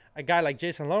me, a guy like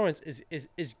Jason Lawrence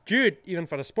is good even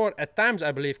for the sport at times,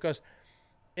 I believe, because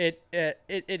it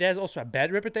has also a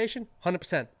bad reputation,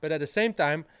 100%. But at the same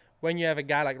time, when you have a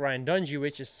guy like Ryan Dungey,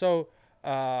 which is so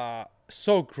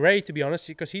great, to be honest,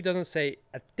 because he doesn't say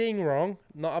a thing wrong,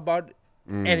 not about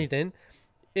anything.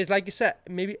 Is, like you said,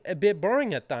 maybe a bit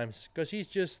boring at times because he's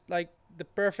just like the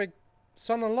perfect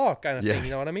son-in-law kind of thing.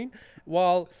 You know what I mean?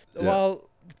 While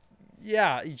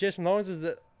Jason Lawrence is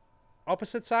the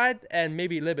opposite side and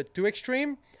maybe a little bit too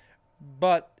extreme.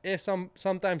 But if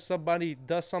sometimes somebody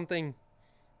does something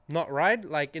not right,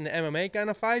 like in the MMA kind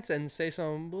of fights, and say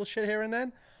some bullshit here and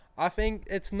then, I think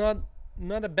it's not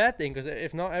a bad thing, because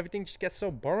if not, everything just gets so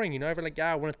boring, you know. Everyone's like,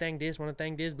 I want to thank this,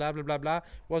 blah blah blah blah,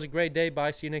 was a great day, bye,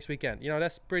 see you next weekend, you know.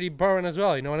 That's pretty boring as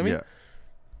well, you know what I mean?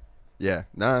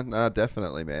 No,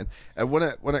 definitely, man. And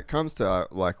when it comes to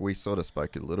like, we sort of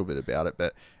spoke a little bit about it,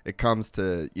 but it comes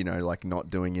to, you know, like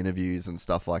not doing interviews and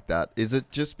stuff like that, is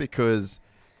it just because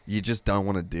you just don't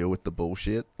want to deal with the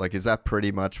bullshit? Like, is that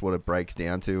pretty much what it breaks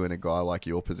down to in a guy like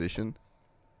your position?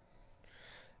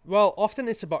 Well, often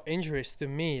it's about injuries to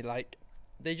me. Like,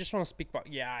 they just want to speak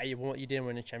about, you didn't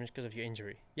win the champions because of your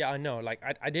injury. Yeah, I know. Like,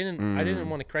 I didn't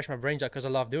want to crash my brains out because I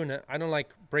love doing it. I don't like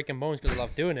breaking bones because I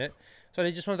love doing it. So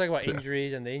they just want to talk about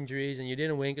injuries and the injuries, and you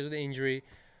didn't win because of the injury.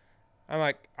 I'm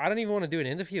like, I don't even want to do an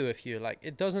interview with you. Like,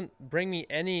 it doesn't bring me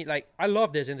any, like, I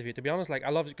love this interview, to be honest. Like,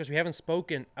 I love it because we haven't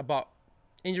spoken about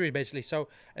injuries, basically. So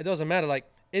it doesn't matter. Like,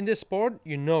 in this sport,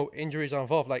 you know, injuries are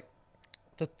involved. Like,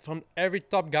 from every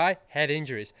top guy had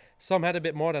injuries. Some had a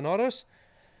bit more than others.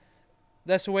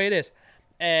 That's the way it is.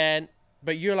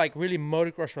 But you're like really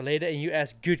motocross related and you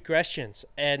ask good questions.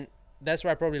 And that's why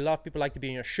I probably love people like to be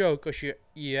on your show, because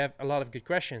you have a lot of good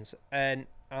questions. And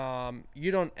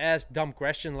you don't ask dumb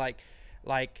questions like,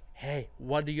 hey,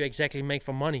 what do you exactly make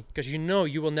for money? Because you know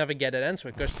you will never get that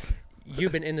answer because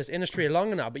you've been in this industry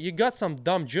long enough. But you got some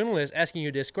dumb journalist asking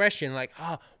you this question like,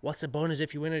 what's the bonus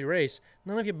if you win a race?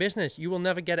 None of your business. You will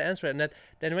never get an answer. And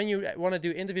then when you want to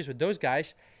do interviews with those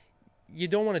guys, you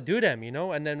don't want to do them, you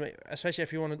know. And then especially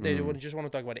if you want to, they just want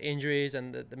to talk about injuries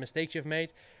and the mistakes you've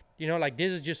made, you know. Like,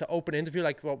 this is just an open interview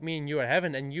like what me and you are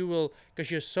having, and you will,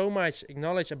 because you're so much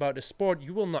knowledge about the sport,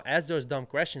 you will not ask those dumb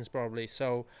questions probably.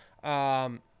 So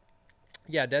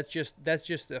that's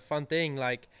just a fun thing,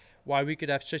 like why we could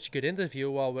have such a good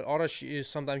interview, while with others you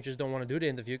sometimes just don't want to do the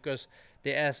interview because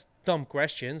they ask dumb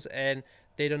questions and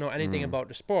they don't know anything about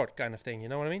the sport, kind of thing, you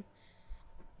know what I mean?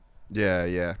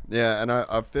 Yeah, and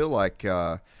I feel like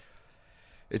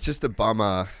it's just a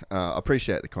bummer. I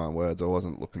appreciate the kind words. I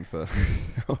wasn't looking for,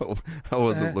 for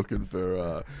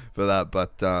that,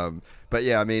 but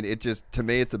yeah, I mean, it just, to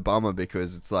me, it's a bummer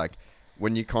because it's like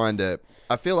when you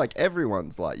I feel like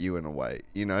everyone's like you in a way,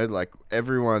 you know, like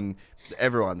everyone's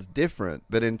different,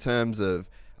 but in terms of,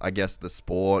 I guess, the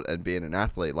sport and being an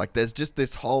athlete, like there's just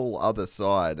this whole other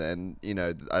side, and you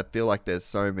know, I feel like there's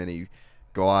so many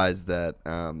guys that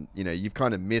you know, you've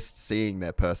kind of missed seeing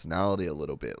their personality a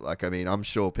little bit. Like, I mean, I'm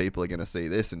sure people are going to see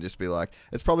this and just be like,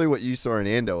 it's probably what you saw in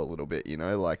Ando a little bit, you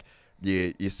know, like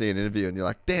you see an interview and you're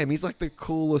like, damn, he's like the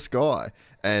coolest guy.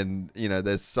 And you know,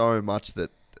 there's so much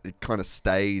that it kind of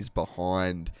stays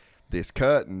behind this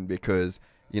curtain because,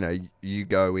 you know, you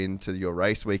go into your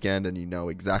race weekend and you know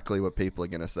exactly what people are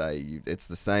going to say. It's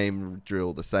the same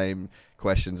drill, the same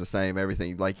questions, the same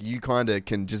everything. Like, you kind of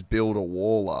can just build a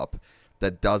wall up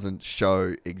that doesn't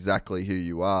show exactly who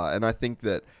you are. And I think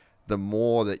that the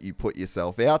more that you put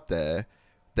yourself out there,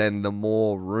 then the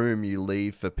more room you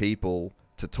leave for people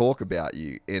to talk about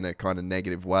you in a kind of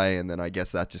negative way. And then I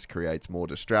guess that just creates more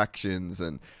distractions.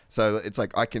 And so it's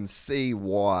like, I can see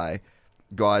why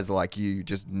guys like you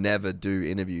just never do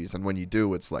interviews. And when you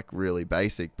do, it's like really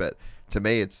basic. But to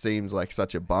me, it seems like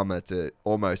such a bummer to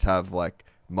almost have like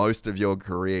most of your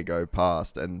career go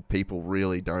past and people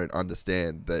really don't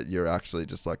understand that you're actually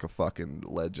just like a fucking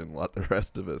legend like the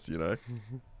rest of us, you know?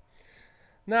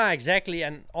 No, exactly.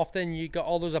 And often you got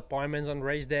all those appointments on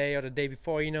race day or the day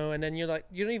before, you know, and then you're like,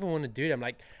 you don't even want to do them.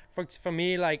 Like for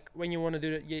me, like when you want to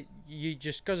do it, you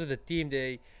just, because of the team,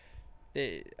 they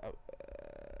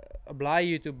oblige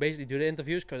you to basically do the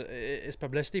interviews because it's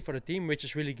publicity for the team, which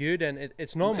is really good, and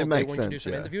it's normal. They want you to do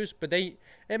some interviews, but it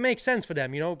makes sense for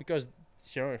them, you know, because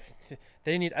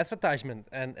they need advertisement,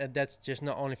 and that's just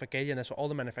not only for KTM, that's for all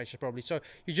the manufacturers probably. So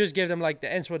you just give them like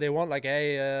the answer they want, like,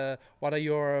 hey, what are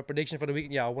your predictions for the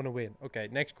weekend? Yeah, I want to win. Okay,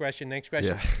 next question.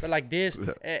 Yeah. But like this,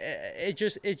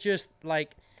 it's just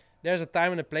like, there's a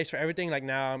time and a place for everything. Like,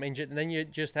 now I'm injured, and then you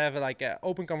just have like an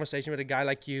open conversation with a guy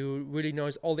like you, who really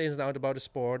knows all the ins and outs about the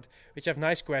sport, which have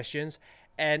nice questions,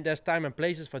 and there's time and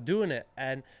places for doing it.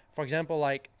 And for example,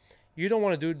 like, you don't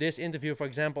want to do this interview, for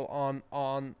example,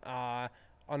 on a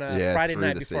Friday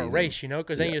night before a race, you know,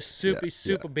 because then you're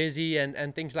super busy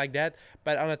and things like that.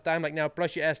 But on a time like now,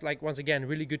 plus you ask, like, once again,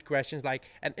 really good questions, like,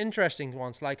 and interesting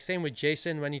ones, like same with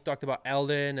Jason when he talked about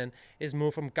Eldon and his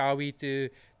move from Kawi to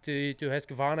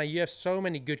Husqvarna. You have so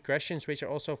many good questions, which are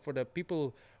also for the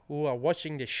people who are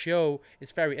watching the show.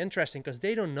 It's very interesting because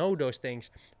they don't know those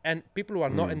things, and people who are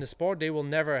not in the sport, they will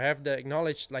never have the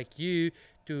knowledge like you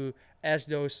to ask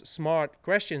those smart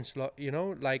questions, you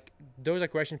know, like those are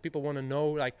questions people want to know,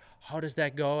 like how does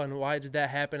that go and why did that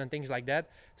happen and things like that.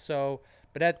 So,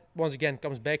 but that once again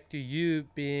comes back to you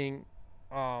being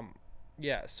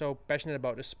so passionate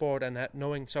about the sport and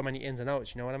knowing so many ins and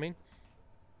outs, you know what I mean?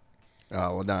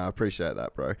 Oh, well, no, I appreciate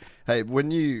that, bro. Hey,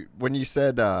 when you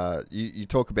said you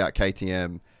talk about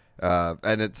KTM,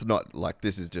 and it's not like,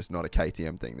 this is just not a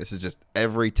KTM thing. This is just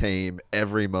every team,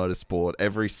 every motorsport,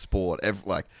 every sport,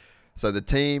 so the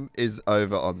team is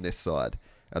over on this side,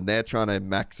 and they're trying to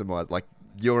maximize, like,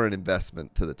 you're an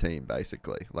investment to the team,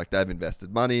 basically. Like, they've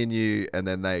invested money in you, and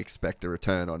then they expect a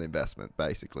return on investment,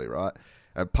 basically, right?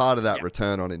 And part of that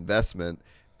return on investment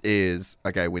is,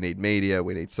 okay, we need media,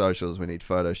 we need socials, we need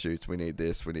photo shoots, we need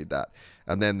this, we need that.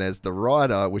 And then there's the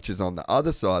rider, which is on the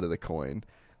other side of the coin,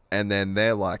 and then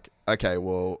they're like, okay,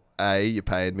 well, A, you're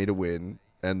paying me to win,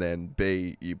 and then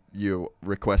B, you're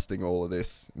requesting all of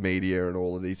this media and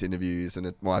all of these interviews, and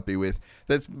it might be with,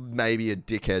 there's maybe a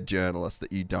dickhead journalist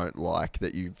that you don't like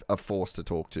that you are forced to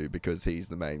talk to because he's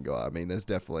the main guy. I mean, there's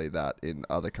definitely that in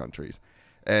other countries.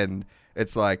 And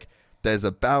it's like, there's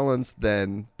a balance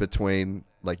then between,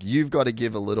 like, you've got to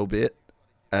give a little bit,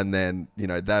 and then, you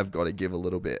know, they've got to give a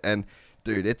little bit. And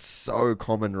dude, it's so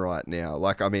common right now.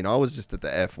 Like, I mean, I was just at the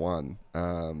F1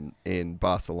 in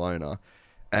Barcelona,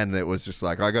 and it was just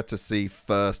like, I got to see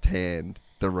firsthand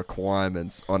the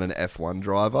requirements on an F1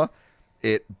 driver.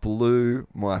 It blew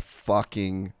my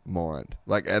fucking mind.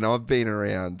 Like, and I've been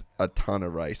around a ton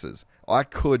of races. I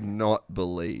could not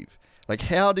believe, like,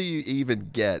 how do you even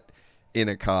get in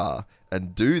a car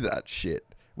and do that shit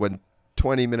when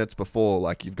 20 minutes before,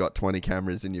 like, you've got 20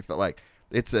 cameras in your phone? Like,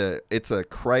 it's a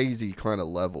crazy kind of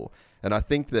level. And I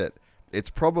think that it's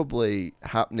probably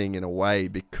happening in a way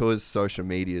because social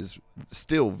media is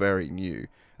still very new,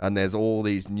 and there's all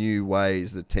these new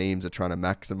ways the teams are trying to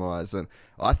maximize. And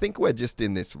I think we're just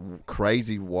in this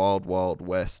crazy wild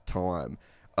west time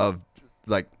of,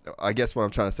 like, I guess what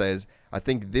I'm trying to say is, I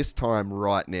think this time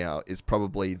right now is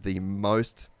probably the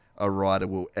most a rider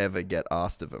will ever get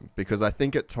asked of him, because I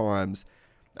think at times,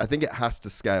 I think it has to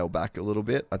scale back a little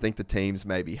bit. I think the teams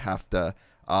maybe have to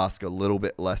ask a little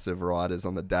bit less of riders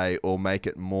on the day, or make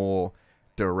it more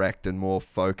direct and more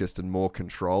focused and more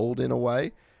controlled in a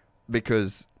way,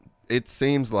 because it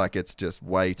seems like it's just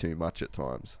way too much at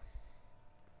times.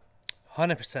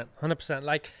 100%.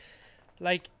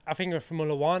 Like I think with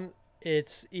Formula One,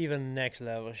 it's even next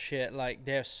level shit. Like,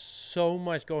 there's so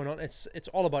much going on. It's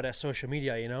all about their social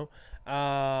media, you know.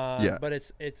 But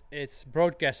it's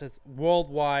broadcasted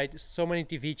worldwide. So many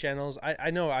TV channels. I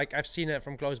know. I've seen it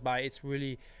from close by. It's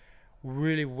really,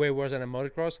 really way worse than a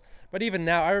motocross. But even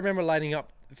now, I remember lining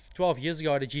up 12 years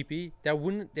ago at a GP.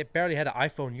 They barely had an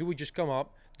iPhone. You would just come up,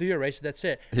 do your race, that's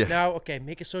it. Yeah. Now, okay,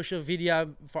 make a social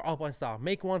video for Alpine Star,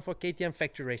 make one for KTM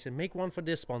Factory Racing, make one for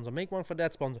this sponsor, make one for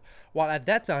that sponsor. While at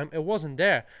that time, it wasn't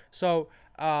there. So,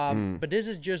 but this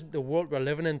is just the world we're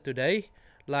living in today.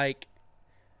 Like,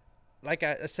 like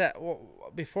I said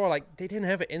before, like they didn't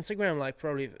have an Instagram like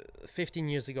probably 15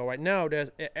 years ago. Right now,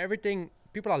 there's everything.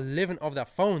 People are living off their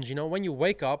phones. You know, when you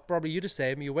wake up, probably you the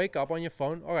same. You wake up on your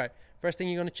phone. All right, first thing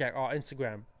you're gonna check,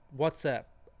 Instagram, WhatsApp,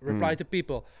 reply to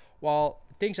people. Well,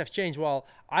 things have changed. Well,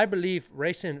 I believe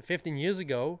racing 15 years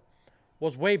ago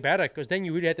was way better because then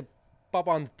you really had to pop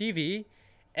on the TV,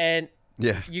 and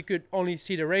you could only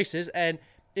see the races. And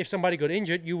if somebody got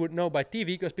injured, you would know by TV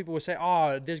because people would say,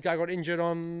 "Oh, this guy got injured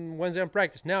on Wednesday on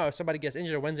practice." Now, if somebody gets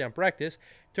injured on Wednesday on practice,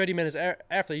 30 minutes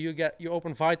after you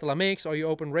open Vital MX or you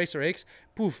open Racer X,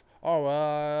 poof!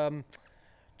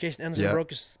 Jason Anderson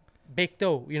broke his big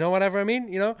toe. You know whatever I mean?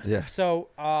 You know? Yeah. So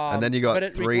and then you got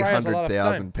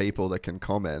 300,000 people that can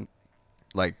comment.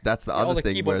 Like that's the other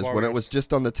thing. Whereas when it was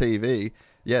just on the TV,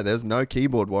 there's no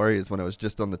keyboard warriors when it was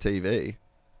just on the TV.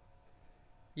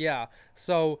 Yeah.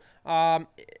 So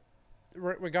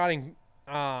regarding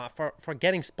for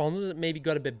getting sponsors, it maybe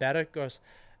got a bit better because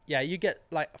you get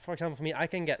like, for example, for me, I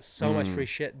can get so much free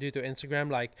shit due to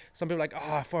Instagram. Like some people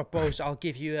like, for a post, I'll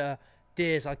give you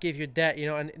this, I'll give you that, you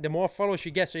know. And the more followers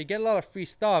you get, so you get a lot of free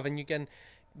stuff, and you can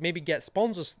maybe get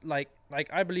sponsors. Like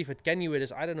I believe with Kenny with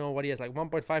his, I don't know what he has, like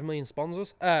 1.5 million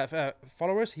sponsors,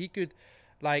 followers. He could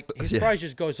like his price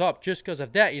just goes up just because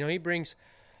of that. You know, he brings.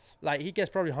 Like, he gets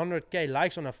probably 100K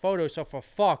likes on a photo. So for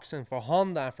Fox and for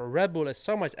Honda and for Red Bull, it's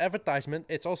so much advertisement.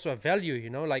 It's also a value, you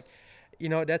know. Like, you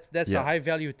know, that's a high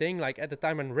value thing. Like, at the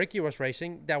time when Ricky was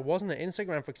racing, there wasn't an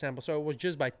Instagram, for example. So it was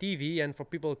just by TV and for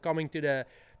people coming to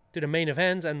the main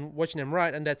events and watching them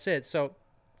ride, and that's it. So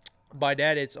by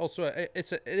that, it's also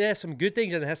it has some good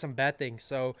things and it has some bad things.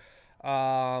 So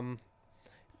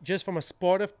just from a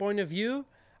sportive point of view,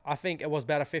 I think it was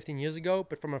better 15 years ago,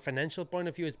 but from a financial point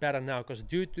of view, it's better now because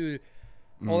due to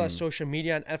all that social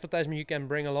media and advertisement you can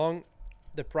bring along,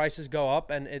 the prices go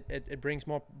up and it brings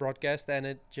more broadcast,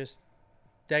 and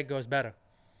that goes better.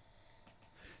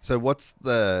 So what's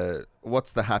the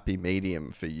happy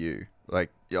medium for you? Like,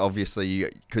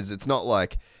 obviously, because it's not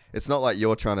like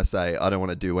you're trying to say, I don't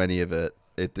want to do any of it.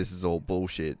 This is all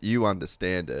bullshit. You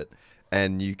understand it.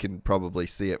 And you can probably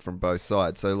see it from both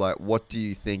sides. So, like, what do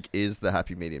you think is the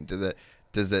happy medium?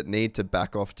 Does it need to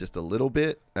back off just a little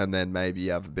bit, and then maybe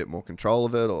you have a bit more control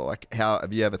of it? Or, like, how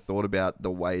have you ever thought about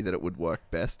the way that it would work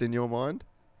best in your mind?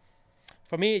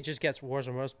 For me, it just gets worse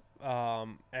and worse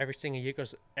every single year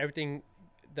because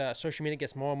the social media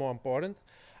gets more and more important.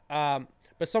 But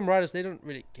some riders, they don't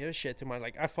really give a shit too much.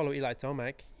 Like, I follow Eli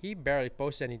Tomac. He barely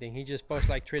posts anything. He just posts,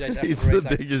 like, 3 days after He's the race. the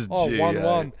like, biggest G,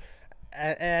 1-1.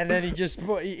 And then he just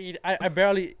I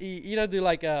barely do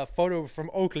like a photo from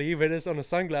Oakley with us on a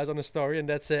sunglass on a story, and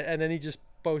that's it. And then he just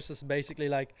posts us basically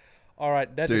like, all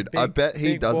right, that's dude. Big, I bet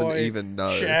he doesn't boy, even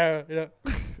know. Share, you know.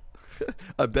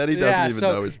 I bet he doesn't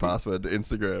even know his password to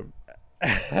Instagram.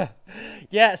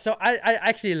 So I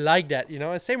actually like that, you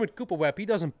know. And same with Cooper Webb. He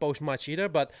doesn't post much either,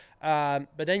 but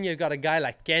then you got a guy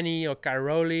like Kenny or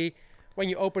Cairoli. When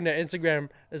you open their Instagram,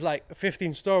 there's like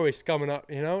 15 stories coming up,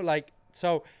 you know, like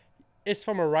so. It's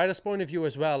from a rider's point of view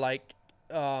as well, like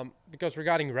because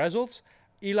regarding results,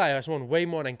 Eli has won way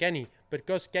more than Kenny, but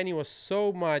because Kenny was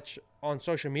so much on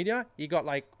social media, he got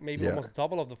like maybe almost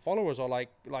double of the followers, or like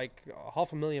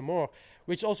 500,000 more,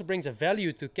 which also brings a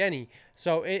value to Kenny.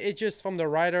 So it just from the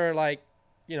rider, like,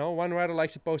 you know, one rider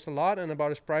likes to post a lot and about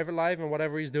his private life and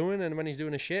whatever he's doing and when he's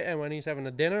doing a shit and when he's having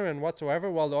a dinner and whatsoever,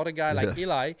 while the other guy like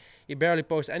Eli, he barely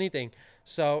posts anything.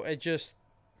 So it just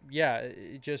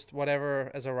whatever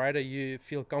as a rider you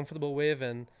feel comfortable with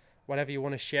and whatever you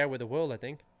want to share with the world, I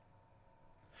think.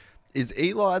 Is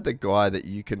Eli the guy that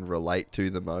you can relate to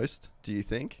the most, do you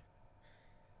think?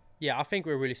 Yeah, I think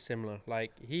we're really similar.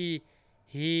 Like he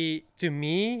to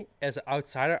me as an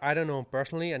outsider, I don't know him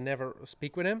personally, I never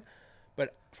speak with him,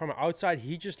 but from outside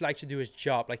he just likes to do his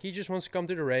job. Like he just wants to come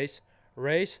to the race,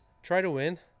 try to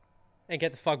win, and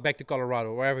get the fuck back to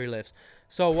Colorado, wherever he lives.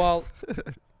 So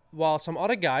while some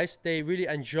other guys, they really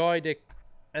enjoy the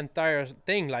entire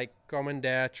thing, like coming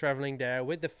there, traveling there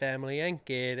with the family and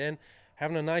kid and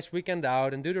having a nice weekend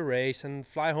out and do the race and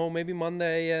fly home maybe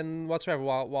Monday and whatsoever.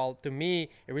 While to me,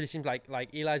 it really seems like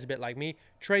Eli's a bit like me.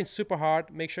 Train super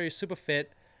hard, make sure you're super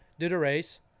fit, do the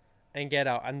race, and get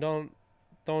out. And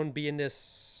don't be in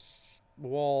this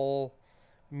wall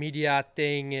media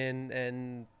thing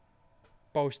and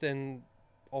posting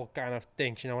all kind of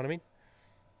things, you know what I mean?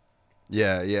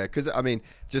 Yeah, because, I mean,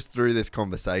 just through this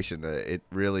conversation, it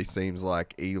really seems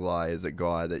like Eli is a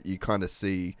guy that you kind of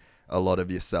see a lot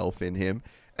of yourself in him.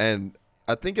 And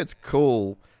I think it's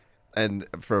cool, and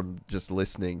from just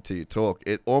listening to you talk,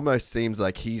 it almost seems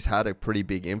like he's had a pretty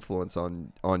big influence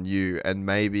on you. And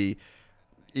maybe,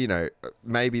 you know,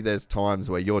 maybe there's times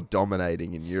where you're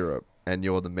dominating in Europe and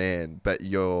you're the man, but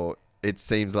it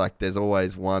seems like there's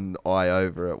always one eye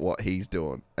over at what he's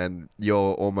doing, and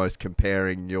you're almost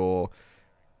comparing your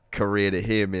career to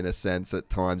him in a sense at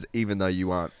times, even though you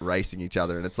aren't racing each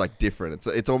other, and it's like different.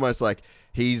 It's almost like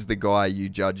he's the guy you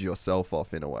judge yourself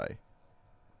off in a way.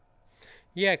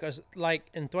 Yeah, because like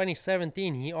in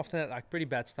 2017, he often had like pretty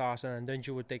bad starts, and then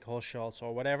you would take whole shots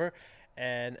or whatever,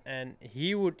 and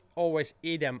he would always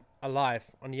eat them alive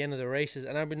on the end of the races.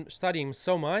 And I've been studying him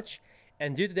so much,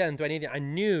 and due to that in 2018, I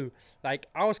knew, like,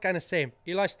 I was kind of same.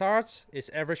 Eli starts, his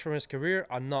average from his career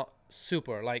are not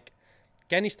super. Like,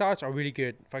 Kenny starts are really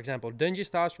good. For example, Dungey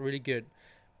starts really good,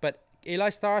 but Eli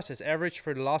starts, his average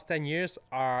for the last 10 years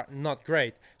are not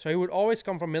great. So he would always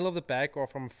come from middle of the pack or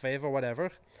from fifth or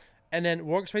whatever, and then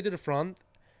work his way to the front,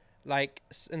 like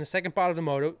in the second part of the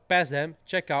moto, pass them,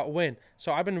 check out, win.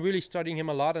 So I've been really studying him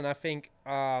a lot, and I think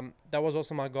that was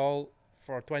also my goal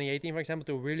for 2018, for example,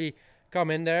 to really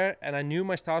come in there. And I knew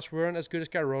my starts weren't as good as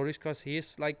Carolis because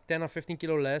he's like 10 or 15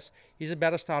 kilo less. He's a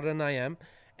better starter than I am,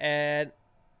 and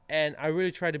I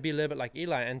really try to be a little bit like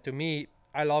Eli. And to me,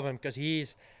 I love him because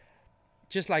he's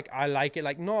just like, I like it,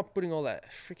 like not putting all that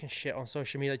freaking shit on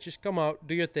social media. Just come out,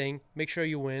 do your thing, make sure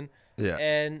you win,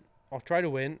 or try to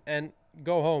win, and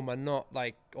go home, and not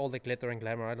like all the glitter and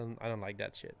glamour. I don't like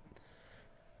that shit.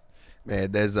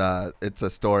 Man, it's a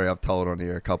story I've told on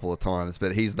here a couple of times,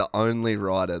 but he's the only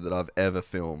rider that I've ever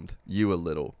filmed. You were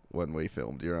little when we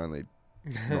filmed. You're only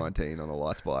 19 on a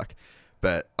lights bike.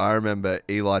 But I remember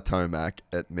Eli Tomac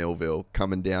at Millville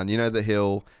coming down, you know, the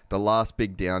hill, the last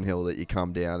big downhill that you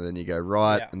come down, and then you go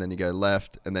right, and then you go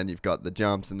left, and then you've got the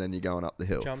jumps, and then you're going up the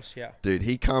hill. Jumps, yeah. Dude,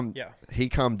 he come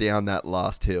down that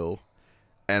last hill,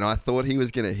 and I thought he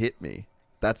was going to hit me.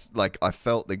 That's like, I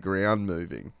felt the ground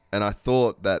moving, and I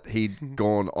thought that he'd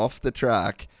gone off the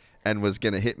track and was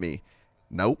going to hit me.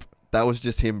 Nope, that was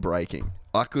just him braking.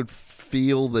 I could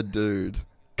feel the dude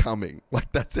coming.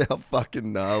 Like, that's how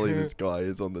fucking gnarly this guy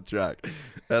is on the track,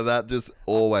 and that just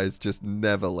always just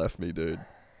never left me, dude.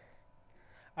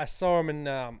 I saw him in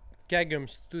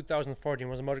Kegums 2014. It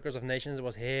was a Motocross of Nations. It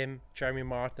was him, Jeremy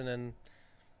Martin, and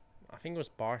I think it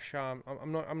was Barsha.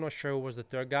 I'm not sure who was the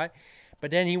third guy, but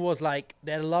then he was like,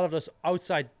 they had a lot of those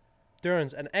outside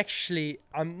turns, and actually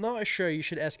I'm not sure, you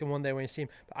should ask him one day when you see him,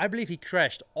 but I believe he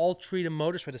crashed all three of the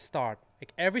motors with a start.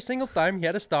 Like every single time he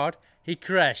had a start, he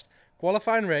crashed.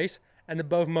 Qualifying race and the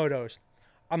both motos.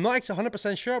 I'm not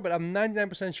 100% sure, but I'm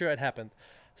 99% sure it happened.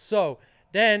 So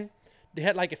then they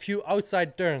had like a few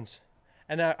outside turns,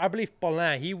 and I believe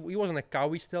Paulin, he was on a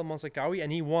Cowie still, Monster Cowie,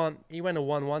 and he went a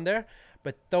 1-1 there.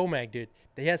 But Tomac, dude,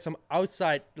 they had some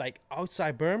outside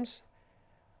berms.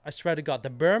 I swear to God, the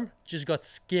berm just got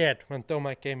scared when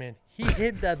Tomac came in. He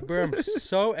hit that berm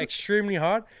so extremely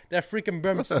hard. That freaking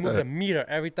berm just moved a meter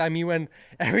every time he went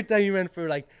through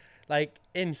like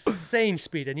insane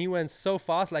speed, and he went so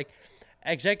fast, like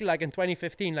exactly like in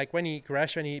 2015, like when he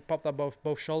crashed, when he popped up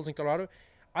both shoulders in Colorado.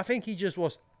 I think he just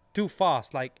was too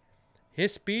fast. Like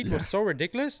his speed was so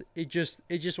ridiculous. It just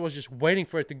was just waiting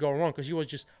for it to go wrong, because he was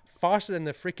just faster than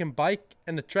the freaking bike,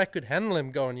 and the track could handle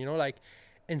him going. You know, like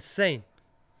insane.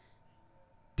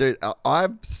 Dude,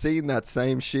 I've seen that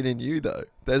same shit in you though.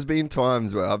 There's been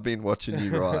times where I've been watching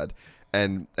you ride,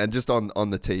 and just on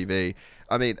the TV.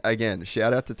 I mean, again,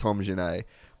 shout out to Tom Genet,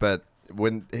 but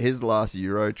when his last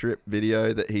Euro trip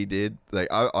video that he did, like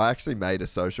I actually made a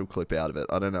social clip out of it.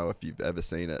 I don't know if you've ever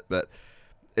seen it, but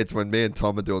it's when me and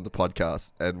Tom are doing the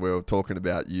podcast, and we were talking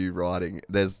about you riding.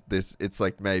 There's this, it's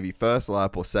like maybe first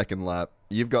lap or second lap,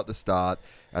 you've got the start,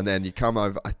 and then you come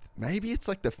over, maybe it's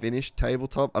like the finished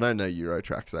tabletop. I don't know Euro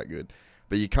tracks that good.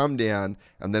 But you come down,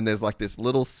 and then there's like this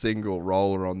little single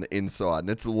roller on the inside, and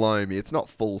it's loamy. It's not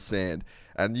full sand.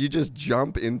 And you just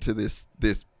jump into this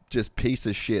just piece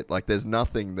of shit. Like there's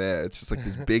nothing there. It's just like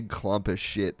this big clump of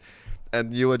shit.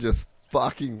 And you are just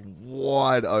fucking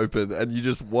wide open, and you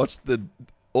just watch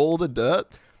all the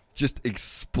dirt just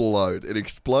explode. It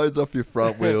explodes off your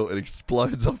front wheel. It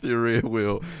explodes off your rear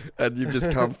wheel. And you've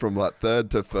just come from like third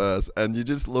to first, and you're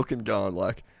just looking, going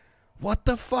like, what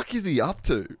the fuck is he up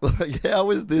to? Like,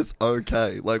 how is this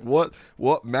okay? Like, what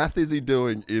math is he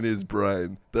doing in his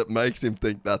brain that makes him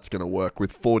think that's going to work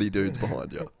with 40 dudes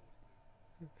behind you?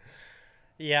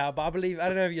 Yeah, but I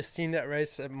don't know if you've seen that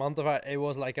race at Montevard. It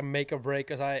was like a make or break,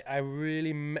 because I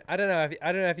don't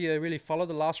know if you really followed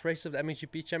the last race of the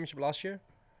MXGP Championship last year.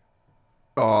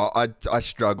 Oh, I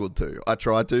struggled to. I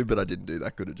tried to, but I didn't do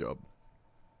that good a job.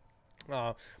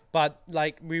 But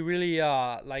like we really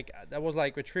like that was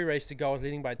like with 3 races to go. I was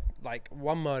leading by like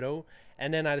 1 moto,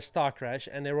 and then I had a star crash,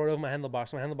 and they rode over my handlebar.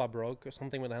 So my handlebar broke or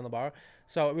something with the handlebar.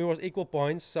 So we was equal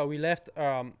points. So we left. We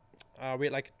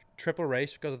had like triple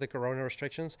race because of the corona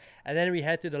restrictions, and then we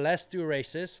had to the last 2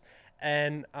 races,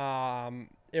 and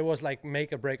it was like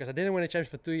make or break because I didn't win a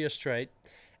championship for 2 years straight.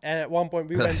 And at one point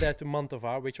we went there to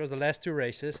Mantovar, which was the last 2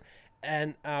 races,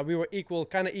 and we were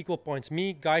kind of equal points,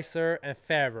 me, Geiser, and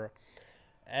Ferber.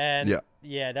 And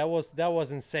yeah, that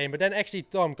was insane. But then actually,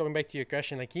 Tom, coming back to your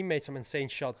question, like he made some insane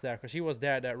shots there because he was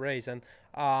there at that race, and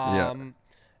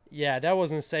yeah, that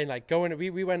was insane. Like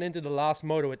we went into the last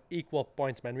moto with equal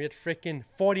points, man. We had freaking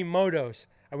 40 motos,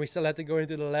 and we still had to go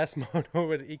into the last moto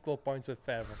with equal points with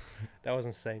Ferber. That was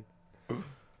insane.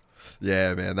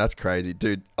 Yeah, man, that's crazy,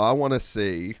 dude. I want to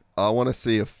see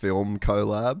a film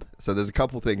collab. So there's a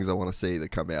couple things I want to see that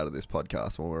come out of this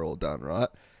podcast when we're all done, right?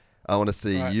 I want to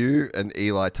see you and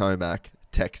Eli Tomac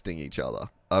texting each other.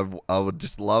 I would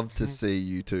just love to see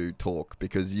you two talk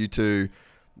because you two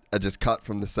are just cut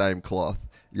from the same cloth.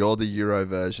 You're the Euro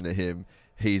version of him.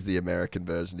 He's the American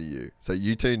version of you. So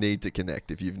you two need to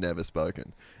connect if you've never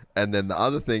spoken. And then the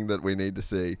other thing that we need to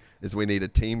see is we need a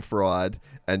Team Fried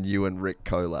and you and Rick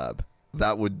collab.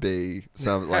 That would be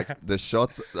some like the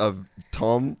shots of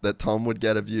Tom that Tom would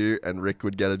get of you and Rick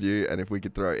would get of you. And if we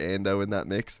could throw Ando in that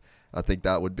mix, I think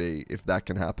that would be, if that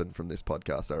can happen from this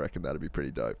podcast, I reckon that'd be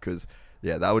pretty dope. Because,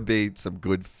 yeah, that would be some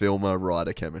good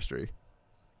filmer-writer chemistry.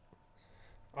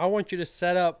 I want you to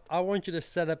set up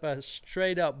a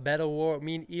straight-up battle war with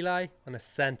me and Eli on a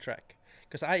sand track.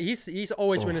 Because he's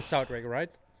always winning South Rig,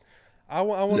 right? I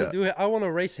want to do it. I want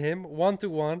to race him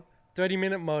 1-to-1,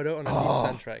 30-minute moto on a deep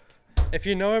sand track. If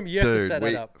you know him, you have to set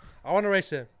it up. I want to race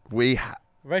him. We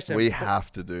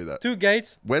have to do that. 2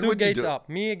 gates. When 2 would gates you do up.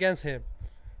 Me against him.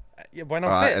 When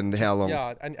I'm fit. And how long?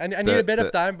 Yeah, I need a bit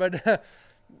of time, but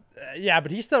yeah,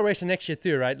 but he's still racing next year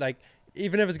too, right? Like,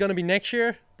 even if it's going to be next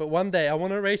year, but one day I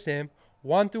want to race him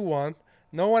 1-to-1,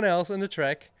 no one else on the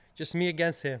track, just me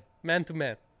against him, man to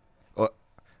man. All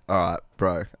right,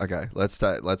 bro. Okay, let's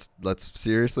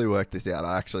seriously work this out.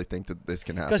 I actually think that this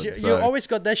can happen. Because you always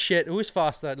got that shit. Who's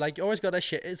faster? Like, you always got that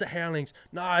shit. Is it Herlings?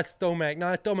 Nah, it's Tomac.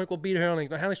 Nah, Tomac will beat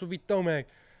Herlings. No, Herlings will beat Tomac.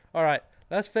 All right,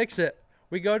 let's fix it.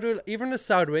 We go to even the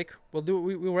Southwick.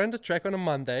 We rent the track on a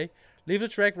Monday. Leave the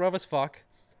track rough as fuck.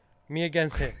 Me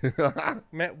against him.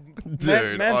 man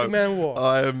to man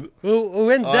war. Who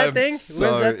wins that thing?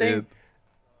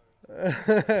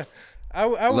 I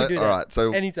would do that. All right,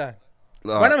 so anytime.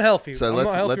 When I'm healthy. So I'm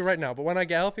not healthy right now, but when I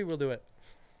get healthy, we'll do it.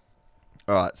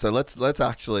 All right, so let's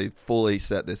actually fully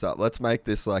set this up. Let's make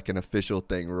this like an official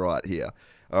thing right here.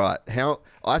 All right,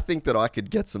 I think that I could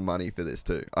get some money for this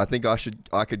too. I think I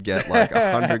could get like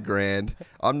 $100,000.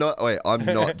 I'm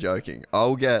not joking. I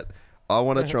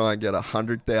want to try and get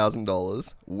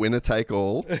 $100,000, winner take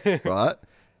all, right?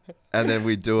 And then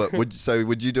we do it.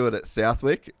 Would you do it at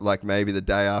Southwick, like maybe the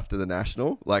day after the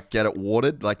national, like get it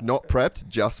watered, like not prepped,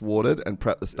 just watered, and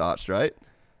prep the start straight,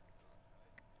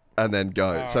 and then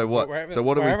go. So what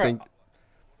do we think?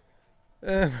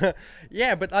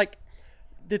 Yeah, but like.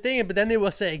 But then they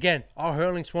will say again,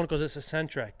 Herlings won because it's a sand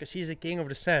track, because he's the king of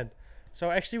the sand.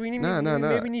 So actually, we need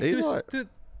maybe need to.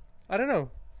 I don't know.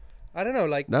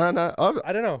 Like I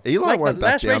don't know. Eli like went the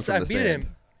back last down race from I the beat sand.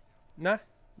 him.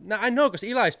 Nah, I know because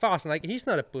Eli is fast and like he's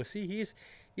not a pussy.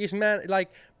 He's man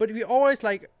like. But we always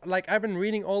like I've been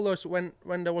reading all those when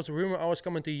there was a rumor I was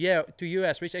coming to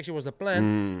US, which actually was the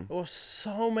plan. There was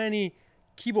so many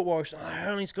keyboard warriors.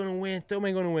 Herlings gonna win.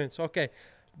 Tomac gonna win. So okay.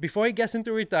 Before he gets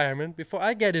into retirement, before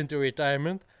I get into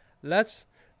retirement, let's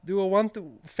do a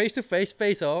face-to-face,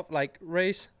 face-off, like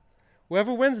race.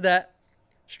 Whoever wins that,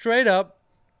 straight up,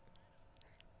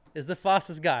 is the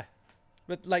fastest guy.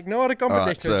 But like no other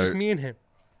competition, just me and him.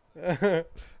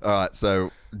 All right.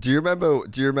 So do you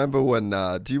remember when?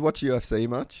 Do you watch UFC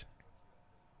much?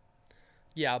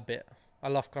 Yeah, a bit. I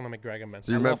love Conor McGregor, man.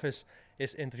 So I love his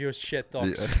interviews, shit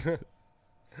talks. Yeah.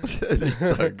 He's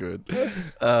so good.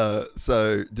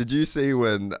 So did you see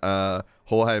when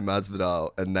Jorge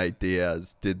Masvidal and Nate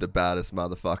Diaz did the baddest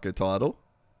motherfucker title?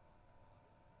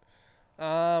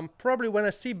 Probably when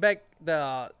I see back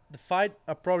the fight,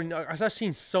 I probably not, as I've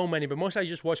seen so many, but mostly I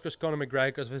just watch because Conor McGregor,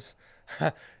 because of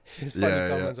his funny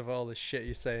comments of all the shit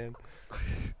he's saying.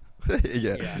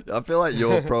 Yeah. I feel like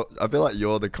you're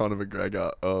the Conor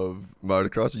McGregor of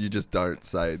motocross. You just don't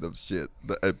say the shit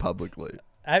publicly.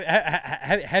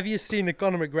 Have you seen the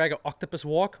Conor McGregor octopus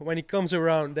walk when he comes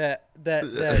around that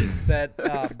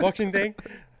boxing thing?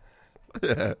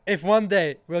 Yeah. If one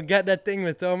day we'll get that thing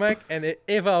with Tomac, and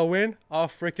if I win, I'll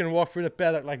freaking walk through the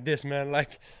paddock like this, man,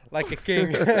 like a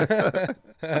king.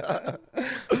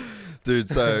 Dude,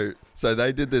 so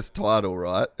they did this title,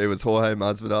 right? It was Jorge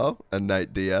Masvidal and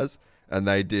Nate Diaz, and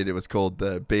it was called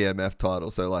the BMF title,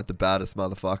 so like the baddest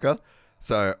motherfucker.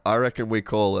 So I reckon we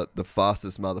call it the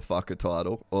fastest motherfucker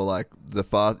title, or like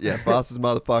fastest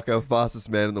motherfucker, fastest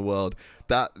man in the world.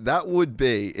 That would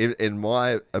be, in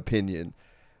my opinion,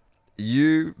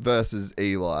 you versus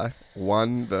Eli,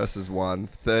 1 versus 1,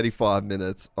 35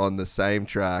 minutes on the same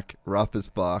track, rough as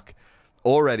fuck,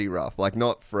 already rough, like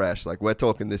not fresh. Like we're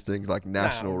talking this thing's like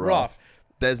national rough.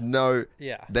 There's no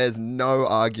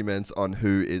arguments on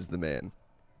who is the man.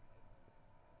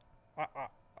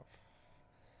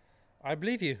 I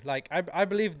believe you. Like I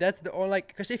believe that's the only, like,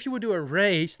 because if you would do a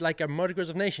race like a Motocross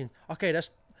of Nations, okay,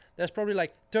 there's probably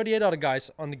like 38 other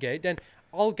guys on the gate. Then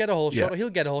I'll get a whole shot, or he'll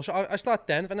get a whole shot. I start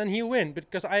 10th, and then he'll win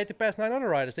because I had to pass 9 other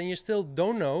riders. Then you still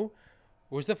don't know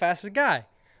who's the fastest guy.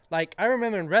 Like I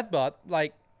remember in Red Bud,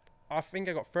 like I think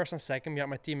I got first and second behind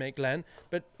my teammate Glenn,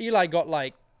 but Eli got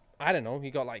like, I don't know,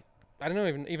 he got like, I don't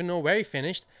know even know where he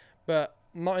finished, but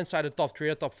not inside the top 3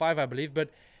 or top 5, I believe. But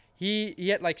he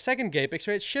had like second gate pick,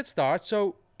 so it's shit start.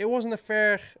 So it wasn't a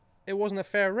fair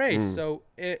race. So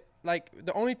it, like,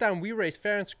 the only time we raced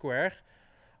fair and square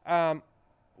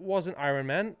was an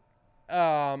Ironman.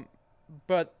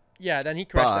 But yeah, then he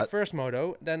crashed the first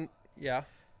moto. Then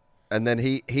and then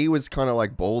he was kind of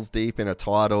like balls deep in a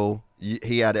title.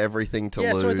 He had everything to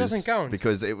lose. So it doesn't count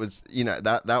because it was,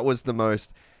 that was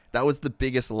the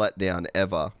biggest letdown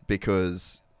ever,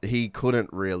 because he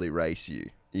couldn't really race you.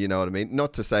 You know what I mean?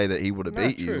 Not to say that he would have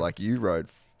beat you, like you rode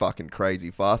fucking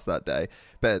crazy fast that day,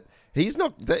 but he's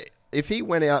not. If he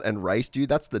went out and raced you,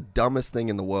 that's the dumbest thing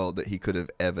in the world that he could have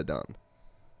ever done.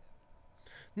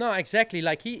 No, exactly.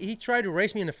 Like he tried to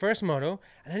race me in the first moto,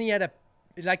 and then he had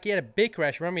a big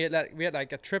crash. Remember, we had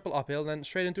like a triple uphill, then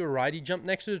straight into a right. He jumped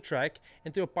next to the track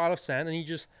into a pile of sand, and he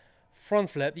just front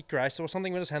flipped. He crashed. There was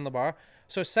something with his handlebar.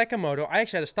 So second moto, I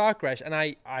actually had a star crash, and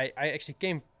I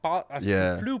actually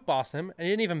flew past him, and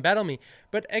he didn't even battle me.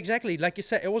 But exactly, like you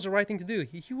said, it was the right thing to do.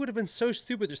 He would have been so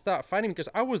stupid to start fighting, because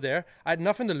I was there. I had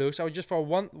nothing to lose. I was just for a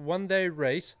one day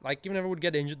race. Like, even if I would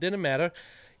get injured, didn't matter.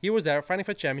 He was there fighting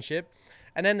for a championship.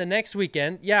 And then the next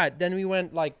weekend, then we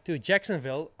went like to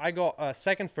Jacksonville. I got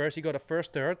second first. He got a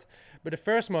first third. But the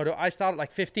first moto, I started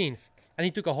like 15th, and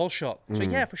he took a whole shot. So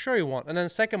yeah, for sure he won. And then the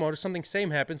second moto, something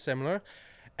same happened, similar.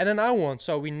 And then I won.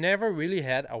 So we never really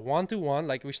had a 1-to-1.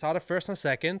 Like, we started first and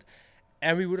second,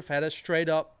 and we would have had a straight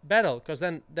up battle. Because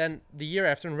then the year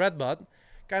after in Red Bud,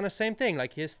 kind of same thing.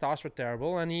 Like, his stars were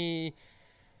terrible, and we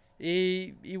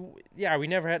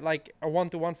never had like a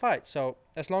 1-to-1 fight. So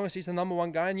as long as he's the number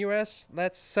 1 guy in US,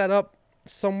 let's set up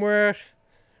somewhere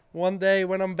one day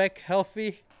when I'm back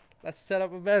healthy. Let's set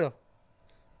up a battle.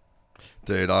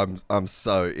 Dude, I'm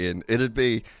so in. It'd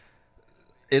be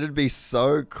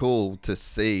so cool to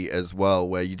see as well,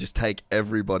 where you just take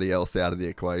everybody else out of the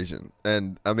equation.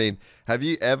 And I mean, have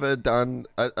you ever done,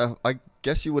 I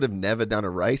guess you would have never done a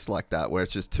race like that, where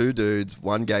it's just 2 dudes,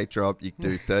 1 gate drop, you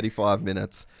do 35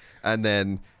 minutes, and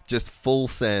then just full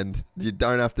send. You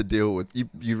don't have to deal with,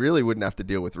 you really wouldn't have to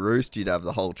deal with Roost. You'd have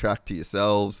the whole track to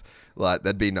yourselves. Like,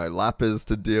 there'd be no lappers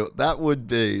to deal. That would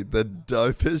be the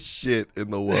dopest shit in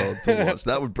the world to watch.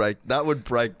 That would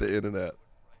break the internet.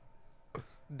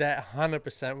 That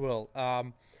 100% will.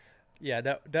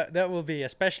 That will be,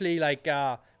 especially like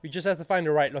we just have to find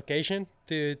the right location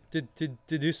to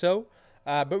do so.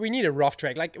 But we need a rough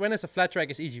track. Like, when it's a flat track,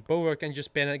 it's easy. Both can just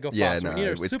spin and go fast. We need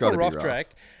a super rough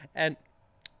track, and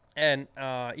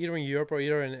either in Europe or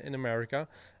either in America.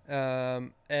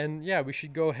 And yeah, we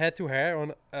should go head to head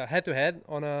on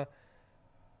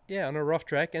a rough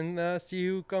track and see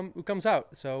who comes out.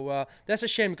 So that's a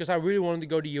shame, because I really wanted to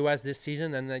go to US this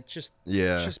season, and I just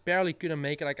barely couldn't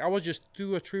make it. Like, I was just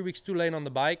 2 or 3 weeks too late on the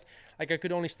bike. Like, I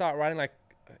could only start riding like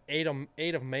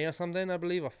 8th of May or something, I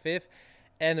believe, or 5th,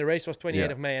 and the race was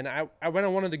 28th of May. And I when I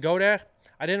wanted to go there,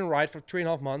 I didn't ride for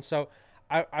 3.5 months, so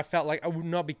I felt like I would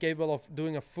not be capable of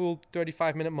doing a full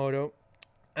 35-minute moto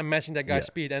and matching that guy's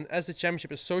speed. And as the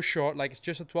championship is so short, like, it's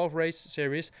just a 12 race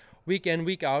series, week in,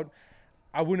 week out,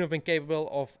 I wouldn't have been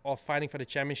capable of fighting for the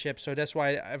championship. So that's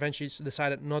why I eventually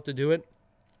decided not to do it.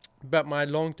 But my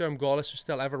long-term goal is to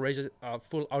still ever race a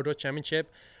full outdoor championship,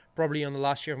 probably on the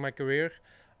last year of my career.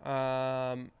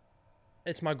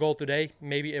 It's my goal today.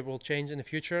 Maybe it will change in the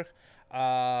future,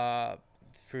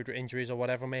 further injuries or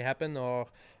whatever may happen, or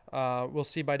we'll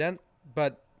see by then.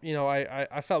 But,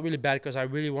 I felt really bad, because I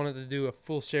really wanted to do a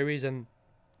full series in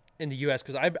the US,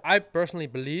 because I personally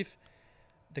believe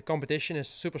the competition is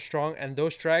super strong, and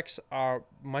those tracks are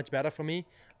much better for me.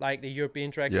 Like, the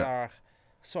European tracks are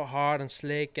so hard and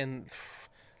slick and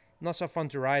not so fun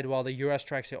to ride, while the US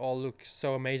tracks, they all look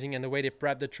so amazing. And the way they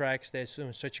prep the tracks, they're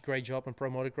doing such a great job in Pro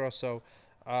Motocross. So,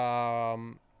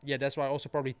 that's why also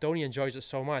probably Tony enjoys it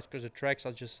so much, because the tracks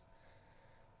are just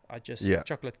I just Yeah.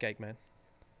 chocolate cake, man.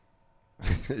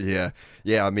 Yeah,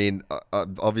 I mean,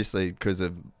 obviously because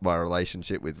of my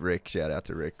relationship with Rick. Shout out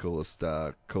to Rick, coolest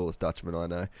Dutchman I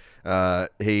know.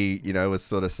 He, was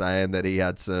sort of saying that he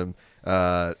had some.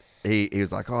 He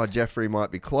was like, oh, Jeffrey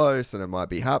might be close and it might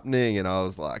be happening, and I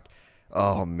was like,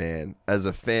 oh man, as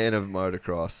a fan of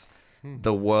motocross,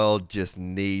 the world just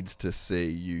needs to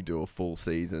see you do a full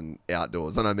season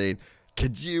outdoors. And I mean,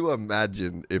 could you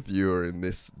imagine if you were in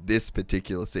this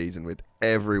particular season with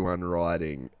everyone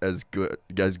riding as good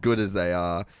as they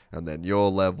are, and then your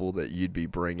level that you'd be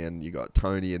bringing? You got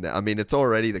Tony in there. I mean, it's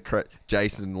already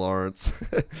Jason Lawrence,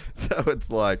 so it's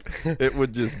like it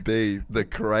would just be the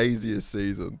craziest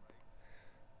season.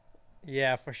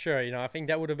 Yeah, for sure. I think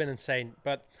that would have been insane.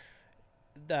 But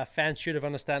the fans should have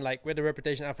understand, like, with the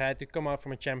reputation I've had to come out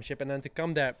from a championship and then to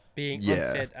come there being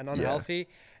unfit and unhealthy.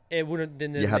 It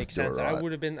didn't make sense. Right. I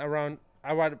would have been around.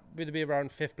 I would be around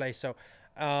 5th place. So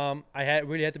I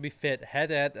really had to be fit.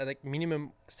 Had like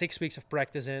minimum 6 weeks of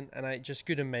practice in, and I just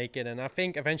couldn't make it. And I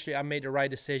think eventually I made the right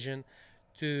decision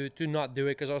to not do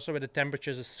it, because also with the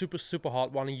temperatures, it's super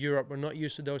hot. While in Europe, we're not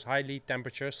used to those highly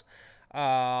temperatures.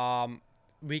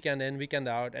 Weekend in, weekend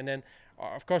out, and then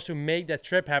of course to make that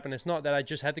trip happen, it's not that I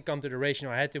just had to come to the race.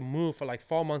 I had to move for like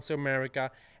 4 months to America.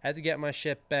 Had to get my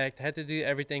shit packed. Had to do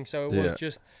everything. So it was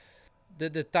just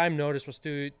the time notice was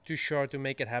too short to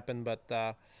make it happen. But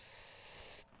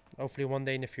hopefully one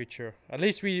day in the future. At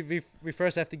least we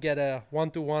first have to get a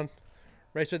 1-to-1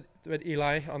 race with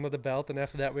Eli under the belt, and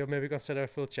after that we'll maybe consider a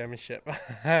full championship.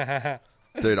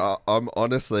 Dude, I'm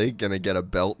honestly going to get a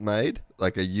belt made,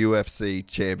 like a UFC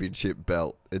championship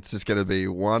belt. It's just going to be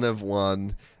one of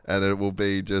one, and it will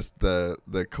be just the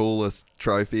coolest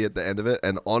trophy at the end of it.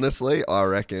 And honestly, I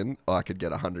reckon I could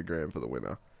get $100,000 for the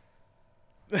winner.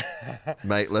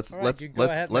 Mate, let's make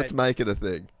it a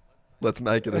thing. Let's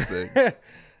make it a thing.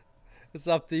 It's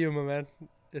up to you, my man.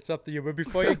 It's up to you. But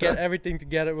before you get everything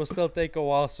together, it will still take a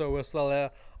while, so we'll still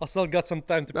I'll still got some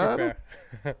time to prepare.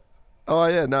 Oh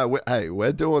yeah, no.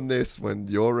 We're doing this when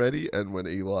you're ready and when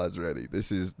Eli's ready.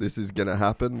 This is gonna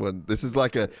happen when this is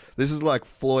like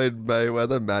Floyd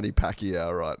Mayweather, Manny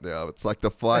Pacquiao right now. It's like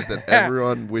the fight that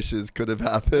everyone wishes could have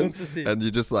happened, and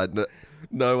you're just like,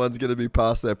 no one's gonna be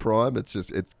past their prime. It's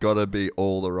gotta be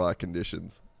all the right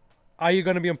conditions. Are you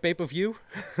gonna be on pay-per-view?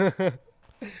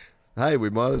 Hey, we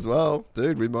might as well,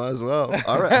 dude. We might as well.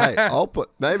 All right. Hey, I'll put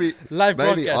maybe I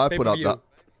put up that.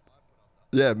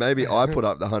 Yeah, maybe I put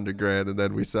up the $100,000 and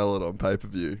then we sell it on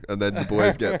pay-per-view, and then the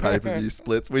boys get pay-per-view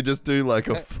splits. We just do like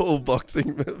a full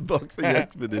boxing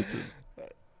expedition.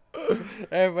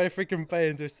 Everybody freaking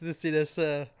paying to see this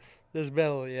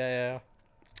battle. Yeah.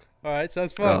 All right,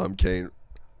 sounds fun. Oh, I'm keen.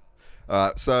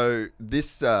 So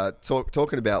this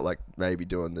talking about like maybe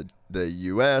doing the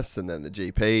US and then the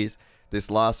GPs. The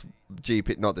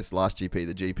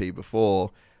GP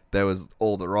before, there was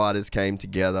all the riders came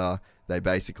together. They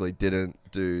basically didn't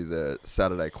do the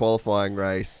Saturday qualifying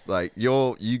race. Like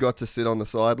you got to sit on the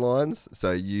sidelines,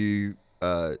 so you're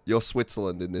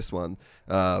Switzerland in this one.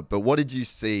 But what did you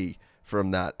see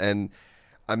from that? And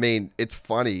I mean, it's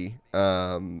funny.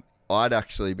 I'd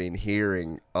actually been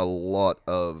hearing a lot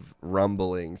of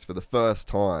rumblings for the first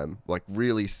time, like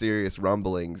really serious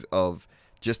rumblings of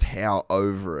just how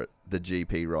over it the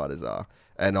GP riders are.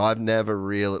 And I've never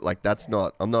really,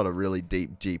 I'm not a really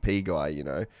deep GP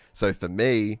guy, So for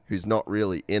me, who's not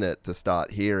really in it, to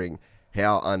start hearing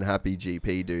how unhappy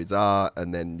GP dudes are,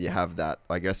 and then you have that,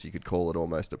 I guess you could call it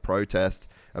almost a protest.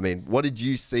 I mean, what did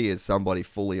you see as somebody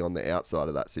fully on the outside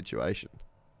of that situation?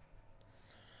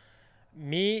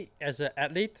 Me, as an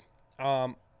athlete,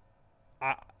 I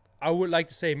would like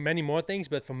to say many more things,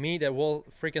 but for me, that whole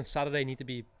freaking Saturday need to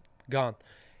be gone.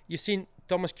 You've seen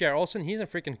Thomas Kjær Olsen, he's in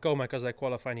freaking coma because of that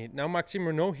qualifying heat. Now Maxime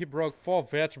Renault, he broke 4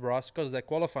 vertebrae because of that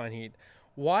qualifying heat.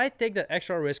 Why take that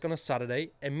extra risk on a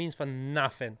Saturday? It means for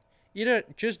nothing. Either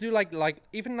just do like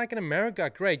even like in America,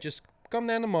 great. Just come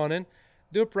there in the morning,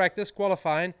 do a practice,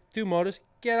 qualifying, 2 motors,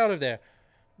 get out of there.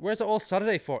 Where's the all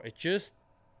Saturday for? It just,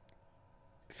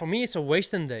 for me, it's a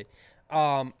wasting day.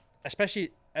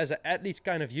 Especially as an athlete's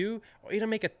kind of view, or either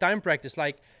make a time practice.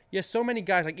 Like, yes, so many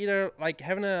guys like either like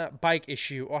having a bike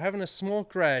issue or having a small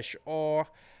crash or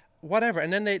whatever,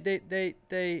 and then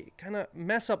they kind of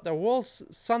mess up their whole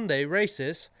Sunday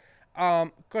races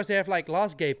because they have like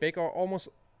last gate pick or almost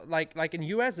like in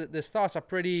US the starts are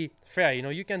pretty fair.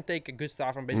 You can take a good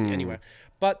start from basically anywhere.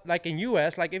 But like in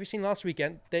US, like if you've seen last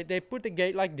weekend, they put the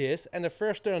gate like this and the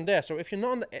first turn there. So if you're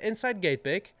not on the inside gate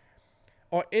pick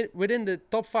or within the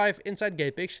top 5 inside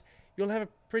gate picks, you'll have a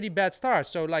pretty bad start.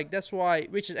 So like that's why,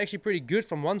 which is actually pretty good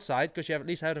from one side because you have at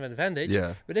least have an advantage.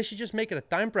 Yeah. But they should just make it a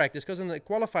time practice because in the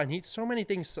qualifying heat, so many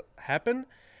things happen.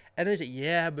 And they say,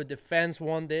 yeah, but the fans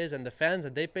want this and the fans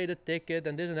and they pay the ticket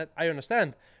and this and that. I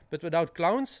understand. But without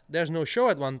clowns, there's no show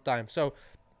at one time. So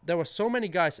there were so many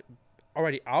guys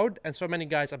already out and so many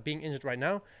guys are being injured right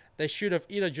now. They should have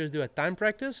either just do a time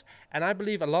practice. And I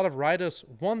believe a lot of riders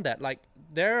want that. Like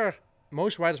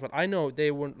most riders, what I know, they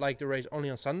wouldn't like to race only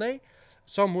on Sunday.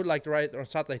 Some would like to ride on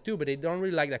Saturday too, but they don't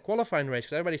really like that qualifying race.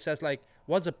 Because everybody says like,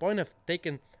 what's the point of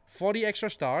taking 40 extra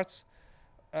starts?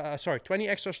 20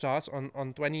 extra starts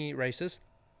on 20 races,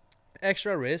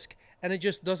 extra risk, and it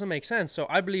just doesn't make sense. So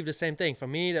I believe the same thing. For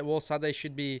me, that World Saturday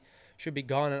should be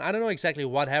gone. And I don't know exactly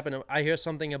what happened. I hear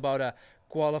something about the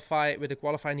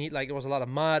qualifying heat, like it was a lot of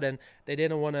mud, and they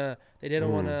didn't want to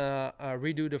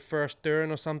redo the first turn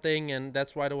or something, and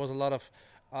that's why there was a lot of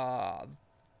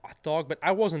talk. But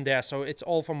I wasn't there, so it's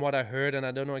all from what I heard, and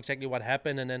I don't know exactly what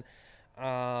happened. And then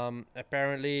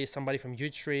apparently somebody from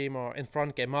Ustream or in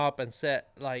front came up and said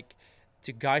like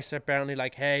to guys apparently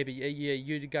like, hey, but yeah,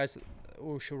 you guys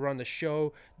who should run the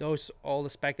show, all the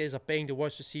spectators are paying to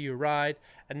watch to see you ride.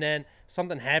 And then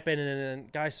something happened, and then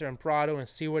guys are in Prado and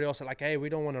Seaward also like, hey, we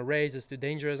don't want to race, it's too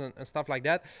dangerous and stuff like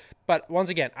that. But once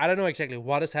again, I don't know exactly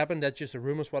what has happened. That's just the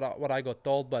rumors what I got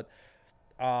told. But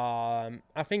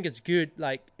I think it's good,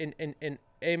 like in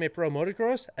AMA Pro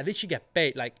Motocross, at least you get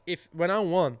paid. Like when I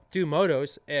won 2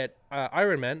 motos at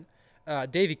Ironman,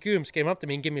 Davey Coombs came up to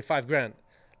me and gave me $5,000.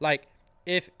 Like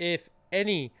if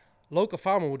any local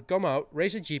farmer would come out,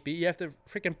 race a GP, you have to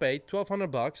freaking pay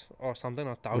 $1,200 or something,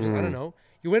 or 1,000, I don't know.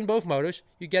 You win both motos,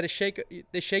 you get a shake.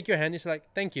 They shake your hand. It's like,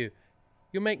 thank you.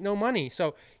 You make no money,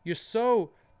 so you're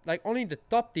so like only the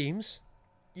top teams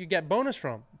you get bonus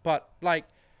from. But like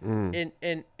in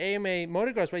AMA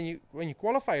motocross, when you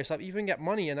qualify yourself, you even get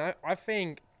money. And I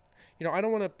think, I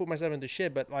don't want to put myself into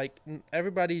shit, but like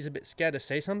everybody's a bit scared to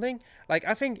say something. Like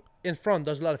I think in front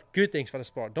does a lot of good things for the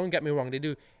sport. Don't get me wrong, they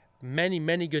do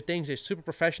many good things. They're super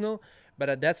professional. But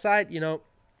at that side,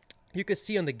 you could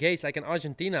see on the gates, like in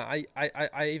Argentina,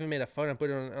 I even made a photo and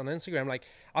put it on Instagram. Like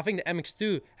I think the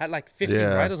MX2 had like 15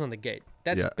 riders on the gate.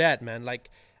 That's bad, man. Like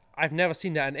I've never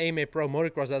seen that in AMA Pro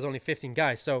Motocross. There's only 15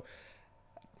 guys. So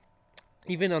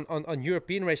even on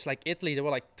European races like Italy, there were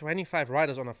like 25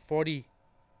 riders on a 40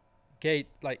 gate,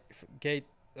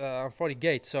 40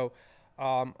 gates. So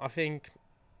I think,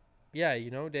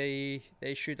 they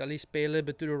should at least pay a little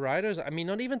bit to the riders. I mean,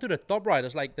 not even to the top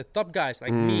riders, like the top guys,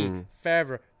 like me,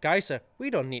 Favre, Geiser.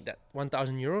 We don't need that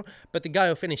 €1,000. But the guy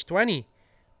who finished 20,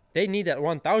 they need that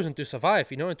 1,000 to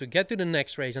survive, and to get to the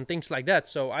next race and things like that.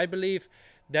 So I believe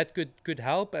that could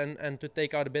help, and to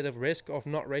take out a bit of risk of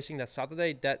not racing that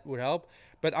Saturday, that would help.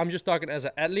 But I'm just talking as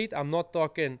an athlete. I'm not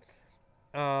talking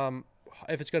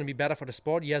if it's going to be better for the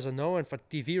sport, yes or no, and for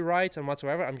TV rights and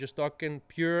whatsoever. I'm just talking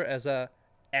pure as a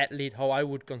athlete, how I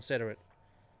would consider it.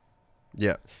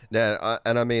 Yeah. Now, I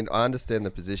understand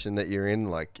the position that you're in.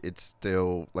 Like, it's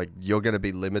still, like, you're going to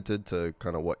be limited to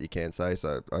kind of what you can say,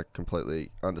 so I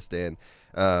completely understand.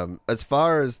 As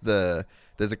far as there's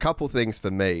a couple things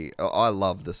for me. I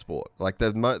love the sport. Like,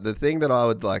 the thing that I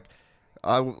would, like,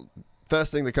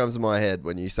 first thing that comes to my head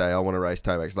when you say I want to race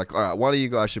Tomac is like, all right, one of you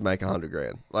guys should make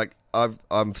 $100,000. Like,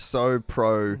 I'm so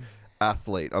pro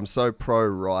athlete. I'm so pro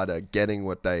rider getting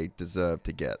what they deserve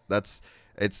to get.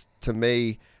 It's to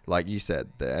me, like you said,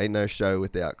 there ain't no show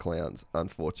without clowns,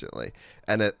 unfortunately.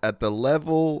 And at the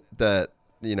level that,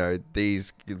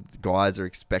 these guys are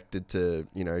expected to,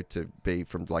 to be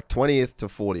from like 20th to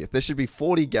 40th, there should be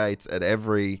 40 gates at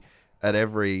every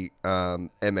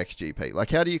MXGP. Like,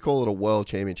 how do you call it a world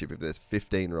championship if there's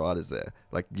 15 riders there?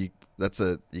 Like, you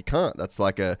can't. That's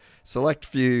like a select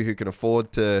few who can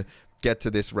afford to get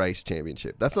to this race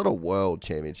championship. That's not a world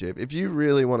championship. If you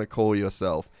really want to call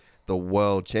yourself the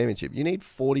world championship, you need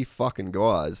 40 fucking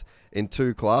guys in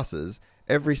 2 classes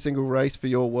every single race for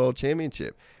your world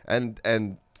championship.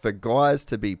 And for guys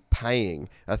to be paying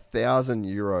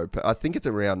 €1,000, I think it's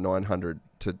around 900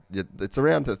 it's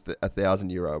around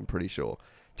 €1,000, I'm pretty sure,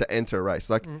 to enter a race.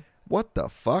 Like, what the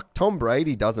fuck? Tom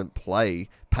Brady doesn't pay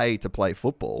to play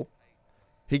football.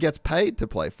 He gets paid to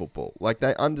play football. Like,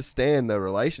 they understand the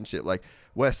relationship. Like,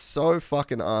 we're so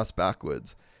fucking ass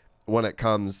backwards when it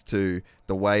comes to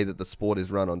the way that the sport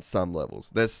is run on some levels.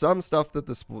 There's some stuff that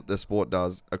the sport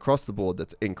does across the board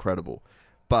that's incredible.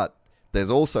 But there's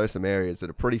also some areas that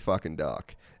are pretty fucking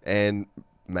dark. And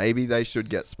maybe they should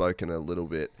get spoken a little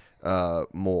bit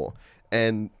more.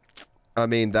 And I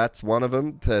mean, that's one of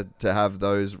them, to have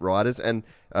those riders and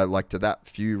like to that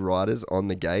few riders on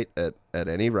the gate at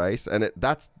any race. And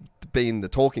that's been the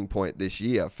talking point this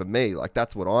year for me. Like,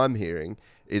 that's what I'm hearing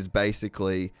is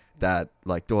basically that,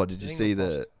 like, did you see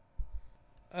the...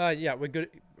 Yeah, we're good.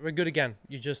 We're good again.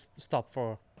 You just stop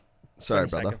for Sorry,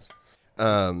 brother.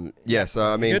 Seconds. Yeah, so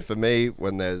I mean, for me,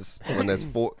 when there's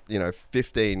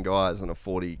 15 guys on a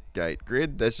 40 gate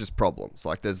grid, there's just problems.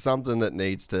 Like, there's something that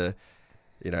needs to,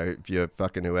 if you're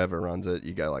fucking whoever runs it,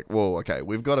 you go like, whoa, okay,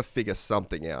 we've got to figure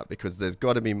something out, because there's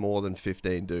got to be more than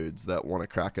 15 dudes that want to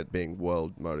crack at being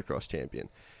world motocross champion.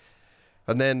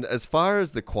 And then as far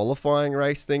as the qualifying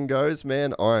race thing goes,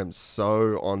 man, I am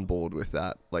so on board with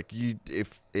that. Like,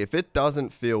 if it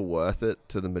doesn't feel worth it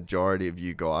to the majority of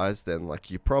you guys, then like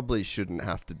you probably shouldn't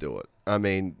have to do it. I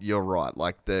mean, you're right.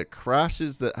 Like, the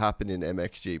crashes that happen in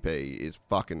MXGP is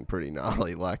fucking pretty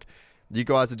gnarly. Like, you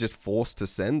guys are just forced to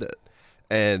send it.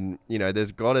 And,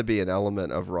 there's got to be an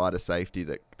element of rider safety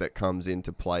that comes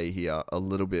into play here a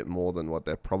little bit more than what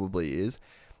there probably is.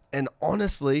 And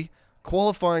honestly,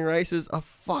 qualifying races are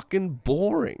fucking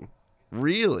boring.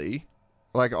 Really?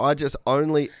 Like, I just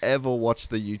only ever watch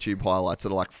the YouTube highlights that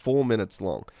are like 4 minutes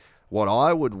long. What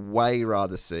I would way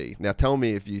rather see... Now, tell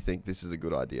me if you think this is a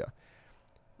good idea.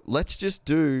 Let's just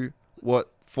do what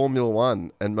Formula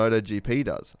 1 and MotoGP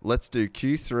does. Let's do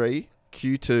Q3,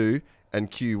 Q2,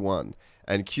 and Q1.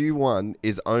 And Q1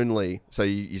 is only... So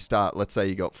you start... Let's say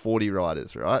you got 40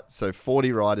 riders, right? So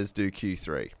 40 riders do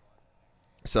Q3.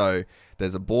 So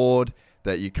there's a board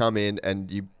that you come in and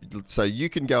you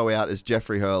can go out as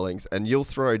Jeffery Herlings and you'll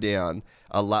throw down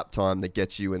a lap time that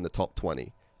gets you in the top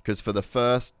 20. Because for the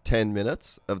first 10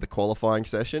 minutes of the qualifying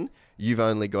session, you've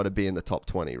only got to be in the top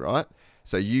 20, right?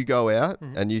 So you go out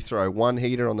and you throw one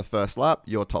heater on the first lap,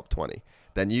 you're top 20.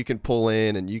 Then you can pull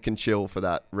in and you can chill for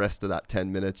that rest of that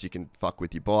 10 minutes. You can fuck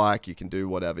with your bike. You can do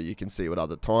whatever. You can see what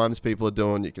other times people are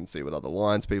doing. You can see what other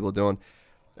lines people are doing.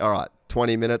 All right,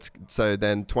 20 minutes. So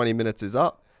then 20 minutes is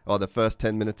up, or the first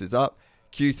 10 minutes is up.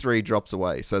 Q3 drops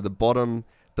away. So the bottom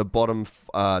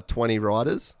 20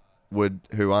 riders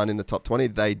who aren't in the top 20,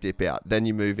 they dip out. Then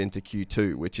you move into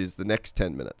Q2, which is the next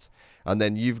 10 minutes. And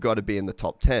then you've got to be in the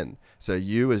top 10. So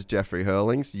you, as Jeffery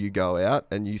Herlings, you go out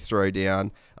and you throw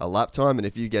down a lap time. And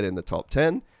if you get in the top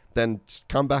 10, then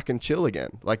come back and chill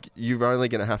again. Like, you're only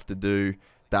going to have to do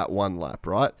that one lap,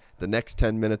 right? The next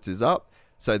 10 minutes is up.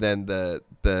 So then the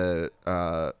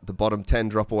bottom 10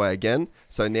 drop away again.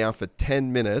 So now for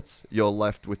 10 minutes, you're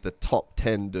left with the top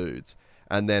 10 dudes.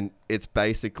 And then it's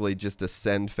basically just a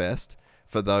send fest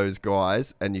for those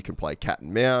guys. And you can play cat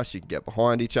and mouse. You can get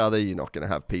behind each other. You're not going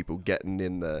to have people getting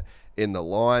in the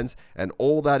lines. And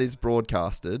all that is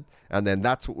broadcasted. And then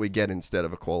that's what we get instead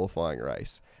of a qualifying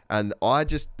race. And I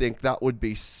just think that would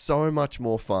be so much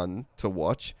more fun to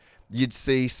watch. You'd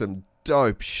see some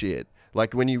dope shit.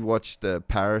 Like when you watch the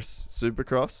Paris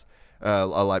Supercross,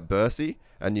 like Bercy,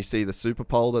 and you see the Super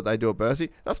Pole that they do at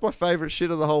Bercy, that's my favourite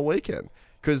shit of the whole weekend.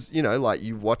 Because, like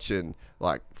you watching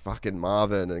like fucking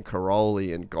Marvin and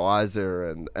Caroli and Geyser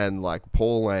and like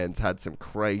Paul Lands had some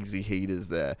crazy heaters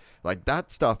there. Like,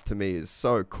 that stuff to me is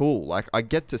so cool. Like, I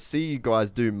get to see you guys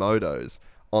do motos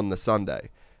on the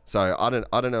Sunday. So I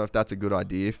don't know if that's a good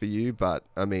idea for you, but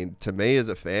I mean, to me as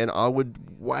a fan, I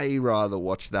would way rather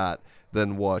watch that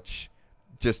than watch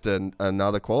just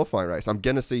another qualifying race. I'm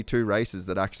going to see two races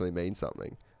that actually mean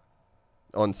something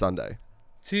on Sunday.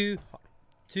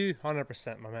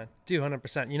 200%, my man.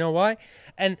 200%. You know why?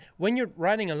 And when you're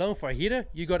riding alone for a heater,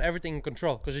 you got everything in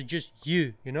control because it's just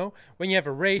you, When you have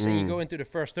a race and you go into the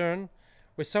first turn,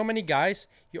 with so many guys,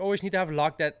 you always need to have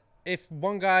luck that if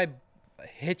one guy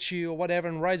hits you or whatever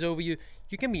and rides over you,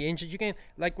 you can be injured. You can,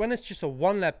 like, when it's just a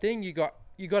one lap thing, you got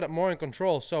it more in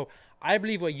control. So I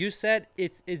believe what you said,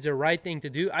 it's the right thing to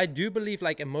do. I do believe,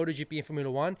 like in MotoGP and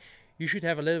Formula 1, you should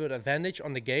have a little bit of advantage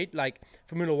on the gate. Like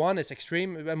Formula 1 is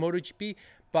extreme at MotoGP,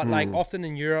 but like often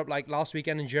in Europe, like last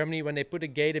weekend in Germany, when they put the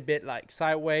gate a bit like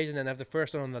sideways and then have the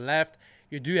first one on the left,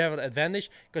 you do have an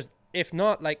advantage. Because if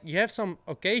not, like you have some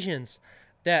occasions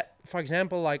that, for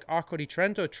example, like Arco di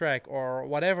Trento track or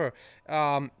whatever,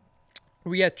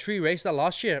 we had 3 races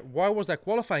last year. Why was that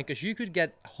qualifying? Because you could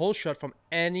get whole shot from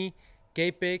any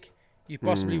gate pick you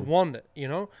possibly wanted,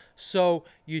 So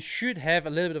you should have a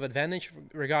little bit of advantage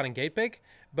regarding gate pick.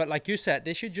 But like you said,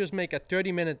 they should just make a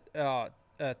 30-minute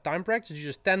time practice. It's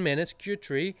just 10 minutes,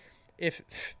 Q3.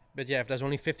 But yeah, if there's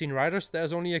only 15 riders,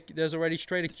 there's already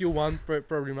straight a Q1,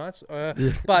 probably not.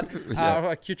 But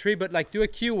Q3, but like do a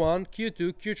Q1,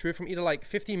 Q2, Q3 from either like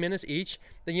 15 minutes each.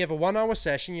 Then you have a 1 hour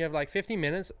session. You have like 15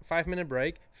 minutes, 5-minute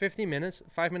break, 15 minutes,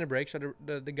 5-minute break. So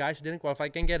the guys who didn't qualify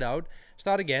can get out,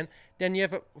 start again. Then you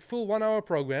have a full 1 hour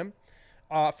program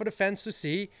for the fans to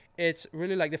see. It's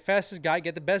really like the fastest guy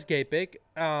get the best gate pick.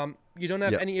 you don't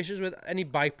have any issues with any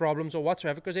bike problems or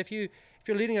whatsoever. Because if you're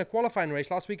leading a qualifying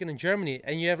race last weekend in Germany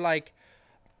and you have like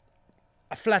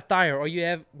a flat tire, or you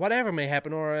have whatever may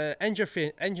happen, or an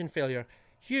engine failure,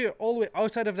 you're all the way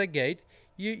outside of the gate.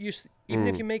 Even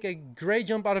if you make a great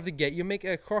jump out of the gate, you make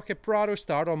a Jorge Prado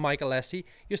start or Michael Lessie,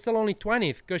 you're still only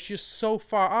 20th because you're so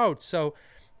far out. So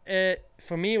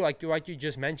for me, like what you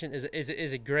just mentioned,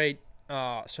 is a great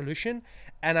solution,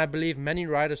 and I believe many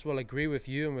riders will agree with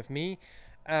you and with me.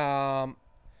 But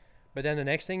then the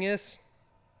next thing is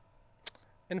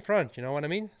in front, you know what I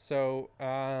mean? So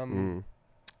and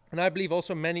I believe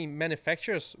also many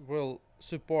manufacturers will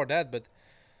support that, but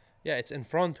yeah, it's in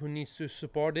front who needs to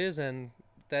support this, and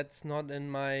that's not in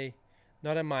my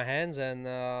hands. And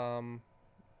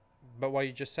but what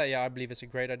you just said, I believe it's a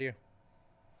great idea.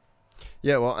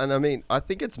 Yeah, well, and I mean, I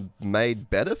think it's made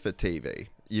better for TV.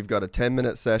 You've got a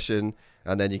 10-minute session,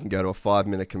 and then you can go to a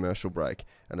 5-minute commercial break,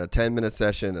 and a 10-minute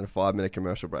session, and a 5-minute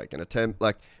commercial break, and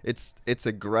it's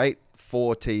a great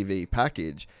for TV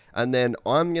package. And then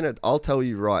I'll tell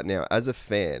you right now, as a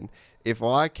fan, if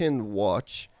I can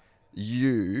watch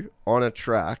you on a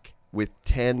track with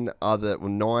 9 other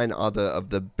of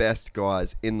the best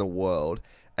guys in the world,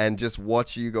 and just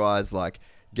watch you guys like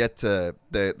get to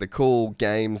the cool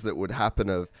games that would happen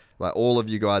of like all of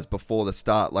you guys before the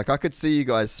start. Like I could see you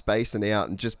guys spacing out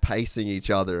and just pacing each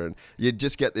other, and you'd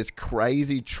just get this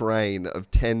crazy train of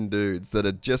 10 dudes that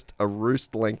are just a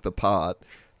roost length apart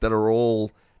that are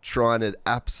all trying to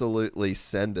absolutely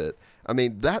send it. I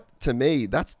mean, that to me,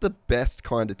 that's the best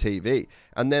kind of TV.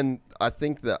 And then I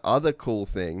think the other cool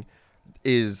thing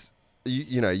is,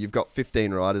 you've got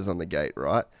 15 riders on the gate,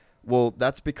 right? Well,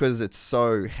 that's because it's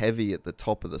so heavy at the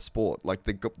top of the sport. Like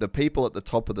the people at the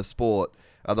top of the sport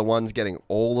are the ones getting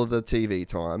all of the TV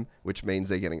time, which means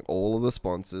they're getting all of the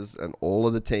sponsors and all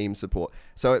of the team support.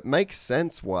 So it makes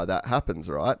sense why that happens,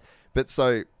 right? But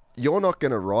so you're not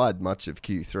going to ride much of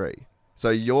Q3. So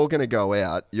you're going to go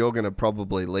out, you're going to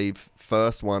probably leave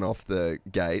first one off the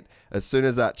gate. As soon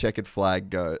as that checkered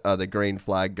flag the green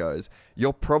flag goes,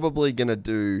 you're probably going to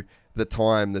do the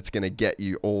time that's going to get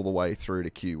you all the way through to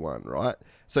Q1, right?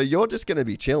 So you're just going to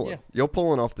be chilling. Yeah. You're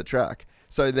pulling off the track.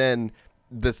 So then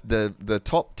the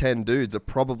top 10 dudes are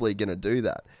probably going to do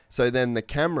that. So then the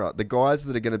guys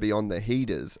that are going to be on the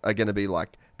heaters are going to be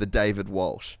like the David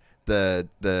Walsh, the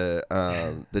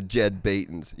Jed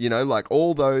Beatons, like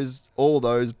all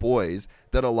those boys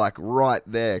that are like right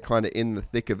there kind of in the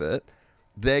thick of it.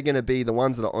 They're going to be the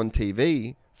ones that are on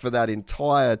TV for that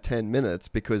entire 10 minutes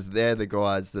because they're the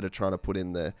guys that are trying to put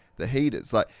in the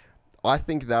heaters. Like, I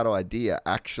think that idea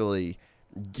actually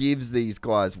gives these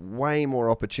guys way more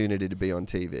opportunity to be on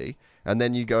TV. And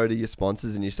then you go to your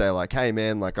sponsors and you say like, hey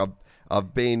man, like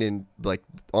I've been in like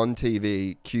on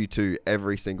TV Q2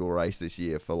 every single race this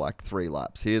year for like 3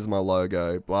 laps. Here's my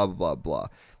logo, blah, blah, blah, blah.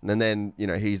 And then,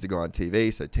 he's the guy on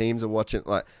TV. So teams are watching.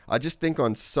 Like, I just think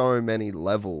on so many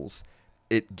levels,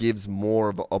 it gives more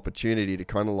of an opportunity to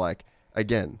kind of like,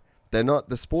 again,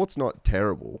 the sport's not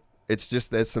terrible. It's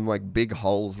just there's some like big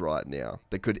holes right now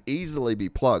that could easily be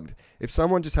plugged if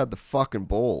someone just had the fucking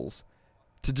balls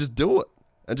to just do it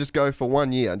and just go for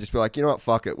 1 year and just be like, you know what,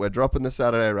 fuck it. We're dropping the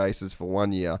Saturday races for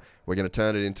 1 year. We're going to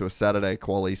turn it into a Saturday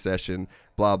quali session,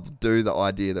 blah, do the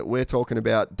idea that we're talking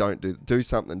about. Don't do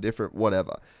something different,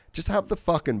 whatever. Just have the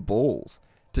fucking balls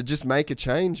to just make a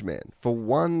change, man, for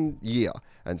 1 year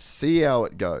and see how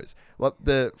it goes. Like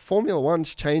the Formula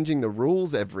One's changing the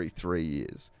rules every 3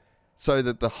 years so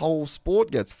that the whole sport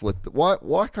gets flipped.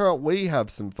 Why can't we have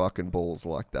some fucking balls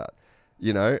like that?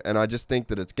 And I just think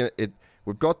that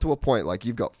we've got to a point, like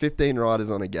you've got 15 riders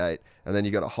on a gate and then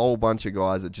you got a whole bunch of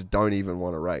guys that just don't even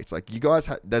want to race. Like you guys,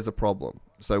 there's a problem.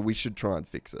 So we should try and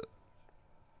fix it.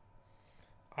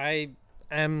 I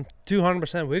am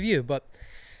 200% with you, but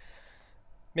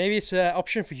maybe it's an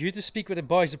option for you to speak with the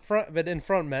boys in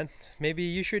front, man. Maybe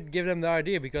you should give them the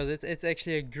idea because it's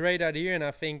actually a great idea, and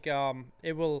I think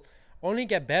it will only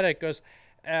get better because,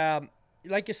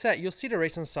 like you said, you'll see the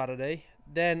race on Saturday,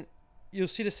 then you'll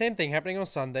see the same thing happening on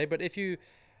Sunday. But if you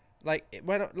like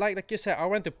you said, I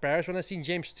went to Paris when I seen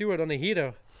James Stewart on the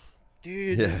heater,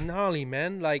 dude, it's gnarly,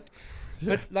 man. Like.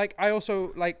 Yeah. But like I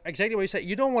also like exactly what you said.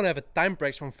 You don't want to have a time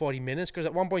breaks from 40 minutes because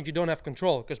at one point you don't have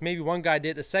control because maybe one guy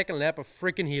did a second lap of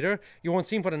freaking heater. You won't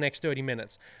see him for the next 30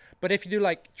 minutes. But if you do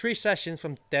like 3 sessions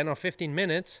from 10 or 15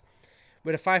 minutes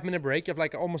with a 5-minute break, you have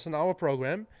like almost an hour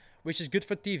program, which is good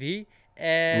for TV.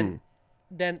 And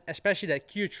then especially that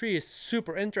Q3 is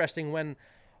super interesting when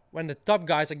the top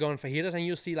guys are going for heaters and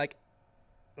you'll see like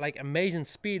amazing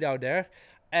speed out there.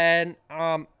 And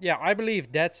yeah, I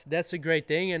believe that's a great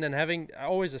thing. And then having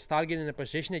always a start getting in a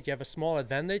position that you have a small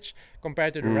advantage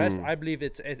compared to the rest, I believe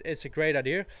it's a great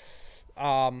idea.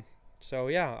 So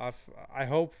yeah, I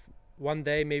hope one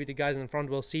day maybe the guys in front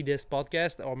will see this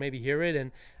podcast or maybe hear it,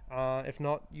 and if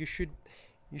not, you should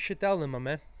tell them, my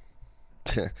man.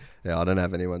 Yeah, I don't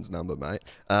have anyone's number, mate.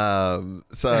 So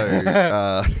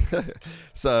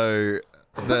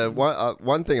the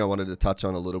one thing I wanted to touch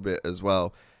on a little bit as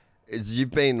well is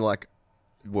you've been a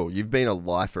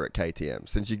lifer at KTM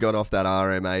since you got off that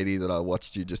RM80 that I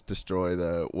watched you just destroy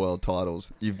the world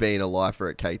titles. You've been a lifer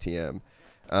at KTM.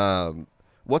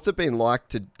 What's it been like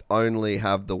to only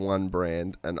have the one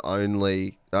brand and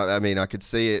only? I mean, I could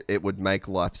see it would make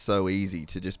life so easy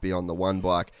to just be on the one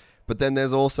bike. But then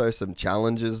there's also some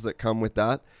challenges that come with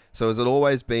that. So has it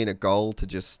always been a goal to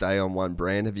just stay on one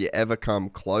brand? Have you ever come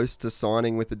close to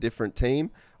signing with a different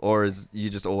team? Or has you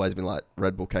just always been like,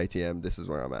 Red Bull KTM, this is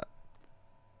where I'm at?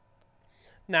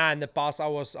 Nah, in the past I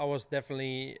was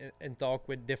definitely in talk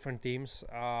with different teams.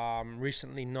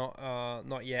 Recently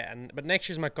not yet. But next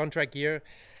year's my contract year.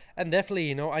 And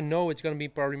definitely, I know it's going to be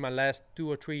probably my last 2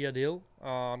 or 3 year deal,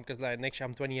 because like next year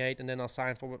I'm 28 and then I'll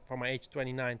sign for my age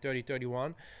 29, 30,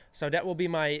 31. So that will be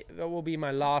my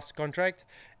last contract.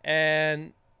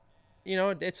 And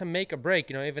it's a make or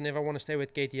break. Even if I want to stay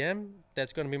with KTM,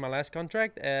 that's going to be my last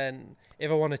contract. And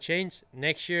if I want to change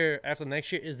after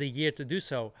next year is the year to do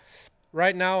so.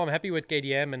 Right now I'm happy with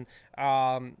KTM,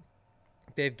 and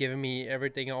they've given me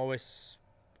everything I always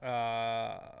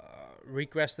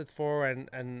requested for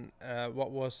and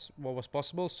what was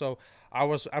possible. So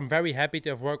I'm very happy to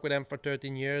have worked with them for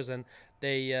 13 years, and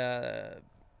they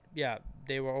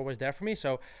were always there for me.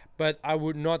 So, but I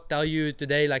would not tell you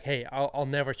today like, hey, I'll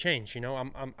never change.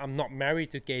 I'm not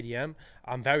married to KTM.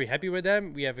 I'm very happy with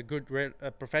them. We have a good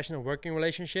professional working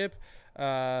relationship.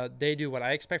 They do what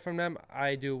I expect from them.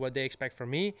 I do what they expect from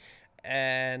me.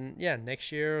 And yeah,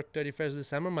 next year 31st of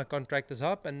December my contract is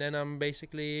up, and then I'm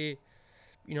basically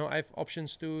I have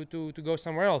options to go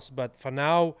somewhere else. But for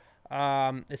now,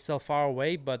 it's still far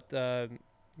away. But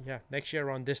yeah, next year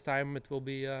around this time, it will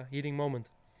be a heating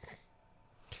moment.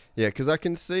 Yeah, because I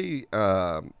can see,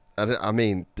 I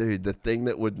mean, dude, the thing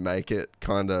that would make it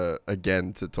kind of,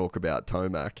 again, to talk about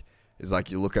Tomac, is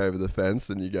like you look over the fence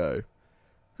and you go,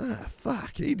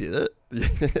 fuck, he did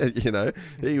it.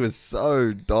 He was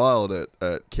so dialed at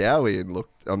Cowie and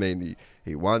looked, I mean,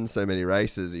 he won so many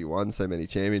races, he won so many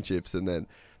championships, and then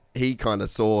he kind of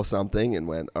saw something and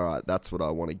went, all right, that's what I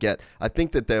want to get. I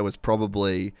think that there was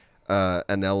probably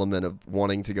an element of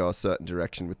wanting to go a certain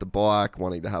direction with the bike,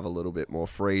 wanting to have a little bit more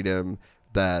freedom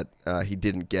that he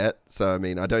didn't get. So, I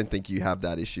mean, I don't think you have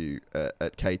that issue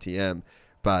at KTM.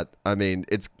 But, I mean,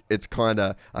 it's kind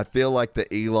of... I feel like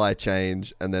the Eli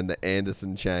change and then the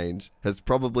Anderson change has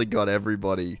probably got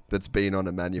everybody that's been on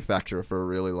a manufacturer for a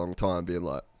really long time being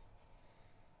like,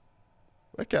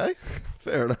 okay,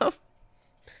 fair enough.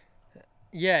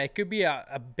 Yeah, it could be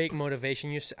a big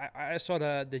motivation. I saw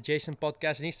the Jason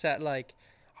podcast, and he said, like,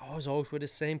 I was always with the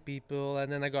same people,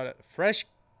 and then I got a fresh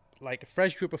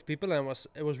group of people, and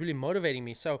it was really motivating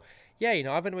me. So yeah,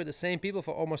 I've been with the same people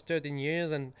for almost 13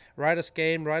 years, and riders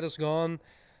came, riders gone,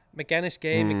 mechanics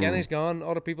came, mechanics gone,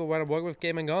 other people when I work with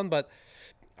came and gone, but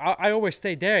I always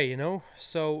stayed there,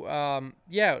 So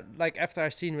yeah, like after I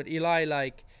seen with Eli,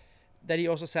 like that he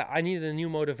also said I needed a new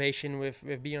motivation with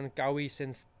being on Cowie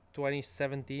since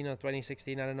 2017 or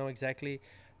 2016, I don't know exactly,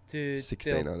 to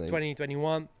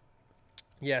 2021.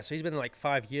 Yeah, so he's been like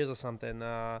 5 years or something.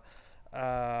 5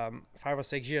 or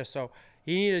 6 years, so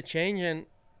he needed a change. And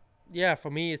yeah, for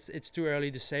me it's too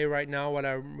early to say right now what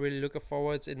I'm really looking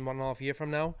forward in 1.5 years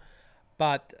from now.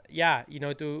 But yeah,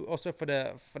 to also for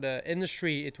the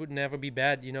industry, it would never be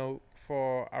bad,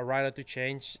 for a rider to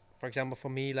change. For example, for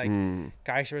me, like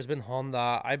Kaiser has been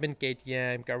Honda, I've been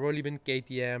KTM, Caroli been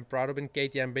KTM, Prado been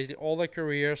KTM, basically all their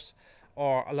careers,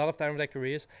 or a lot of time of their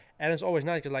careers. And it's always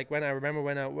nice because, like, when I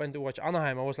went to watch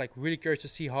Anaheim, I was like really curious to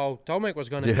see how Tomac was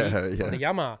going to be on the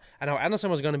Yamaha and how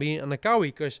Anderson was going to be on the Cowie.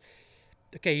 Because,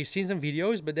 okay, you've seen some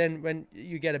videos, but then when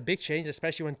you get a big change,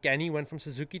 especially when Kenny went from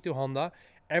Suzuki to Honda,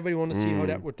 everybody wanted to see how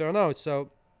that would turn out. So,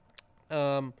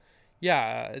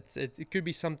 yeah, it could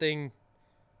be something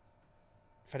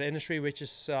for the industry, which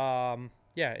is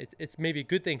it's maybe a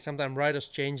good thing. Sometimes riders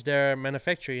change their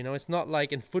manufacturer. It's not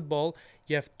like in football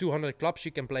you have 200 clubs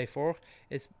you can play for.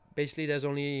 It's basically there's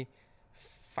only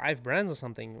 5 brands or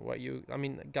something.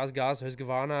 Gas,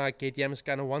 Husqvarna, KTM is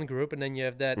kind of one group, and then you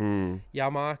have that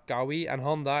Yamaha, Cowie, and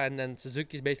Honda, and then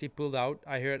Suzuki's basically pulled out.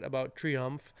 I heard about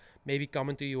Triumph maybe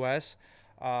coming to US.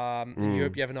 In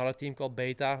Europe you have another team called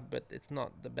Beta, but it's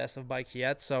not the best of bikes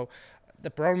yet. So The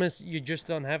problem is you just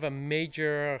don't have a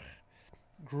major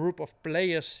group of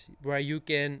players where you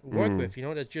can work with. You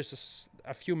know, there's just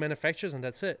a few manufacturers and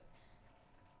that's it.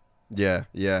 Yeah,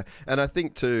 yeah. And I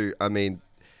think too, I mean,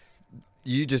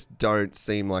 you just don't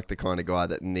seem like the kind of guy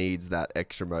that needs that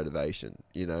extra motivation,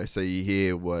 you know? So you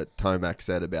hear what Tomac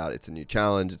said about it's a new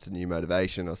challenge, it's a new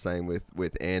motivation, or same with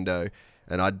Ando.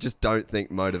 And I just don't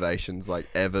think motivation's like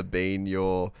ever been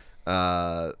your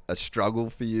a struggle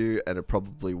for you, and it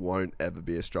probably won't ever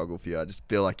be a struggle for you. I just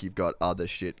feel like you've got other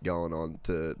shit going on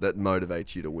that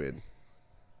motivates you to win.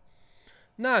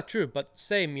 Nah, true, but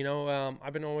same, you know,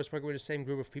 I've been always working with the same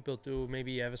group of people to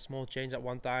maybe have a small change at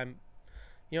one time.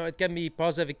 You know, it can be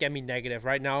positive, it can be negative.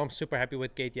 Right now, I'm super happy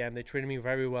with KTM. They treated me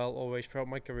very well always throughout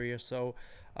my career. So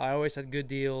I always had good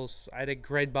deals. I had a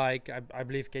great bike. I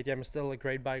believe KTM is still a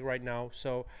great bike right now.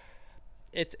 So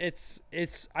it's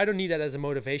I don't need that as a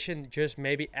motivation. Just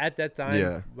maybe at that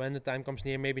time, when the time comes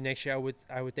near, maybe next year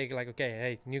I would take it like, okay,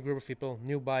 hey, new group of people,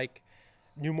 new bike,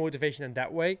 new motivation in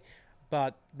that way.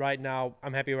 But right now,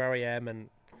 I'm happy where I am, and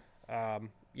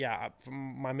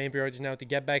my main priority is now to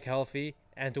get back healthy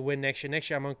and to win next year. Next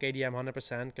year, I'm on KTM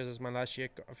 100% because it's my last year.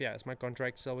 Yeah, it's my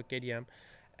contract still with KTM,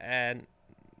 and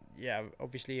yeah,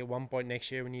 obviously at one point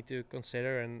next year we need to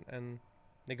consider and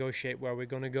negotiate where we're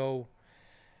gonna go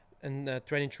in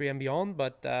 23 and beyond.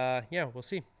 But yeah, we'll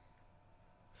see.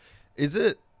 Is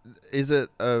it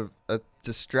a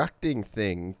distracting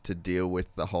thing to deal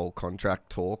with the whole contract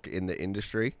talk in the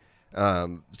industry?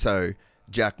 So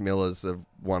Jack Miller's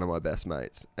one of my best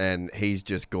mates, and he's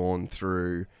just gone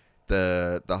through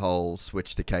the whole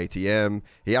switch to KTM.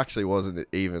 He actually wasn't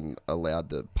even allowed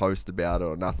to post about it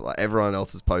or nothing. Like, everyone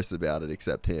else has posted about it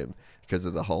except him because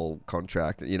of the whole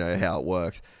contract, you know, how it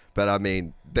works. But I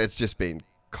mean, there's just been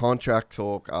contract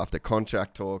talk after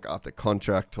contract talk after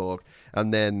contract talk.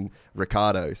 And then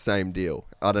Ricciardo, same deal.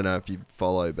 I don't know if you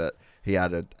follow, but he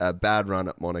had a bad run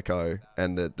at Monaco,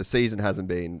 and the season hasn't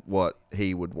been what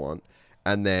he would want.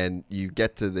 And then you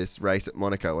get to this race at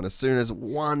Monaco, and as soon as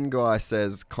one guy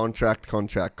says contract,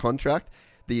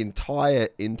 the entire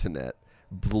internet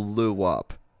blew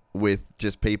up with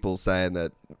just people saying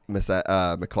that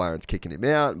McLaren's kicking him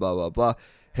out, blah, blah, blah.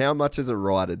 How much as a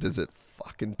rider does it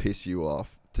fucking piss you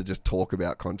off to just talk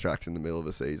about contracts in the middle of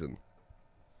a season?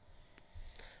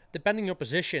 Depending on your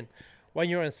position. When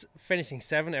you're finishing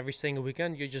 7 every single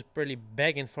weekend, you're just really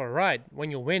begging for a ride. When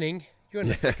you're winning, you're in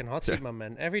the freaking hot seat, my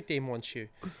man. Every team wants you.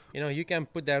 You know, you can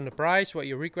put down the price, what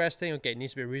you're requesting. Okay, it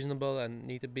needs to be reasonable and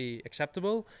need to be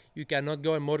acceptable. You cannot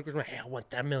go in motocross and hey, I want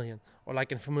 10 million. Or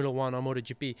like in Formula 1 or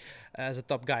MotoGP as a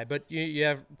top guy. But you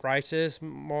have prices,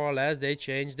 more or less. They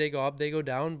change, they go up, they go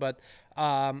down. But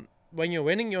when you're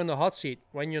winning, you're in the hot seat.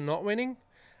 When you're not winning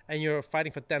and you're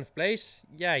fighting for 10th place,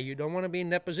 yeah, you don't want to be in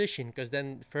that position, because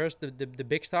then first the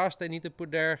big stars, they need to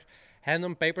put their hand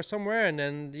on paper somewhere, and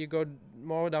then you go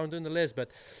more down to the list.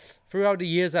 But throughout the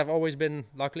years, I've always been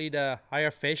luckily the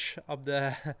higher fish of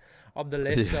the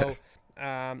list. Yeah. So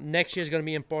next year is going to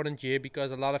be an important year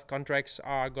because a lot of contracts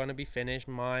are going to be finished.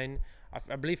 Mine,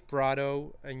 I believe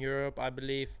Prado in Europe, I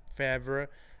believe Favre,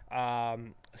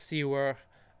 Sewer.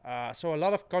 So a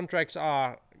lot of contracts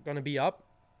are going to be up.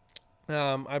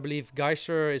 I believe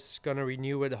Geiser is going to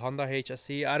renew with Honda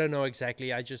HSC. I don't know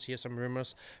exactly. I just hear some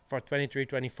rumors for 23,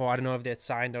 24. I don't know if that's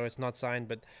signed or it's not signed,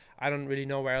 but I don't really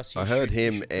know where else I heard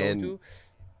him and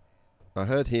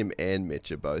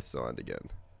Mitch are both signed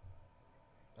again.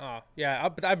 Yeah,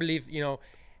 but I believe, you know,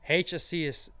 HSC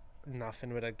is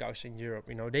nothing without Geiser in Europe.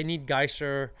 You know, they need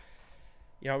Geiser.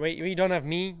 You know, you don't have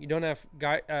me, you don't have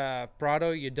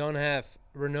Prado, you don't have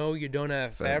Renault, you don't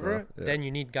have Favre, then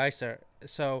you need Geiser.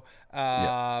 So,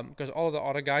 because all the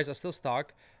other guys are still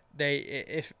stuck,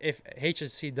 if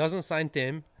HSC doesn't sign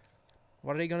Tim,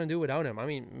 what are they gonna do without him? I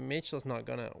mean, Mitchell's not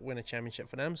gonna win a championship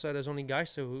for them, so there's only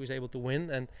Geiser who's able to win,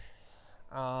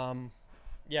 and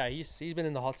yeah, he's been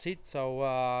in the hot seat.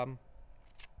 So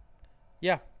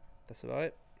yeah, that's about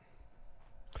it.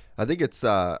 I think it's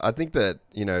I think that,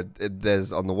 you know,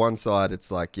 there's on the one side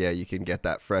it's like, yeah, you can get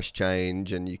that fresh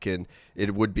change, and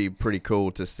it would be pretty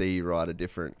cool to see you ride a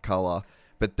different color.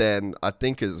 But then I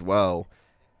think as well,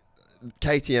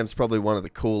 KTM's probably one of the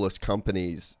coolest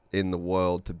companies in the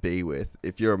world to be with.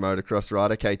 If you're a motocross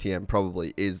rider, KTM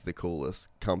probably is the coolest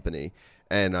company.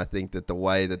 And I think that the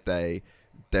way that they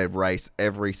race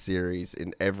every series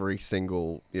in every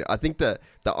single, you know, I think that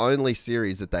the only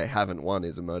series that they haven't won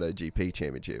is a MotoGP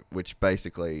championship, which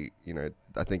basically, you know,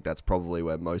 I think that's probably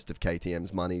where most of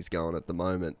KTM's money's going at the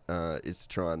moment, is to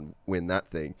try and win that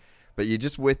thing. But you're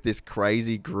just with this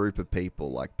crazy group of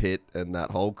people like Pitt and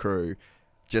that whole crew,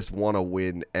 just want to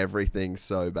win everything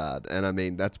so bad. And I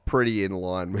mean, that's pretty in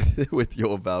line with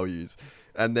your values.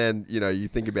 And then, you know, you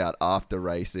think about after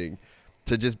racing,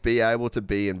 to just be able to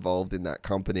be involved in that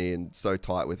company and so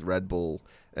tight with Red Bull.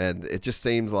 And it just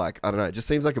seems like, I don't know, it just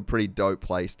seems like a pretty dope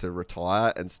place to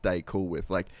retire and stay cool with.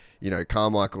 Like, you know,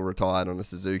 Carmichael retired on a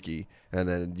Suzuki, and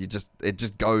then it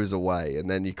just goes away. And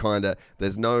then you kind of,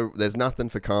 there's nothing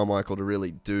for Carmichael to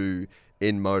really do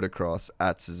in motocross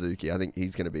at Suzuki. I think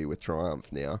he's going to be with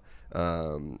Triumph now.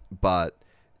 But,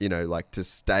 you know, like, to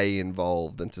stay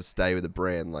involved and to stay with a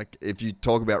brand, like, if you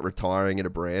talk about retiring at a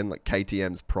brand, like,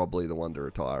 KTM's probably the one to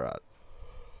retire at.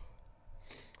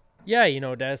 Yeah, you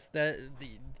know,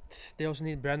 they also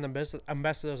need brand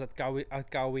ambassadors at Kawi,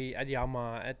 at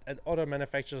Yamaha, at other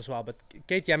manufacturers as well. But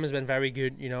KTM has been very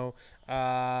good, you know.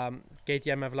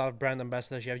 KTM have a lot of brand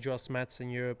ambassadors. You have Joel Smets in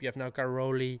Europe. You have now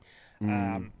Caroli.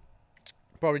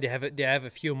 Probably they have a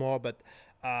few more, but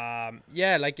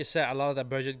yeah, like you said, a lot of that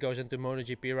budget goes into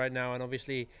MotoGP right now, and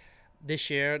obviously this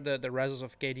year the results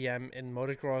of KTM in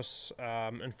motocross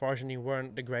unfortunately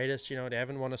weren't the greatest. You know, they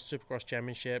haven't won a supercross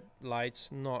championship.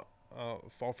 Lights, not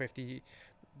 450.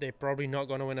 They're probably not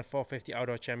going to win a 450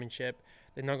 outdoor championship.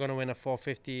 They're not going to win a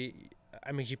 450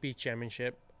 MXGP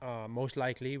championship, most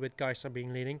likely, with Kaiser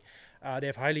being leading. They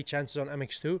have highly chances on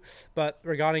MX2. But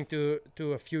regarding to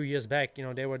a few years back, you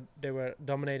know, they were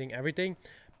dominating everything.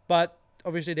 But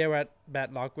obviously they were at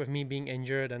bad luck with me being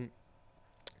injured, and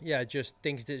yeah, just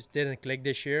things just didn't click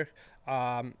this year.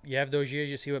 You have those years,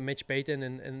 you see what Mitch Payton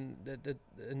in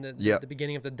the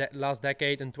beginning of the last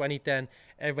decade in 2010,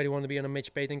 everybody wanted to be on a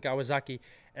Mitch Payton Kawasaki.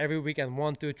 Every weekend,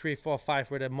 1, 2, 3, 4,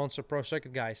 5 were the monster pro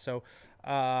circuit guys. So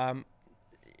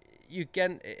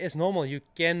it's normal. You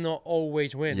cannot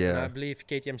always win. Yeah. And I believe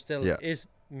KTM still is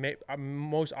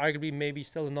most arguably maybe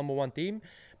still the number one team,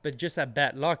 but just that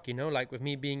bad luck, you know, like with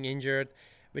me being injured,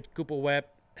 with Cooper Webb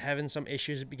having some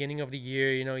issues at the beginning of the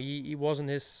year, you know, he wasn't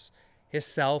his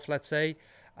self, let's say.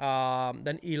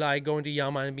 Then Eli going to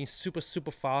Yamaha and being super,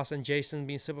 super fast, and Jason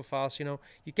being super fast, you know,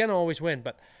 you can't always win.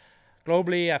 But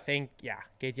globally, I think, yeah,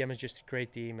 KTM is just a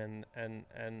great team, and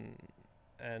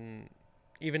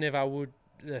even if I would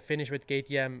finish with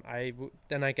KTM,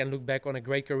 then I can look back on a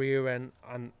great career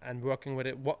and working with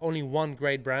only one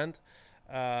great brand.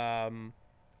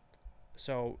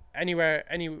 So any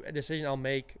decision I'll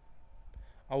make,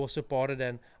 I will support it.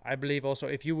 And I believe also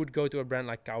if you would go to a brand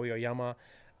like Kawi or Yamaha,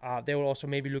 they will also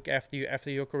maybe look after you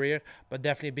after your career. But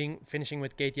definitely finishing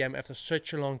with KTM after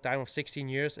such a long time of 16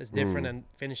 years is different than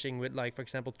finishing with, like, for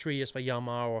example, 3 years for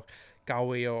Yamaha or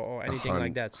Kawi or anything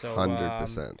like that. So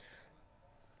 100%.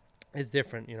 It's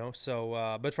different, you know.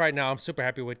 So but right now I'm super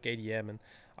happy with KTM, and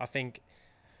I think,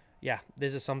 yeah,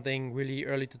 this is something really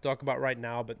early to talk about right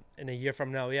now, but in a year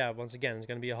from now, yeah, once again, it's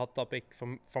going to be a hot topic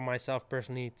for myself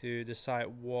personally to decide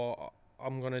what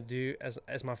I'm going to do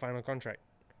as my final contract.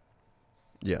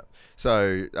 Yeah.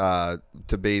 So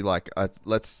to be like,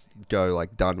 let's go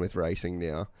like done with racing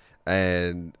now.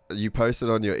 And you posted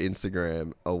on your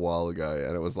Instagram a while ago,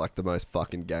 and it was like the most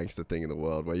fucking gangster thing in the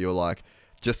world, where you're like,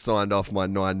 just signed off my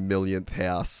 9 millionth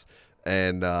house,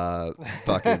 and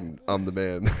fucking I'm the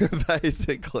man.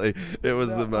 Basically, it was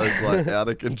the most like out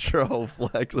of control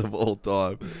flex of all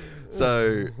time.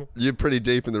 So you're pretty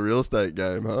deep in the real estate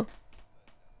game, huh?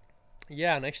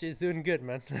 Yeah, and actually it's doing good,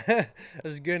 man.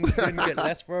 It's doing good.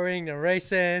 Less worrying than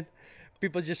racing.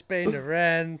 People just paying the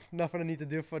rent. Nothing I need to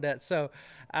do for that. So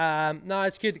no,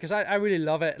 it's good because I really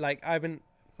love it. Like, I've been,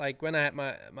 like, when I had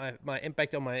my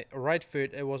impact on my right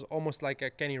foot, it was almost like a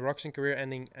Kenny Roczen career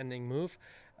ending move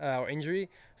or injury.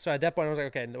 So at that point I was like,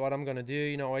 okay, what I'm gonna do,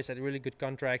 you know, I always had really good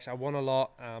contracts. I won a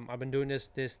lot. I've been doing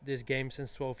this game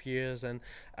since 12 years, and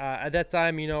at that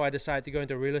time, you know, I decided to go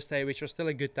into real estate, which was still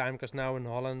a good time because now in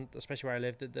Holland, especially where I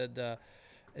live,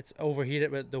 it's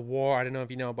overheated with the war. I don't know if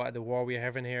you know about the war we're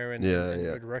having here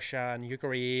with Russia and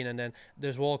Ukraine, and then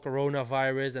there's all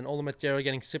coronavirus and all the material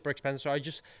getting super expensive. So I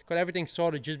just got everything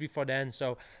sorted just before then.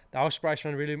 So the house price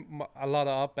went really a lot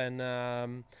up,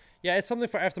 and yeah, it's something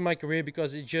for after my career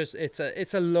because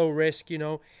it's a low risk, you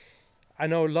know. I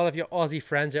know a lot of your Aussie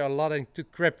friends are a lot into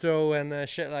crypto and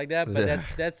shit like that, but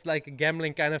that's like a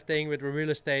gambling kind of thing. With real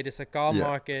estate, it's a car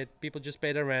market. People just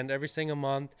pay their rent every single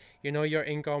month. You know your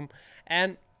income,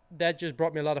 and that just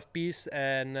brought me a lot of peace.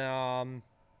 And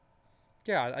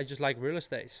yeah, I just like real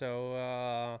estate.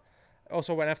 So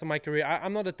also, when after my career,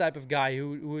 I'm not the type of guy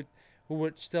who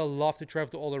would still love to travel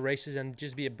to all the races and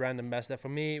just be a brand ambassador. For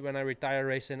me, when I retire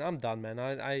racing, I'm done, man.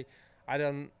 I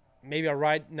don't. Maybe I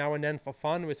ride now and then for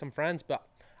fun with some friends, but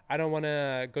I don't want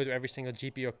to go to every single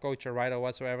GP or coach or ride or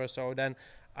whatsoever. So then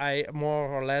I more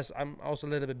or less, I'm also a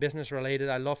little bit business related.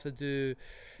 I love to do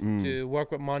to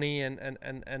work with money and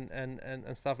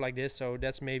stuff like this. So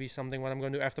that's maybe something what I'm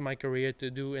going to do after my career, to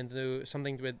do into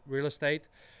something with real estate.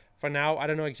 For now, I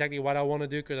don't know exactly what I want to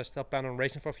do because I still plan on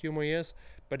racing for a few more years.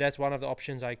 But that's one of the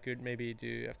options I could maybe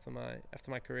do after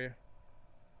my career.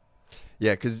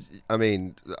 Yeah, because I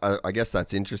mean, I guess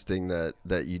that's interesting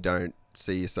that you don't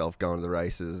see yourself going to the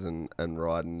races and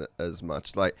riding as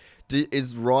much. Like,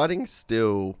 is riding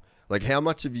still, like, how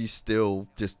much of you still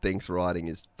just thinks riding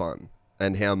is fun,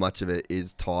 and how much of it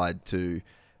is tied to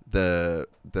the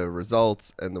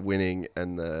results and the winning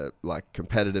and the like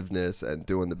competitiveness and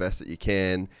doing the best that you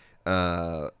can?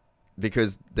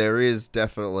 Because there is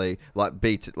definitely like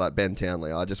Ben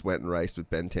Townley. I just went and raced with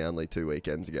Ben Townley 2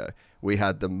 weekends ago. We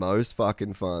had the most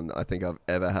fucking fun I think I've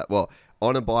ever had. Well,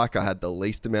 on a bike, I had the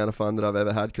least amount of fun that I've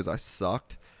ever had because I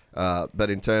sucked. But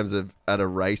in terms of at a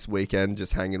race weekend,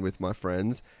 just hanging with my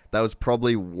friends, that was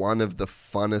probably one of the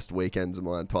funnest weekends of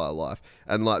my entire life.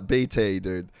 And like BT,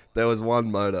 dude, there was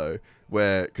one moto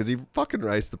where, because he fucking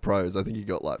raced the pros, I think he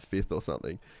got like 5th or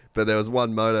something. But there was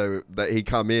one moto that he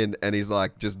come in and he's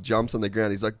like, just jumps on the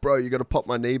ground. He's like, bro, you got to pop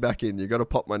my knee back in. You got to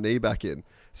pop my knee back in.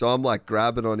 So I'm like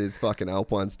grabbing on his fucking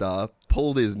Alpine Star,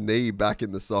 pulled his knee back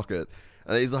in the socket.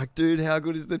 And he's like, dude, how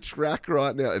good is the track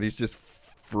right now? And he's just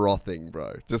frothing,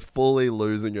 bro. Just fully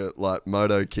losing it. Like,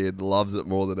 moto kid loves it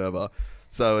more than ever.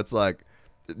 So it's like,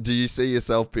 do you see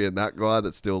yourself being that guy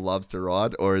that still loves to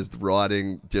ride? Or is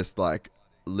riding just like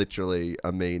literally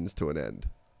a means to an end?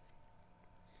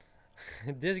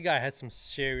 This guy had some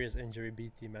serious injury,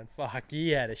 BT, man. Fuck,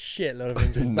 he had a shitload of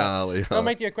injuries. Gnarly, huh? Don't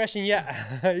make your question yet.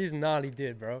 He's gnarly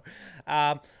dude, bro.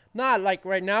 Nah, like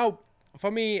right now,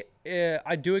 for me,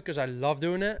 I do it because I love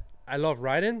doing it. I love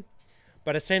riding.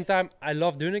 But at the same time, I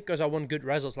love doing it because I want good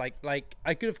results. Like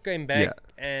I could have came back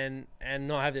and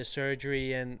not have this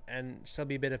surgery and still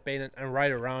be a bit of pain and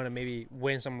ride around and maybe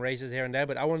win some races here and there.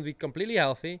 But I want to be completely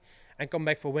healthy and come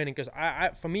back for winning, because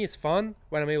for me, it's fun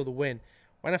when I'm able to win.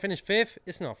 When I finish 5th,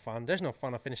 it's not fun. There's no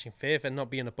fun of finishing 5th and not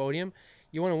being on the podium.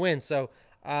 You want to win. So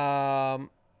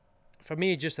for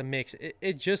me, it's just a mix.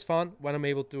 It's just fun when I'm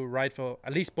able to ride for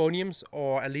at least podiums,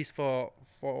 or at least for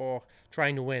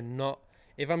trying to win. Not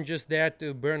if I'm just there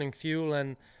to burning fuel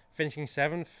and finishing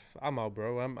 7th, I'm out,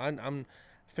 bro. I'm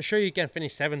for sure you can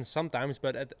finish 7th sometimes,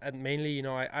 but at mainly, you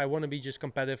know, I want to be just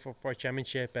competitive for a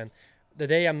championship. And the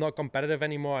day I'm not competitive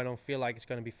anymore, I don't feel like it's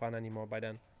going to be fun anymore by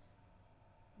then.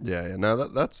 Yeah, no,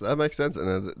 that makes sense,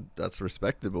 and that's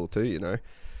respectable too, you know.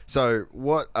 So,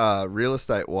 what real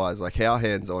estate wise, like, how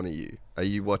hands on are you? Are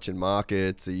you watching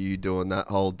markets? Are you doing that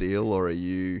whole deal, or are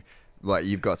you like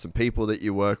you've got some people that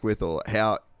you work with, or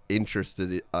how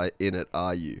interested in it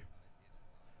are you?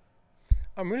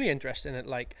 I'm really interested in it,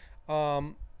 like,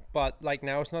 but like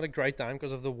now it's not a great time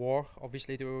because of the war,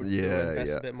 obviously, to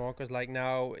invest a bit more, because like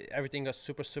now everything got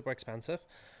super expensive.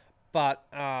 But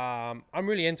I'm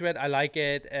really into it. I like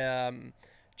it.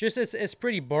 Just it's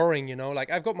pretty boring, you know. Like,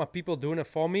 I've got my people doing it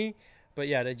for me, but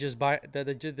yeah, they're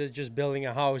just building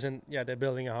a house, and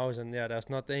there's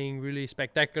nothing really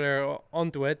spectacular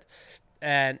onto it,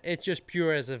 and it's just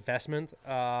pure as investment.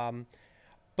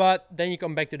 But then you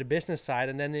come back to the business side,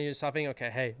 and then you're thinking, okay,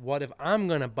 hey, what if I'm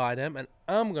gonna buy them and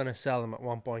I'm gonna sell them at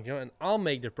one point, you know, and I'll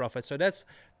make the profit. So that's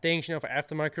things, you know, for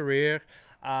after my career.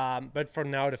 But for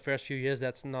now, the first few years,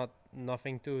 that's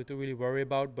nothing to really worry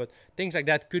about. But things like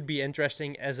that could be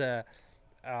interesting as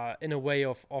in a way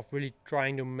of really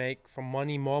trying to make from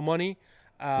money more money.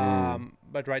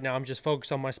 But right now I'm just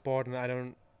focused on my sport, and I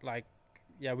don't like.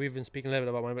 Yeah, we've been speaking a little bit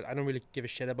about money, but I don't really give a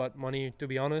shit about money, to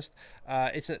be honest.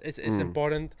 It's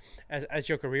important as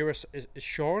your career is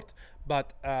short,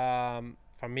 but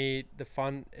for me, the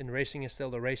fun in racing is still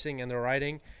the racing and the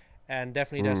riding. And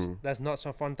definitely there's not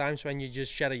so fun times when you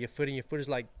just shatter your foot, and your foot is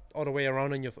like all the way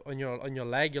around on your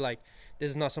leg. You're like, this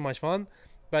is not so much fun.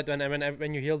 But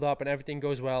when you're healed up and everything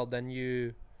goes well, then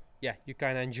you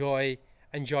kind of enjoy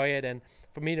it. And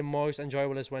for me, the most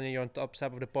enjoyable is when you're on top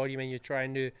step of the podium and you're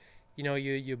trying to, you know,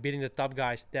 you're beating the top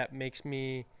guys. That makes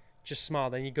me just smile.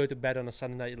 Then you go to bed on a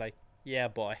Sunday night, you're like, yeah,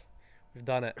 boy, we've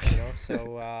done it. You know,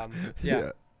 so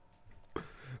yeah.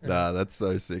 Nah, that's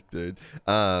so sick, dude.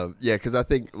 Yeah, because I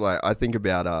think about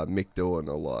Mick Doohan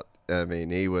a lot. I mean,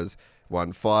 he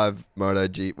won 5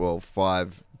 MotoGP, well,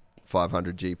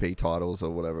 500 GP titles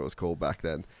or whatever it was called back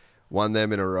then. Won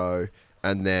them in a row,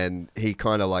 and then he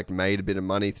kind of like made a bit of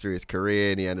money through his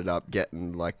career, and he ended up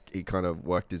getting he kind of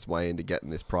worked his way into getting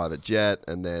this private jet,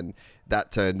 and then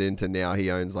that turned into now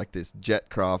he owns like this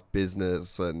jetcraft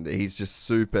business, and he's just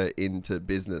super into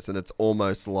business, and it's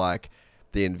almost like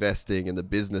the investing and the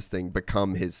business thing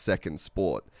become his second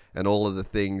sport. and all of the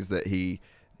things that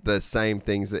the same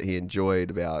things that he enjoyed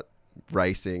about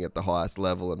racing at the highest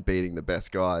level and beating the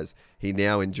best guys, he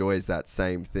now enjoys that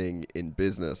same thing in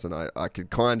business. And I could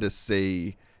kind of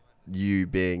see you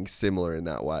being similar in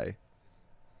that way.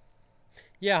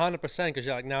 Yeah, 100%. Because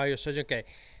you're like, now you're searching, okay,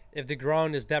 if the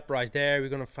ground is that price there, we're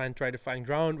gonna try to find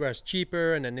ground where it's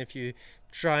cheaper. And then if you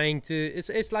trying to,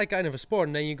 it's like kind of a sport.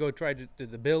 And then you go try to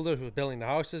the builders who's building the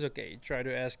houses. Okay, you try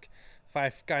to ask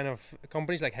 5 kind of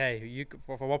companies like, hey, you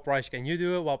for what price can you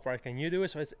do it? What price can you do it?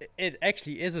 So it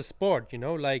actually is a sport, you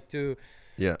know, like to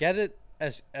get it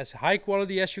as high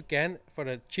quality as you can for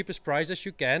the cheapest price as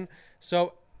you can.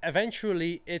 So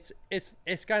eventually it's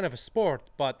kind of a sport,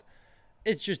 but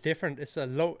it's just different. It's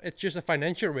just a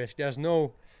financial risk. There's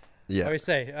no, how do you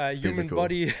say, human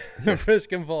body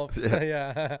risk involved.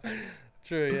 Yeah.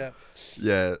 True.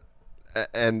 Yeah.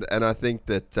 And I think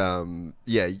that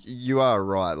you are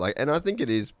right. Like, and I think it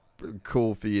is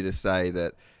cool for you to say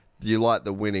that you like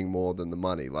the winning more than the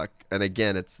money. Like, and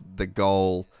again, it's the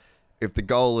goal. If the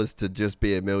goal is to just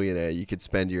be a millionaire, you could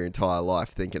spend your entire life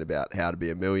thinking about how to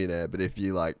be a millionaire. But if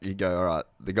you go, all right,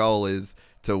 the goal is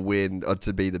to win or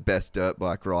to be the best dirt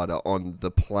bike rider on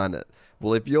the planet.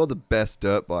 Well, if you're the best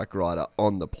dirt bike rider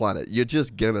on the planet, you're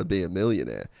just gonna be a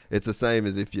millionaire. It's the same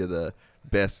as if you're the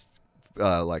best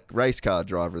race car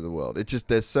driver in the world. It's just,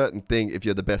 there's certain thing. If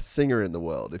you're the best singer in the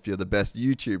world, if you're the best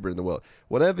YouTuber in the world,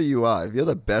 whatever you are, if you're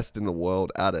the best in the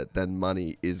world at it, then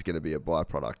money is going to be a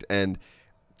byproduct. And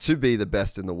to be the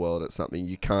best in the world at something,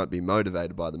 you can't be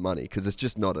motivated by the money because it's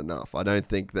just not enough. I don't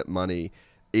think that money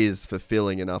is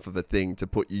fulfilling enough of a thing to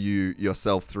put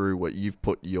yourself through what you've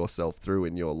put yourself through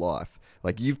in your life.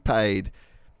 Like, you've paid,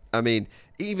 I mean,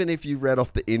 even if you read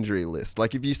off the injury list,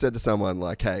 like if you said to someone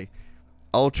like, hey,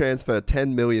 I'll transfer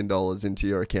 $10 million into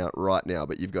your account right now,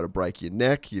 but you've got to break your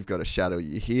neck, you've got to shatter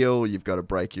your heel, you've got to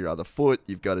break your other foot,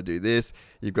 you've got to do this,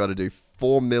 you've got to do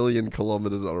 4 million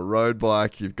kilometers on a road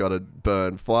bike, you've got to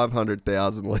burn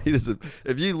 500,000 liters of...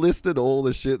 If you listed all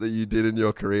the shit that you did in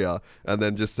your career and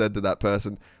then just said to that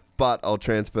person, but I'll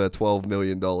transfer $12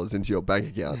 million into your bank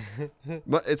account,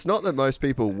 it's not that most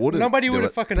people wouldn't. Nobody would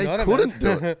have fucking done it. They couldn't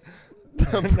do it.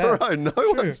 Bro, no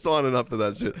one's signing up for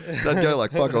that shit. They'd go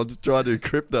like, fuck, I'll just try to do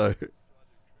crypto.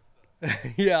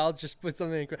 Yeah, I'll just put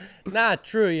something in crypto. Nah,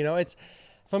 true, you know, it's,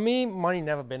 for me, money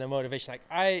never been a motivation. Like,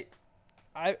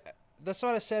 I that's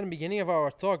what I said in the beginning of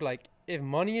our talk. Like, if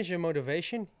money is your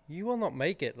motivation, you will not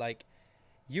make it. Like,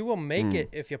 you will make it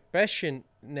if you're passionate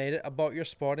about your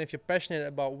sport, and if you're passionate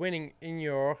about winning in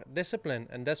your discipline.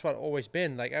 And that's what I've always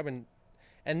been. Like, and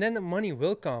then the money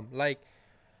will come. Like,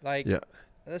 yeah.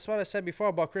 That's what I said before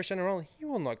about Cristiano Ronaldo. He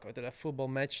will not go to that football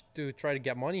match to try to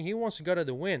get money. He wants to go to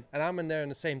the win. And I'm in there in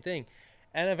the same thing.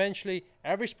 And eventually,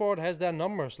 every sport has their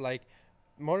numbers. Like,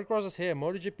 motocross is here,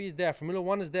 MotoGP is there, Formula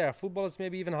 1 is there, football is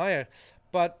maybe even higher.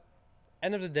 But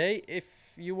end of the day,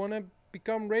 if you want to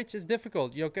become rich, it's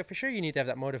difficult. Okay, for sure you need to have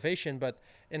that motivation. But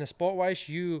in a sport-wise,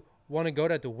 you want to go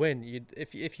there to win.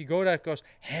 If you go there because,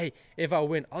 hey, if I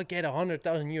win, I'll get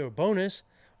 €100,000 bonus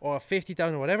or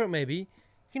 50,000, whatever it may be.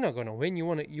 You're not gonna win.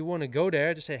 You wanna go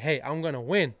there to say, hey, I'm gonna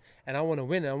win, and I wanna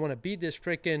win, and I wanna beat this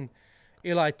freaking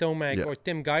Eli Tomac or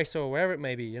Tim Geiser or wherever it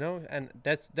may be, you know. And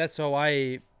that's how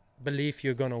I believe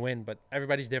you're gonna win. But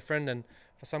everybody's different, and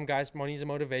for some guys, money is a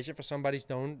motivation. For somebody's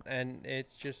don't, and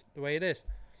it's just the way it is.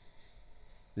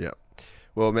 Yeah.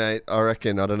 Well, mate, I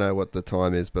reckon, I don't know what the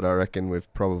time is, but I reckon we've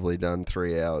probably done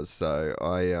 3 hours. So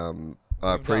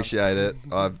I appreciate it.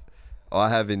 I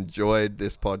have enjoyed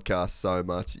this podcast so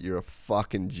much. You're a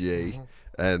fucking G.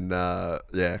 And,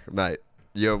 yeah, mate,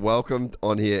 you're welcome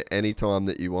on here anytime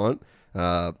that you want.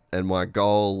 And my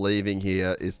goal leaving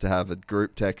here is to have a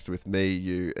group text with me,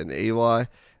 you, and Eli,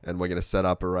 and we're going to set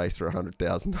up a race for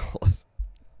 $100,000.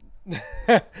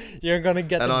 You're going to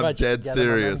get and the I'm budget. dead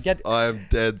serious. I am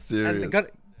dead serious.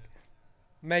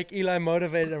 Make Eli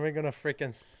motivated, and we're going to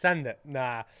freaking send it.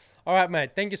 Nah. All right,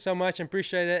 mate. Thank you so much. I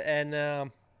appreciate it.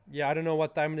 And, yeah, I don't know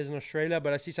what time it is in Australia,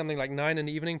 but I see something like 9 in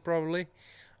the evening probably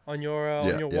on your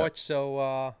watch.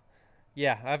 So,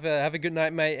 yeah, have a good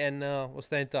night, mate, and we'll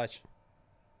stay in touch.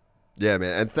 Yeah,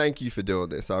 man, and thank you for doing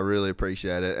this. I really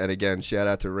appreciate it. And again, shout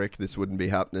out to Rick. This wouldn't be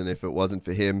happening if it wasn't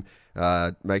for him.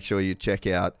 Make sure you check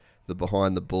out the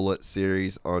Behind the Bullet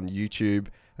series on YouTube.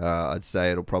 I'd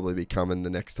say it'll probably be coming the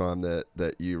next time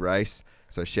that you race.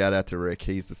 So shout out to Rick.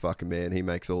 He's the fucking man. He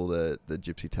makes all the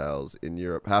Gypsy Tales in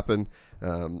Europe happen.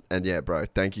 And yeah, bro,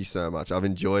 thank you so much. I've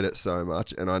enjoyed it so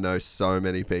much, and I know so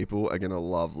many people are going to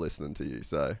love listening to you.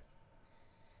 So,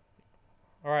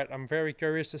 all right, I'm very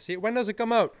curious to see it. When does it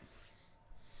come out?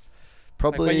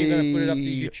 Probably. Like when you're going to put it up to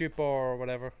YouTube or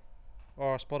whatever,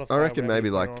 or Spotify. I reckon maybe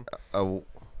like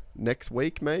next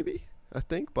week, maybe. I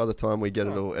think by the time we get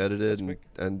it all edited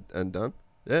and done.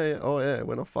 Yeah. Oh yeah,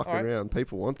 we're not fucking around.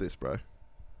 People want this, bro.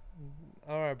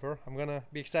 All right, bro. I'm gonna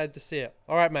be excited to see it.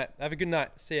 All right, mate. Have a good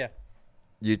night. See ya.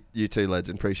 You too,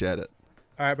 legend. Appreciate it.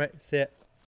 All right, mate. See ya.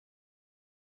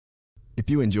 If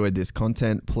you enjoyed this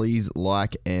content, please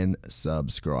like and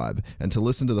subscribe. And to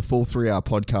listen to the full 3-hour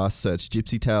podcast, search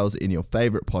Gypsy Tales in your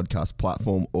favorite podcast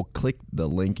platform or click the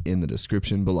link in the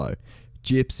description below.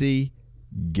 Gypsy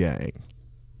Gang.